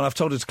 yeah, I know, and I've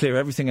told her to clear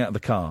everything out of the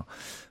car.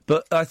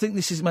 But I think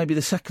this is maybe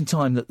the second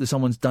time that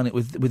someone's done it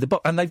with the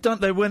box. And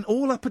they went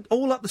all up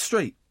the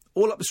street.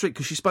 All up the street,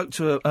 because she spoke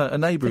to a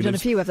neighbour who done a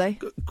few, have they?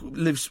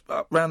 Lives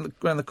round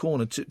the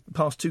corner,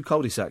 past two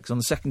cul-de-sacs, on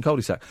the second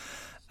cul-de-sac.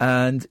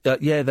 And, their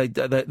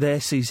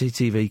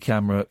CCTV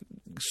camera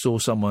saw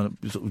someone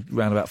sort of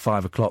round about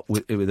 5 o'clock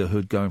with a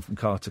hood going from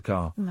car to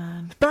car.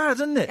 Man. It's bad,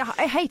 isn't it?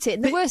 I hate it.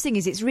 And the worst thing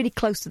is it's really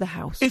close to the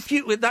house.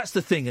 That's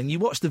the thing, and you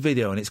watch the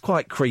video and it's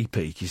quite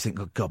creepy. You think,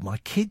 oh, God, my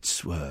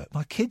kids were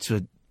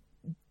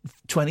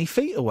 20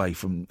 feet away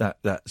from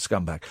that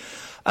scumbag.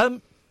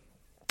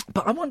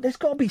 But there's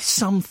got to be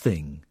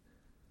something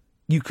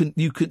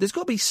there's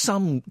got to be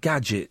some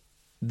gadget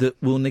that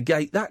will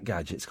negate that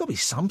gadget. It's got to be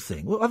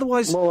something. Well,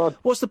 otherwise,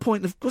 what's the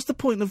point of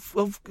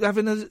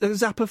having a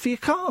zapper for your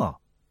car?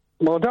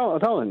 Well, I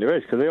don't think there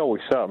is, because they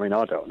always say. I mean,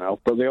 I don't know,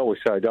 but they always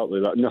say, don't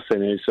they, that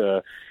nothing is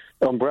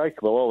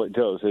unbreakable. All it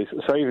does is,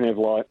 so even if,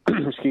 like,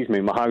 excuse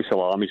me, my house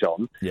alarm is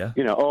on,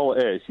 all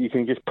it is, you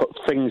can just put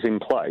things in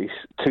place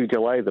to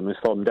delay them and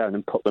slow them down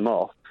and put them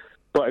off.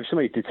 But if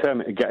somebody's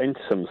determined to get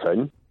into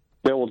something,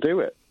 they will do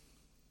it.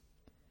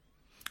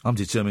 I'm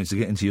determined to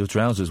get into your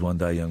trousers one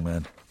day, young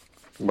man.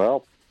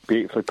 Well,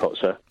 beautifully put,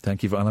 sir.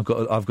 Thank you. And I've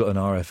got an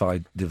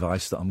RFID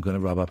device that I'm going to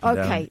rub up and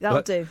down. Okay,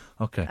 that'll do.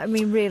 Okay. I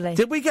mean, really.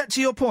 Did we get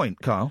to your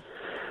point, Carl?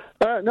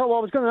 No, well, I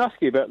was going to ask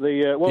you about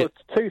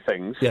two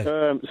things. Yeah.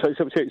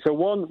 So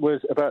one was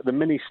about the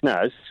mini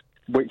SNES,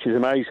 which is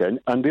amazing,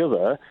 and the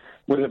other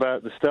was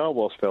about the Star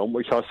Wars film,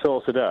 which I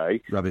saw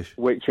today. Rubbish.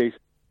 Which is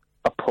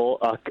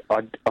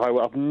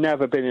I've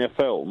never been in a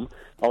film.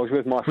 I was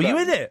with my friend. Were you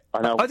in it?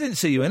 I didn't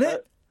see you in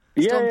it.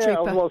 Yeah,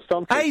 I was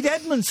Stormtrooper. Aid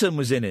Edmondson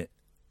was in it.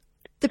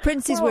 The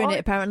princes were in it,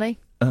 apparently.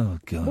 Oh,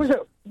 God. Was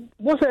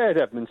it Ed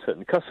Edmondson?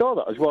 Because I saw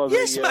that as well.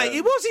 Yes, mate,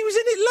 it was. He was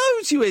in it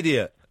loads, you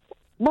idiot.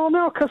 Well,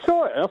 no, because I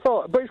saw it, and I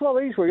thought, but it's one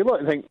of these where you look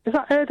and think, is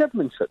that Ed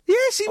Edmondson?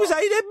 Yes, he was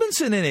Aid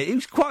Edmondson in it. He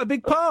was quite a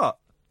big part.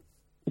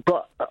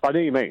 But, I know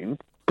you mean,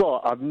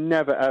 but I've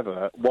never,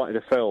 ever wanted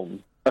to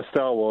film a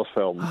Star Wars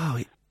film. Oh,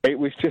 it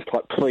was just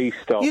like, please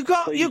stop. You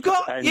got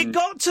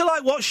to,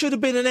 like, what should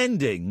have been an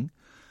ending,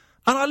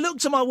 and I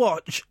looked at my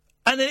watch,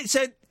 and then it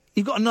said,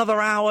 you've got another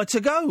hour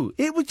to go.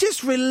 It was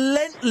just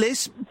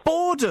relentless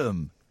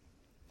boredom.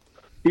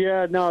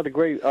 Yeah, no, I'd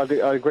agree. I'd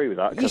agree with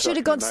that. You should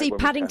have gone to see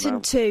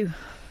Paddington 2.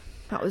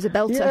 That was a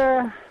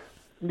belter.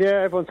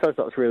 Yeah, everyone says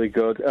that's really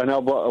good. And I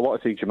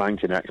want to see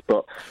Jumanji next,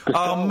 but...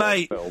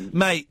 mate,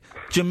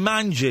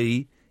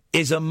 Jumanji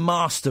is a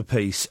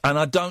masterpiece, and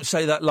I don't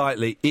say that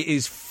lightly. It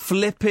is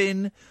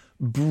flipping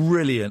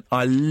brilliant.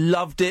 I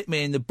loved it.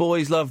 Me and the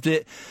boys loved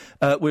it.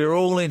 We were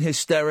all in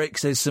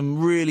hysterics. There's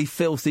some really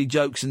filthy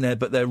jokes in there,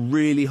 but they're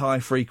really high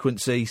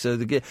frequency. So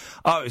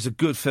it's a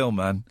good film,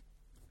 man.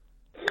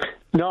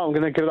 No, I'm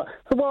going to give it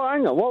that. Well,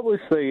 hang on. What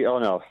was the... Oh,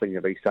 no, I was thinking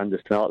of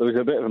EastEnders tonight. There was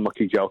a bit of a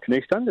mucky joke in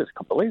EastEnders. I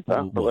can't believe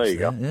that. But there you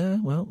go. Yeah,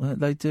 well,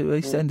 they do.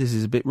 EastEnders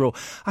is a bit raw.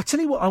 I tell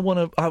you what,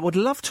 I would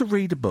love to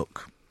read a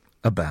book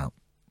about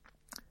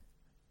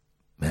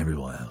Mary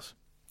Whitehouse.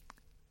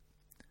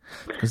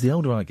 Because the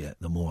older I get,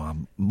 the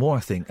more I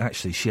think,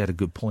 actually, she had a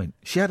good point.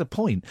 She had a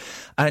point.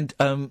 And,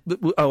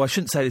 I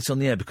shouldn't say this on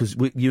the air, because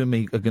you and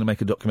me are going to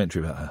make a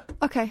documentary about her.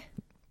 Okay.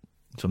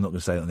 So I'm not going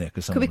to say it on the air.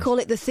 Could we call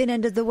it The Thin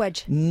End of the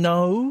Wedge?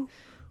 No.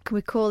 Can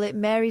we call it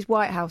Mary's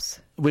Whitehouse?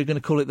 We're going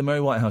to call it the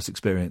Mary Whitehouse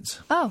Experience.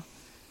 Oh.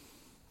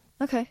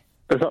 Okay.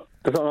 Has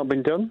that not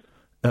been done?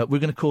 We're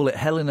going to call it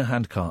Hell in a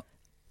Handcart.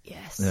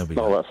 Yes. There we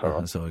go. Oh, that's all right.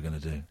 That's what we're going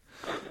to do.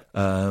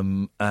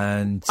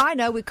 And... I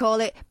know, we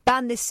call it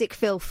Ban This Sick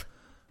Filth.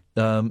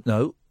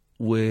 No,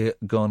 we're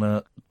going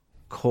to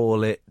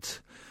call it...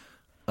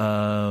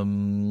 the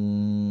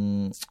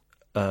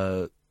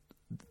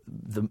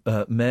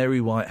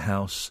Mary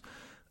Whitehouse,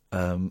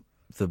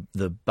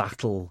 the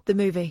battle, the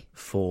movie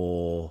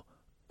for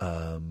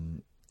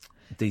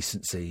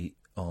decency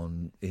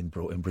in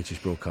British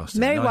broadcasting.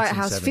 Mary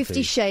Whitehouse,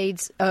 50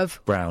 Shades of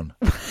Brown.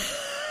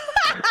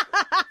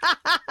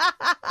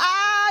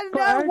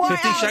 No,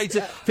 Whitehouse.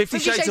 50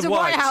 Shades of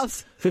White.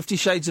 House. 50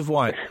 Shades of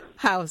White.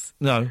 House.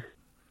 No,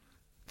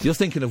 you're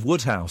thinking of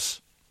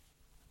Woodhouse.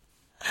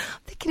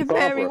 Thinking of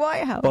Mary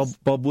Whitehouse.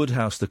 Bob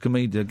Woodhouse, the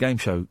game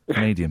show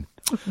comedian.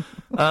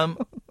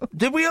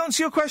 Did we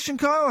answer your question,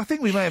 Kyle? I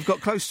think we may have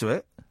got close to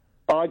it.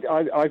 I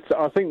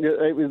think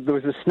that there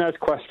was a SNES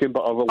question,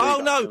 but I've always.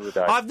 Oh no,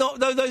 I've not.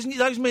 No, those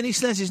mini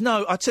SNESes.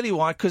 No, I tell you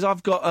why. Because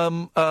I've got a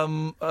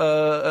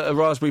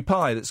Raspberry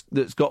Pi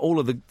that's got all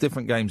of the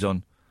different games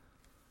on.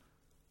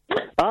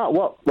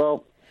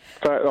 Well.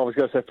 I was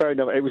going to say, fair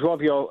enough. It was one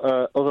of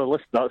your other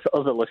listeners.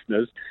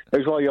 It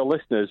was one of your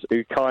listeners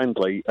who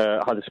kindly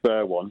had a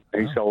spare one.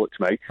 Who sold it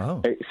to me.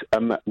 Oh. It's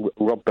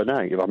Rob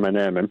Bonet, if I may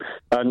name him,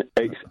 and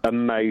it's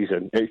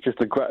amazing. It's just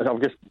a great. I've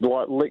just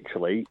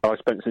literally. I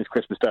spent since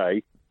Christmas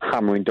Day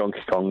hammering Donkey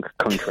Kong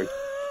Country.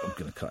 I'm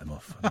going to cut him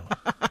off.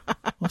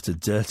 What a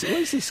dirty. What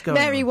is this going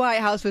Mary on?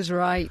 Whitehouse was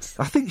right.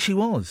 I think she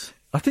was.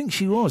 As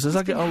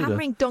I get older,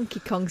 hammering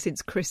Donkey Kong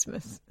since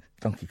Christmas.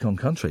 Donkey Kong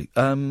Country.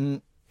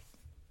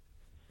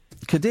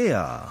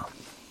 Kadir.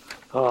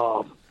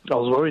 Oh, I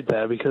was worried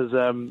there because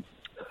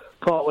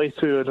partway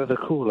through another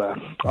caller,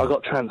 I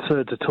got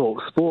transferred to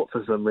talk sport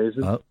for some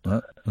reason.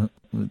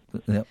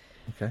 Yep.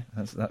 Okay,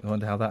 I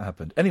wonder how that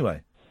happened. Anyway.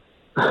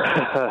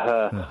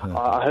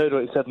 I heard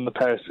what it said on the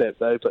Periscope,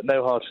 though, but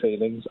no hard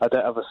feelings. I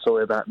don't have a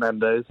story about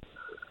Nando's.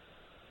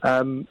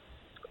 About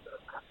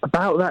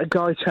that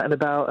guy chatting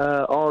about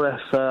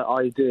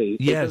RFID,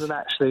 yes. It doesn't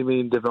actually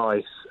mean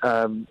device.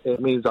 It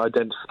means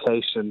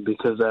identification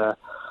because...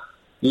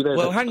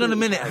 well, hang on a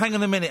minute.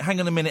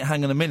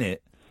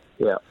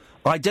 Yeah.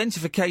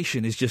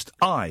 Identification is just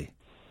I.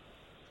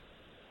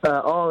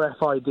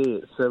 RFID,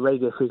 it's a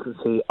radio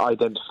frequency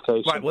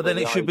identification. Right, well then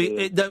it should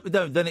be...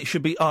 then it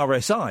should be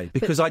RSI,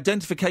 because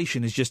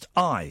identification is just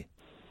I.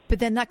 But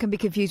then that can be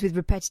confused with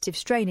repetitive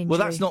strain injury. Well,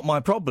 that's not my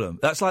problem.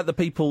 That's like the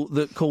people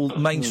that call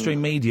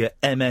mainstream media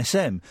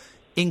MSM.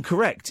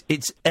 Incorrect.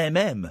 It's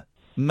MM.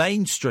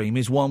 Mainstream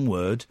is one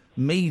word.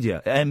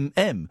 Media,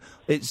 MM.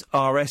 It's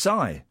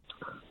RSI.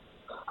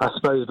 I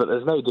suppose, but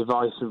there's no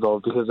device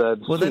involved because...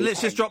 well, then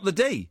let's just drop the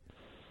D.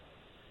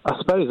 I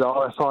suppose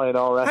RFI and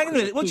RF... Hang on a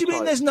minute, what do you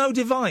mean there's no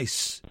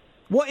device?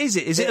 What is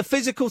it? Is it a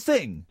physical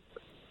thing?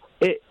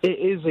 It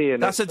is, Ian.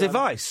 That's a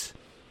device.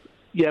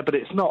 Yeah, but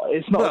it's not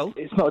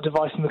a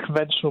device in the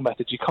conventional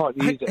method. You can't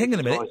use it. Hang on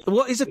a minute.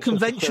 What is a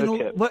conventional...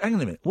 hang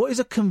on a minute. What is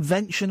a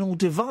conventional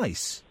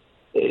device?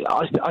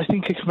 I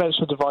think a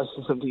conventional device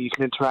is something you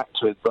can interact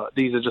with, but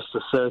these are just a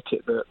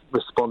circuit that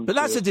responds But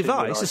that's a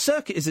device. A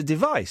circuit is a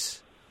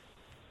device.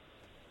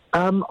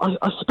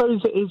 I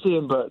suppose it is,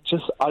 Ian, but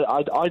just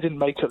I didn't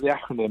make up the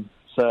acronym,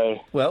 so...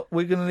 Well,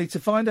 we're going to need to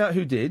find out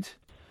who did.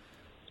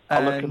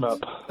 I'll look him up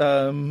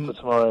for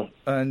tomorrow.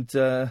 And,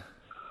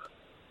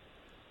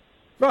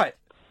 right.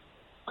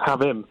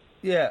 Have him.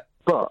 Yeah.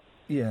 But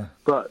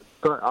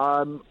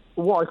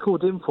what I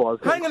called in for...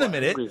 Hang on a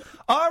minute.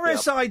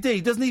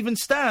 RSID doesn't even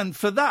stand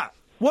for that.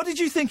 What did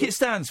you think it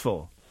stands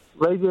for?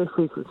 Radio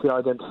frequency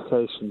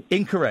identification.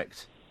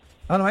 Incorrect.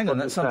 Oh, no, hang on,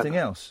 that's something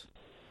else.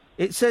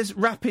 It says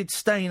Rapid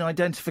Stain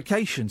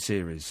Identification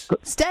Series.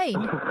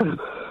 Stain?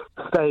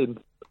 Stain.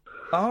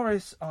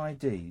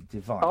 RSID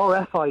device.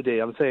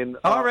 RFID, I'm saying...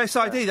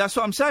 RSID, that's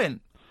what I'm saying.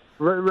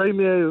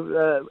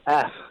 Romeo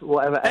F,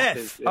 whatever F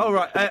is. Oh,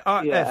 right,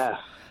 F.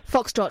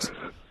 Foxtrot.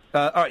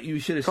 All right, you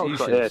should have said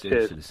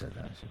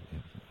that.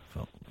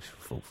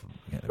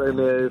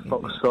 Romeo,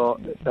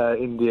 Foxtrot,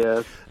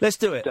 India... Let's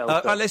do it.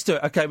 Let's do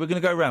it. OK, we're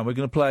going to go round. We're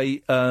going to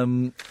play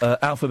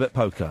alphabet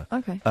poker.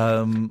 OK.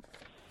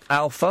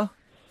 Alpha...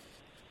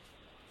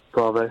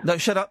 Bravo. No,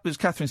 shut up. It was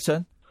Catherine's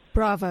turn.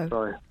 Bravo.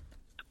 Sorry.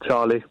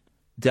 Charlie.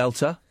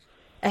 Delta.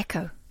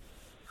 Echo.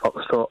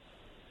 Foxtrot.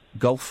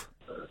 Golf.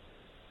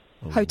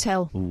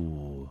 Hotel.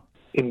 Ooh.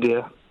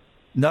 India.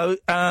 No,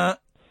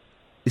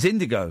 it's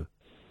Indigo.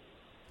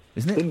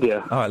 Isn't it?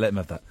 India. All right, let him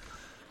have that.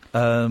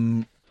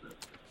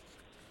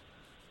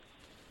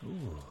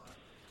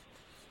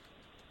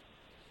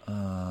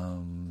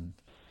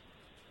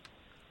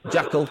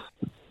 Jackal.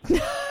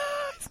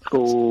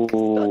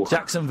 Ooh.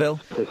 Jacksonville.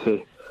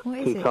 What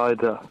is it?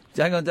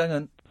 Hang on.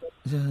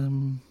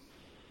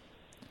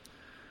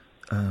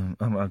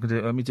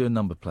 Let me do a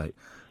number plate.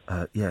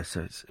 So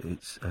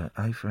it's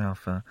A for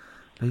Alpha,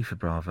 B for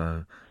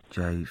Bravo,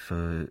 J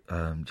for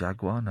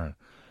Jaguar. No,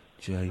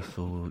 J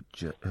for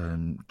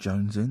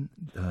Jonesin,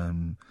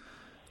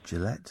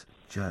 Gillette.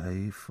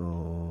 J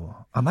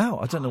for... I'm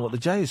out. I don't know what the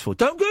J is for.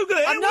 Don't Google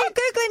it! I'm not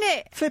Googling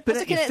it! Flipping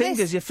it.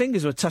 Your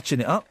fingers were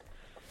touching it up.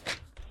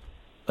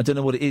 I don't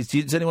know what it is.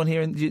 Does anyone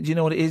here... Do you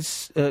know what it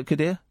is,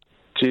 Kadir?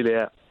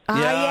 Juliet.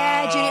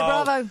 Juliet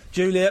Bravo.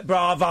 Juliet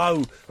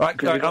Bravo.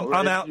 Right,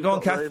 I'm out. Go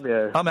on, Kath.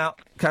 Romeo. I'm out.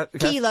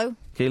 Kilo.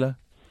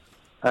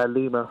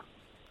 Lima.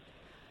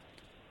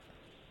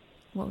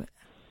 What?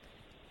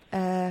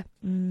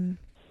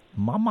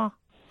 Mama.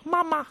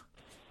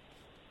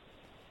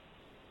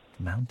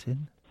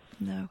 Mountain.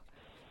 No.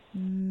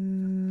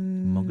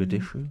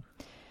 Mogadishu.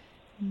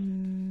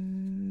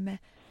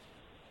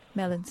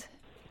 Melons.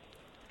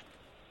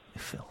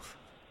 Filth.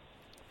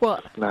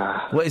 What?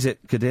 Nah. What is it,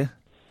 Kadir?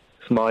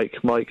 It's Mike.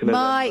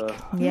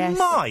 Yes.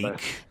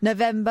 Mike.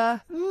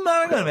 November. Hang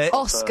on a minute.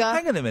 Oscar.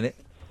 Hang on a minute.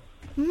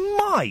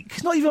 Mike.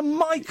 It's not even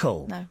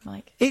Michael. No,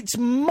 Mike. It's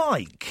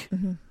Mike.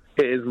 Mm-hmm.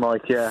 It is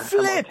Mike, yeah.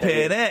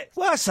 Flipping it.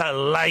 Well, that's a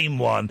lame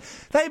one.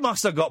 They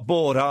must have got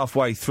bored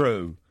halfway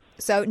through.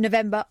 So,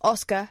 November,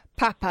 Oscar,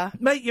 Papa.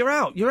 Mate, you're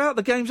out. You're out.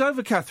 The game's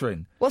over,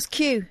 Catherine. What's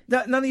Q?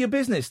 None of your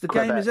business. The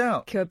game is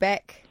out.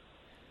 Quebec.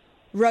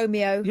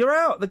 Romeo. You're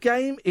out. The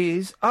game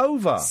is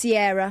over.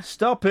 Sierra.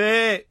 Stop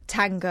it.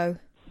 Tango.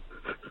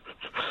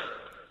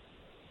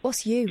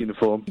 What's you?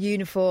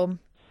 Uniform.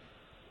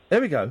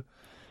 There we go.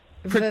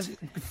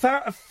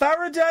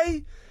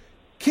 Faraday,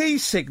 key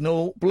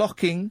signal,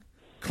 blocking,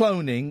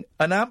 cloning,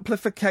 and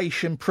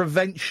amplification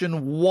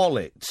prevention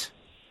wallet.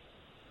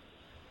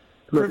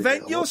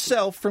 Prevent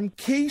yourself from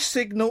key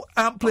signal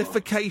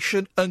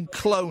amplification and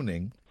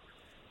cloning.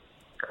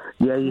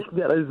 Yeah, you can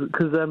get those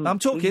because I'm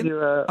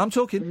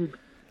talking.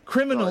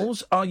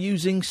 Criminals are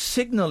using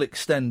signal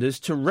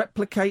extenders to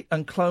replicate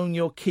and clone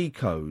your key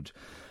code,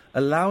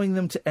 allowing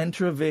them to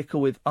enter a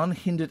vehicle with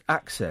unhindered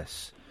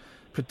access.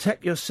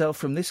 Protect yourself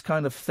from this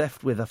kind of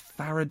theft with a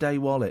Faraday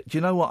wallet. Do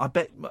you know what? I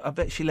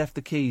bet she left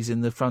the keys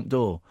in the front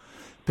door.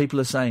 People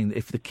are saying that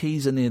if the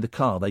keys are near the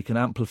car, they can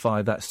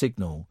amplify that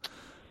signal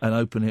and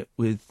open it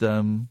with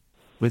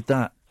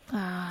that.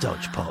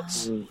 Dodge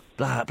pots.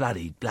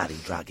 Bloody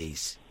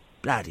druggies.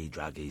 Bloody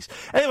druggies.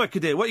 Anyway,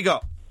 Kadir, what you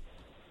got?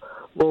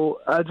 Well,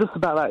 just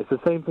about that. It's the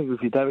same thing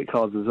with your debit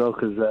cards as well,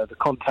 because the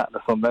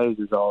contactless on those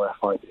is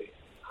RFID.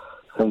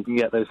 So you can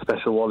get those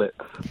special wallets.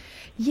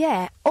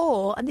 Yeah,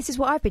 or, and this is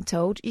what I've been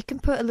told, you can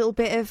put a little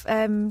bit of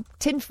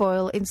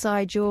tinfoil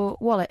inside your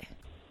wallet.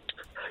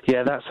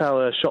 Yeah, that's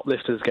how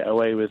shoplifters get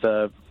away with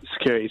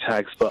security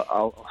tags, but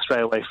I'll stray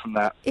away from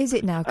that. Is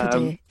it now,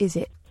 Kadir? Is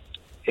it?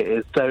 It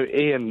is. So,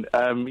 Ian,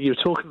 you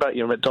were talking about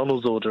your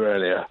McDonald's order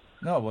earlier.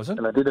 No, I wasn't.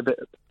 And I did a bit...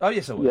 Oh,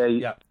 yes, I was.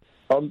 Yeah.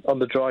 On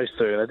the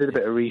drive-thru, and I did a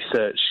bit of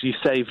research. You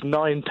saved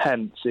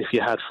 9p if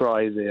you had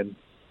fries in.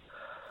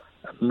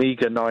 A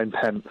meagre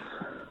 9p.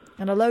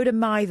 And a load of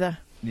mither.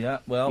 Yeah,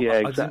 well,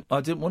 yeah, I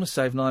didn't want to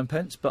save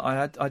 9p, but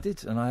I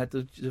did, and I had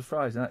the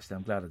fries, and actually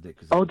I'm glad I did.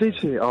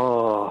 Did you?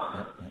 Oh.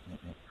 Yeah.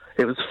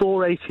 It was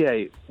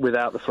 $4.88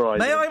 without the fries.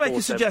 May I make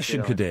a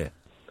suggestion, Kadir?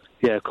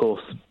 Yeah, of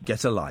course.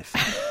 Get a life.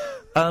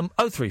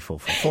 0344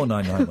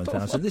 499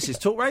 1000. This is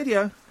Talk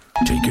Radio.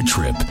 Take a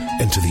trip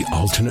into the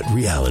alternate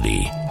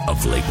reality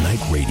of late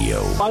night radio.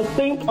 I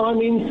think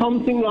I'm in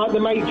something like The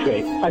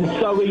Matrix, and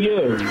so are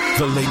you.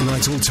 The Late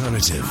Night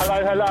Alternative.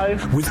 Hello.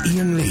 With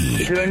Iain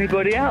Lee. Is there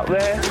anybody out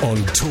there? On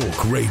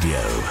Talk Radio.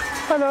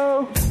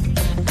 Hello.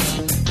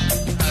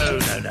 No.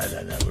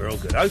 We're all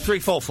good.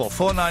 0344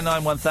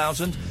 499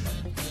 1000.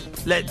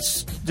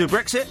 Let's do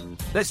Brexit.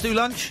 Let's do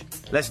lunch.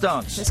 Let's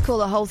dance. Let's call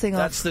the whole thing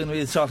off. That's going to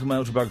be the title of my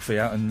autobiography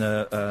out in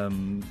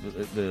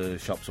the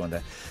shops one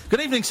day.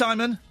 Good evening,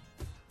 Simon.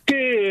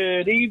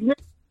 Good evening.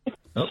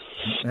 Oh,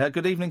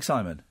 good evening,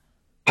 Simon.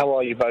 How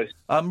are you both?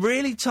 I'm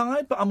really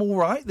tired, but I'm all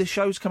right. The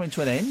show's coming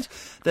to an end.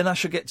 Then I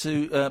shall get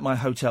to my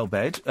hotel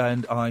bed,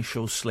 and I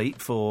shall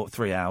sleep for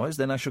 3 hours.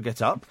 Then I shall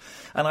get up,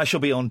 and I shall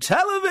be on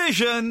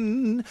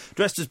television,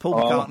 dressed as Paul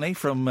McCartney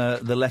from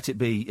the Let It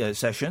Be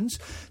sessions.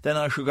 Then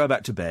I shall go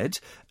back to bed,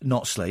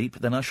 not sleep.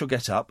 Then I shall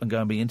get up and go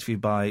and be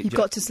interviewed by... You've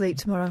got to sleep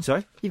tomorrow.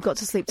 Sorry? You've got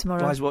to sleep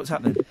tomorrow. Why is what's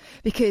happening?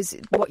 Because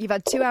you've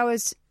had 2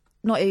 hours,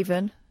 not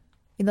even,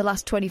 in the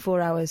last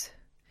 24 hours.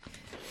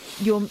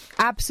 You're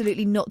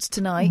absolutely nuts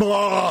tonight.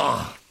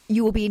 Blah!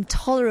 You will be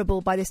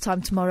intolerable by this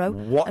time tomorrow.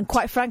 What? And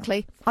quite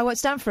frankly, I won't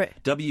stand for it.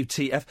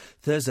 WTF.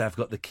 Thursday I've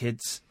got the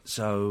kids,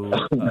 so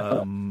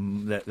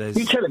there's...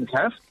 You tell him,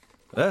 Cav.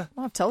 Well,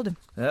 I've told him.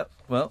 Yeah,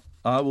 well,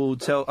 I will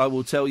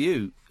tell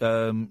you.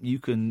 You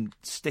can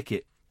stick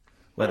it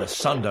where the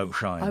sun don't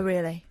shine. Oh,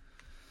 really?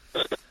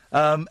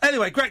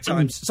 Anyway, great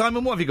times.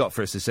 Simon, what have you got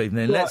for us this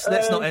evening? Let's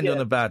not end on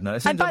a bad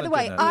note. And by the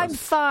way, I'm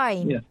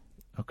fine. Yeah.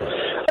 Okay.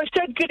 I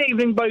said good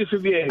evening, both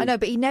of you. I know,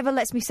 but he never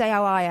lets me say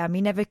how I am.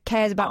 He never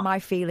cares about my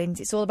feelings.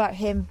 It's all about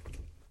him.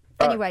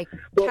 Anyway,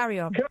 carry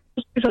on. Can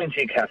I say something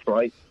to you, Kath,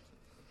 right?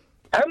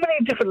 How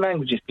many different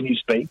languages can you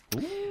speak?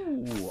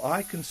 Ooh,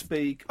 I can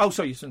speak... Oh,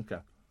 sorry, you said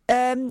Kath.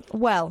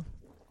 Well,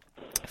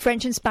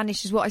 French and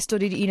Spanish is what I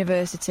studied at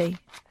university.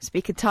 I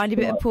speak a tiny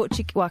bit of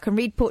Portuguese. Well, I can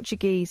read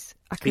Portuguese.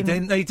 He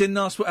didn't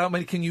ask how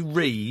many can you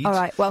read. All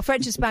right, well,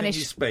 French and Spanish...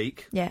 Can you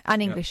speak? Yeah,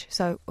 and English,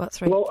 so that's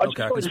 3. Well, I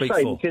I can speak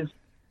 4. Because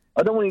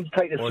I don't want you to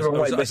take this the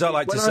wrong way, but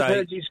when I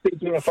heard you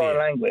speaking a foreign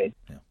language,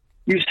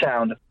 you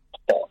sound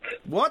hot.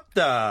 What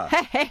the?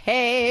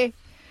 Hey.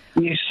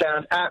 You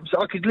sound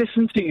absolutely... I could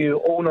listen to you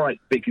all night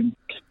speaking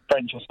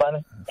French or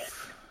Spanish.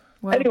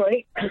 Well,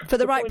 anyway... For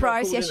the right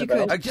price, yes, you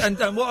could.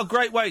 And what a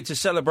great way to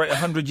celebrate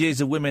 100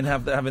 years of women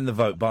having the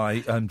vote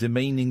by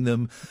demeaning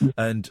them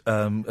and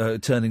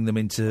turning them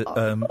into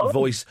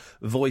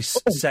voice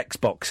sex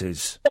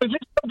boxes.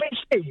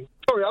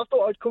 Sorry, I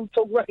thought I'd call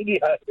Talk Radio.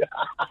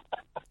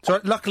 So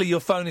luckily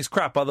your phone is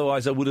crap,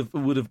 otherwise I would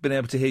have been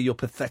able to hear your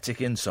pathetic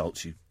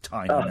insults, you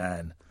tiny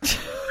man.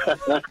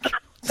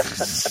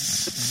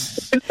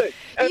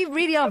 You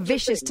really are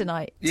vicious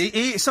tonight.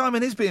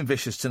 Simon is being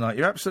vicious tonight.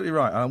 You're absolutely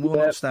right. I will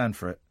not stand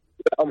for it.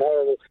 I'm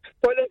horrible.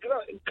 Well,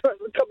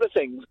 a couple of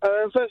things.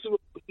 First of all,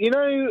 you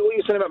know what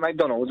you're saying about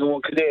McDonald's and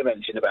what Kadir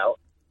mentioned about?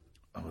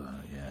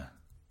 Yeah.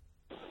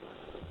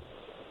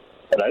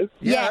 Hello?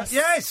 Yes.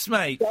 Yes,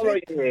 mate.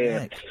 Sorry,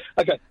 yeah.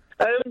 Okay.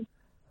 Same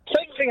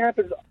thing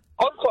happens.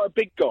 I'm quite a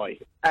big guy,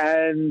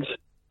 and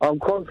I'm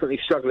constantly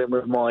struggling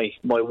with my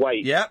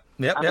weight. Yep.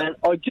 And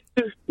I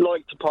do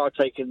like to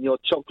partake in your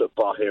chocolate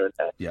bar here and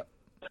there. Yep.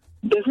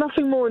 There's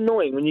nothing more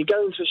annoying when you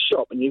go into a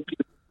shop and you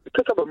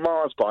pick up a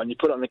Mars bar and you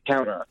put it on the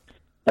counter,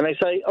 and they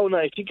say, "Oh no,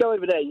 if you go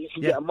over there, you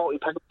can get a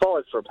multi-pack of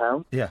 5 for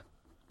 £1." Yeah.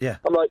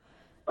 I'm like,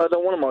 I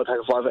don't want a multi-pack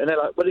of 5, and they're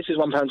like, "Well, this is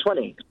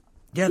 £1.20."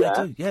 Yeah, they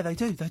do. Yeah, they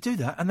do. They do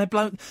that, and they're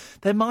blown.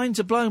 Their minds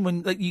are blown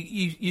when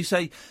you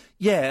say,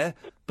 "Yeah,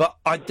 but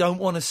I don't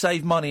want to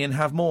save money and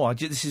have more.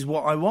 This is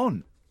what I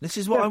want. This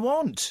is what I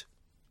want."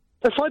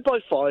 If I buy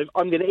 5,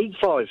 I'm going to eat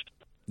 5.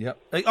 Yep.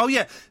 Oh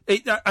yeah,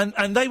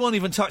 and they won't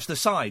even touch the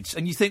sides.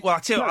 And you think, well, I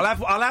tell you,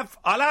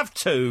 I'll have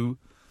 2.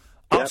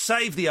 I'll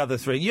save the other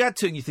 3. And you had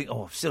 2, and you think,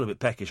 oh, I'm still a bit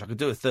peckish. I could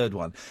do a third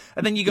one.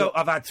 And then you go,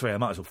 I've had 3. I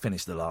might as well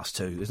finish the last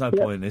 2. There's no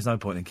point. There's no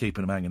point in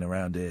keeping them hanging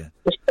around here.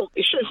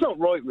 It's not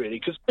right, really,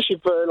 because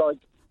especially for like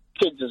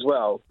kids as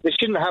well, they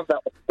shouldn't have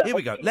that. Here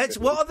we go.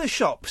 What are the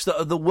shops that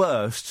are the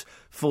worst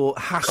for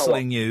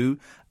hassling you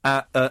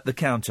at the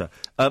counter?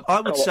 I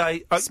would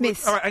say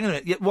Smith's. All right, hang on a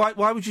minute. Yeah,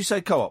 why would you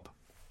say Co-op?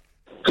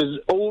 Because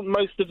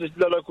most of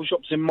the local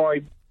shops in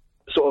my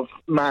sort of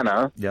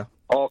manor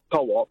are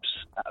co-ops,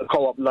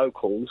 co-op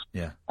locals,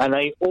 and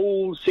they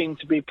all seem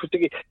to be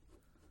particularly.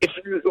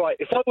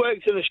 If I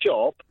worked in a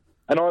shop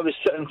and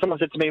someone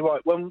said to me, right,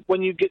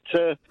 when you get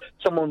to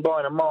someone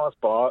buying a Mars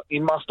bar,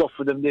 you must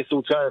offer them this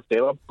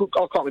alternative.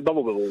 I can't be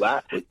bothered with all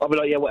that. I'll be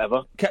like, yeah,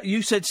 whatever.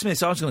 You said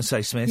Smith's. I was going to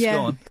say Smith's. Yeah,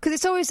 go on. because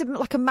it's always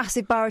like a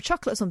massive bar of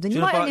chocolate or something.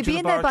 You might only be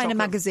in there buying a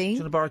magazine. Do you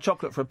want a bar of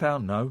chocolate for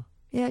 £1? No.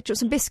 Yeah, do you want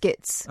some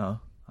biscuits? Oh.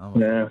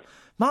 Yeah.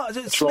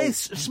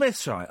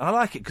 Smith's right. I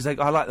like it because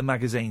I like the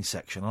magazine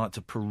section. I like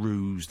to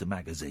peruse the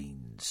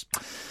magazines.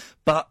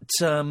 But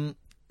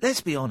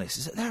let's be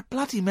honest, they're a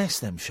bloody mess,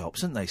 them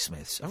shops, aren't they,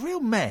 Smiths? A real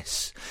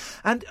mess.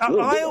 And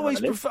I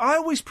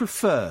always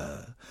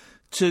prefer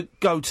to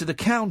go to the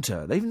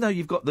counter. Even though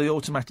you've got the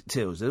automatic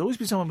tills, there'll always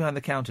be someone behind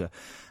the counter.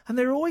 And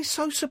they're always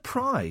so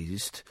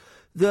surprised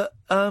that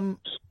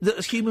that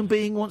a human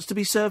being wants to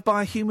be served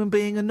by a human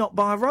being and not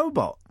by a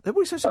robot. They're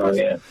always so surprised.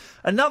 Oh, yeah.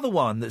 Another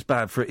one that's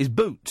bad for it is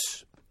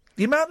Boots.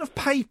 The amount of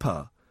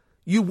paper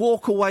you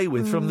walk away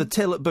with from the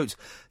till at Boots.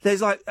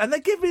 There's and they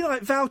give me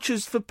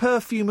vouchers for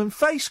perfume and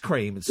face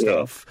cream and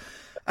stuff.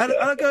 Yeah. And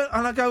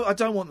I go, I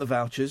don't want the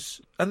vouchers.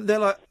 And they're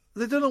like,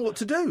 they don't know what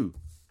to do.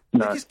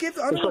 No. It's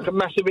like a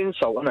massive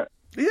insult, isn't it?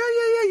 Yeah.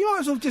 You might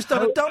as well have just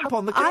done a dump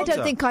on the counter. I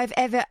don't think I've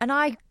ever, and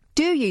I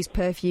do use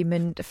perfume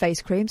and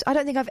face creams. I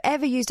don't think I've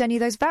ever used any of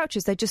those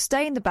vouchers. They just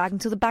stay in the bag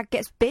until the bag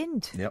gets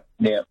binned. Yep.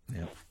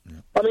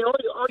 I mean,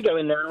 I go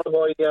in there and I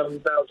buy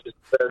vouchers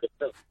for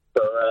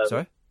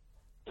Sorry?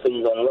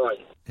 Things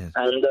online. Yes.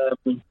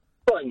 And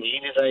what I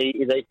need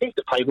is a piece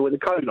of paper with a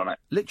code on it.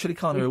 Literally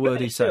can't hear a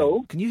word he's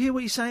saying. Can you hear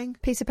what he's saying?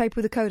 Piece of paper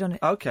with a code on it.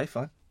 Okay,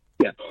 fine.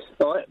 Yeah.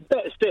 All right.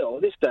 Better still,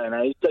 this day and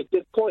age, they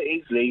could quite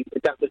easily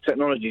adapt the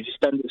technology to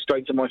send it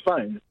straight to my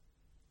phone.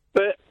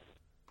 But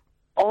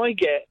I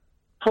get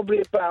probably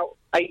about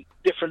 8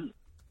 different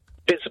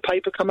bits of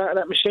paper come out of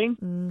that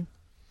machine.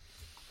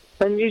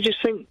 And you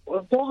just think,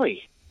 well,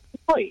 why?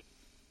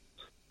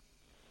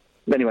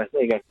 Anyway,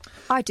 there you go.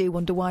 I do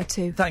wonder why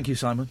too. Thank you,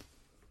 Simon.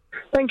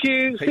 Thank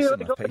you.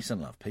 Peace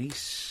and love.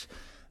 Peace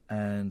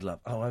and love.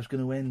 Oh, I was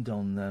going to end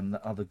on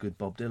that other good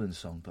Bob Dylan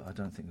song, but I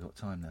don't think we've got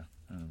time now.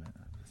 I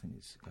think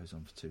it goes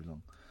on for too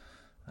long.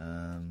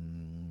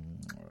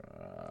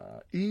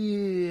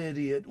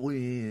 Idiot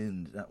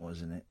Wind. That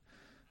wasn't it.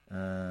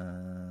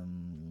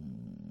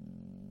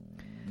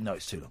 No,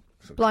 it's too long.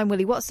 Blind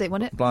Willie What's It,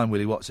 wasn't it? Blind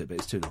Willie What's It, but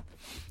it's too long.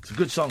 It's a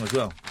good song as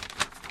well.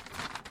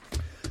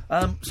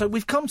 So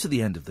we've come to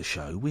the end of the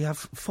show. We have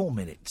 4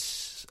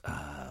 minutes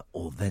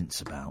or thence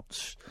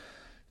about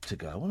to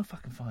go. I wonder if I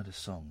can find a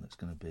song that's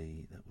going to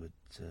be that would.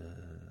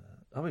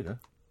 Oh, we go.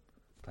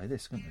 Play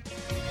this, can't we?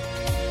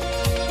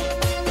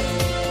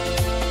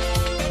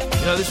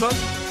 You know this one?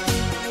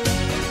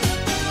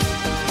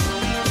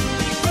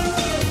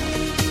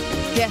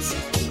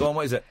 Yes. Go on.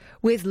 What is it?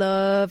 With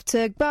love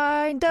to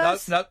bind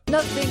us. No.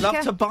 Nothing.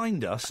 Love to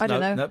bind us. I don't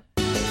know. No.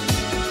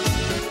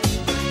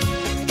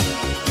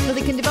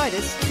 Nothing can divide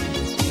us.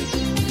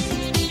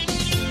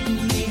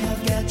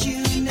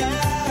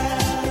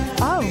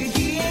 Oh.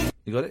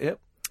 You got it? Yep.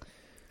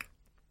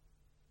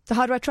 The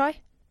Harder I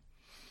Try?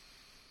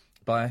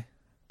 By?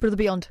 Brother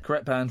Beyond.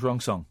 Correct band, wrong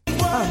song.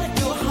 Oh.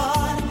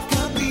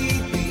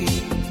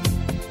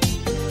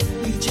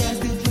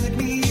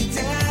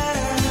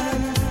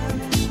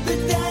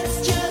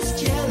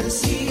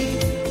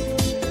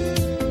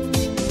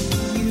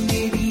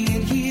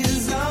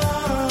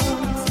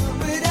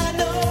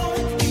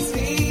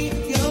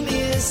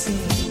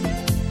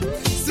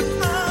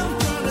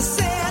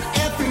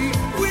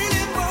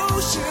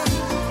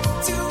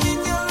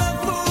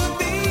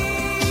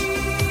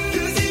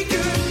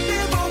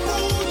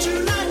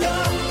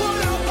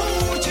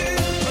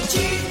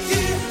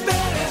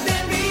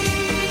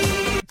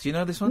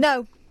 know this one?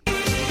 No.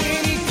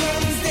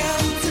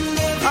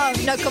 Oh,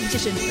 no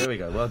competition. There we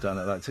go. Well done.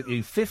 That took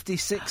you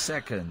 56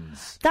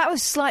 seconds. That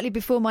was slightly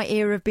before my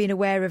era of being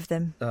aware of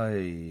them.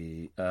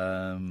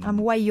 I'm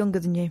way younger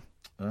than you.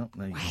 Well,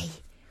 there you way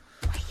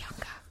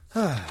younger.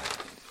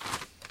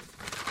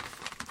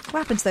 What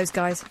happened to those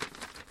guys?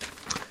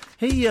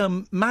 He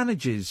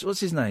manages.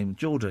 What's his name? Beth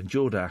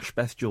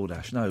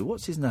Jordash. No,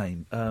 what's his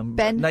name?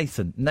 Ben.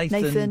 Nathan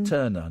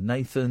Turner.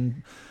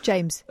 Nathan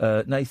James.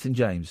 Nathan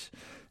James.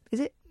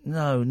 Is it?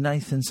 No,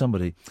 Nathan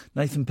somebody.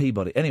 Nathan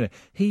Peabody. Anyway,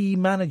 he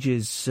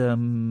manages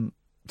talent.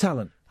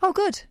 Oh,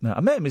 good. No,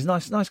 I met him. He's a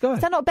nice guy. Is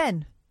that not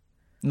Ben?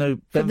 No,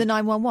 Ben. From the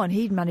 911.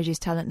 He manages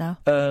talent now.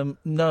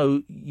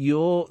 No,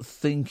 you're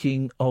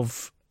thinking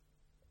of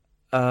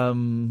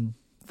Anthony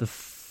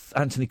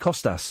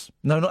Costas.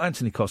 No, not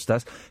Anthony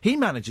Costas. He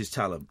manages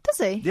talent. Does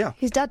he? Yeah.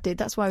 His dad did.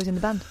 That's why he was in the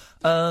band.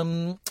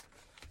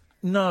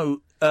 No,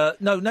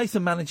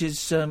 Nathan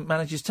manages talent.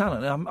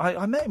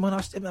 I met him when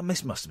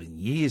this must have been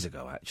years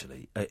ago.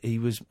 Actually, he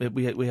was.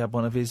 We had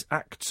one of his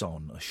acts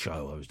on a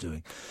show I was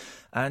doing,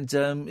 and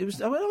it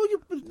was. I went,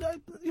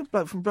 you're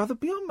bloke from Brother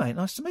Beyond, mate.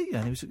 Nice to meet you.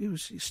 And he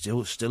was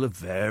still a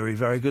very,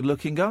 very good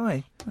looking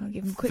guy. I'll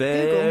give him a quick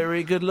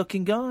very good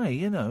looking guy.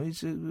 You know,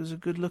 he was a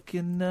good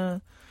looking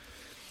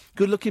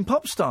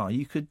pop star.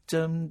 You could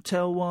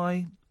tell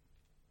why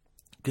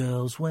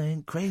girls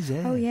went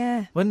crazy. Oh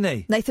yeah, wasn't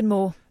he? Nathan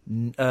Moore.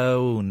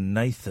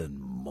 Nathan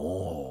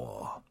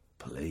Moore,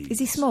 please. Is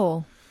he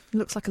small? He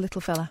looks like a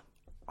little fella.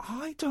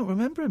 I don't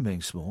remember him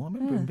being small. I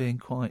remember him being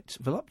quite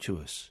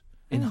voluptuous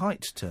in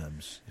height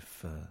terms,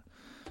 if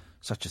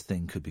such a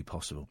thing could be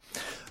possible.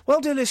 Well,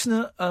 dear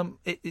listener,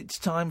 it's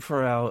time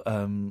for our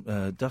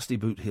dusty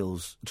boot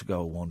heels to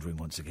go a-wandering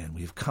once again. We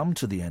have come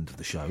to the end of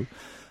the show.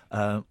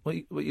 What are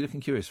you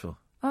looking curious for?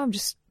 Oh, I'm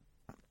just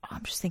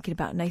thinking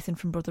about Nathan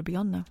from Brother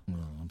Beyond now. Oh,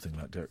 I'm thinking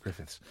about Derek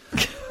Griffiths.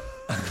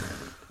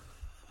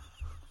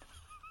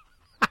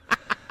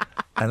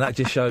 And that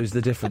just shows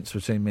the difference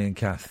between me and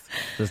Kath,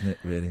 doesn't it,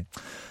 really?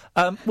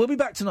 We'll be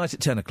back tonight at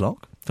 10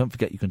 o'clock. Don't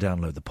forget you can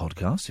download the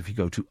podcast if you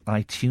go to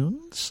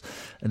iTunes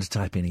and just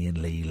type in Iain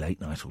Lee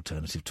Late Night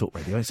Alternative Talk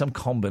Radio. It's some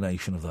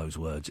combination of those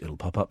words. It'll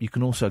pop up. You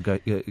can also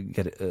get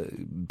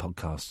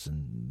podcasts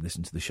and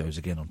listen to the shows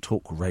again on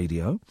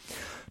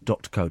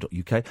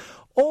talkradio.co.uk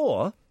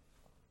or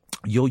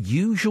your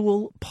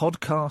usual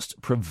podcast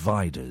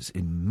providers.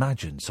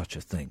 Imagine such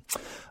a thing.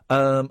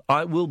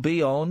 I will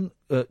be on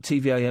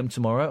TVAM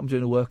tomorrow. I'm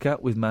doing a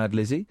workout with Mad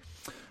Lizzie.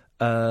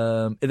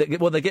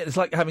 It's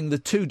like having the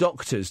two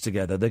doctors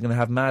together. They're going to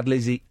have Mad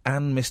Lizzie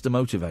and Mr.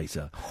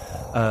 Motivator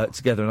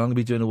together, and I'm going to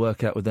be doing a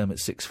workout with them at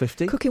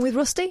 6:50. Cooking with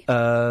Rusty?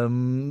 No.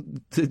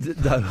 I'm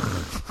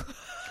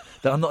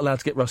not allowed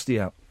to get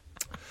Rusty out.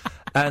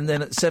 And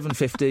then at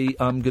 7:50,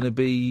 I'm going to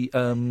be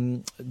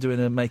doing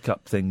a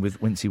makeup thing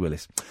with Wincy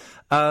Willis.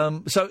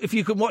 So if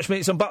you can watch me,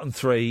 it's on button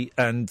 3,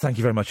 and thank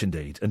you very much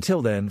indeed.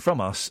 Until then,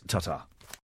 from us, ta-ta.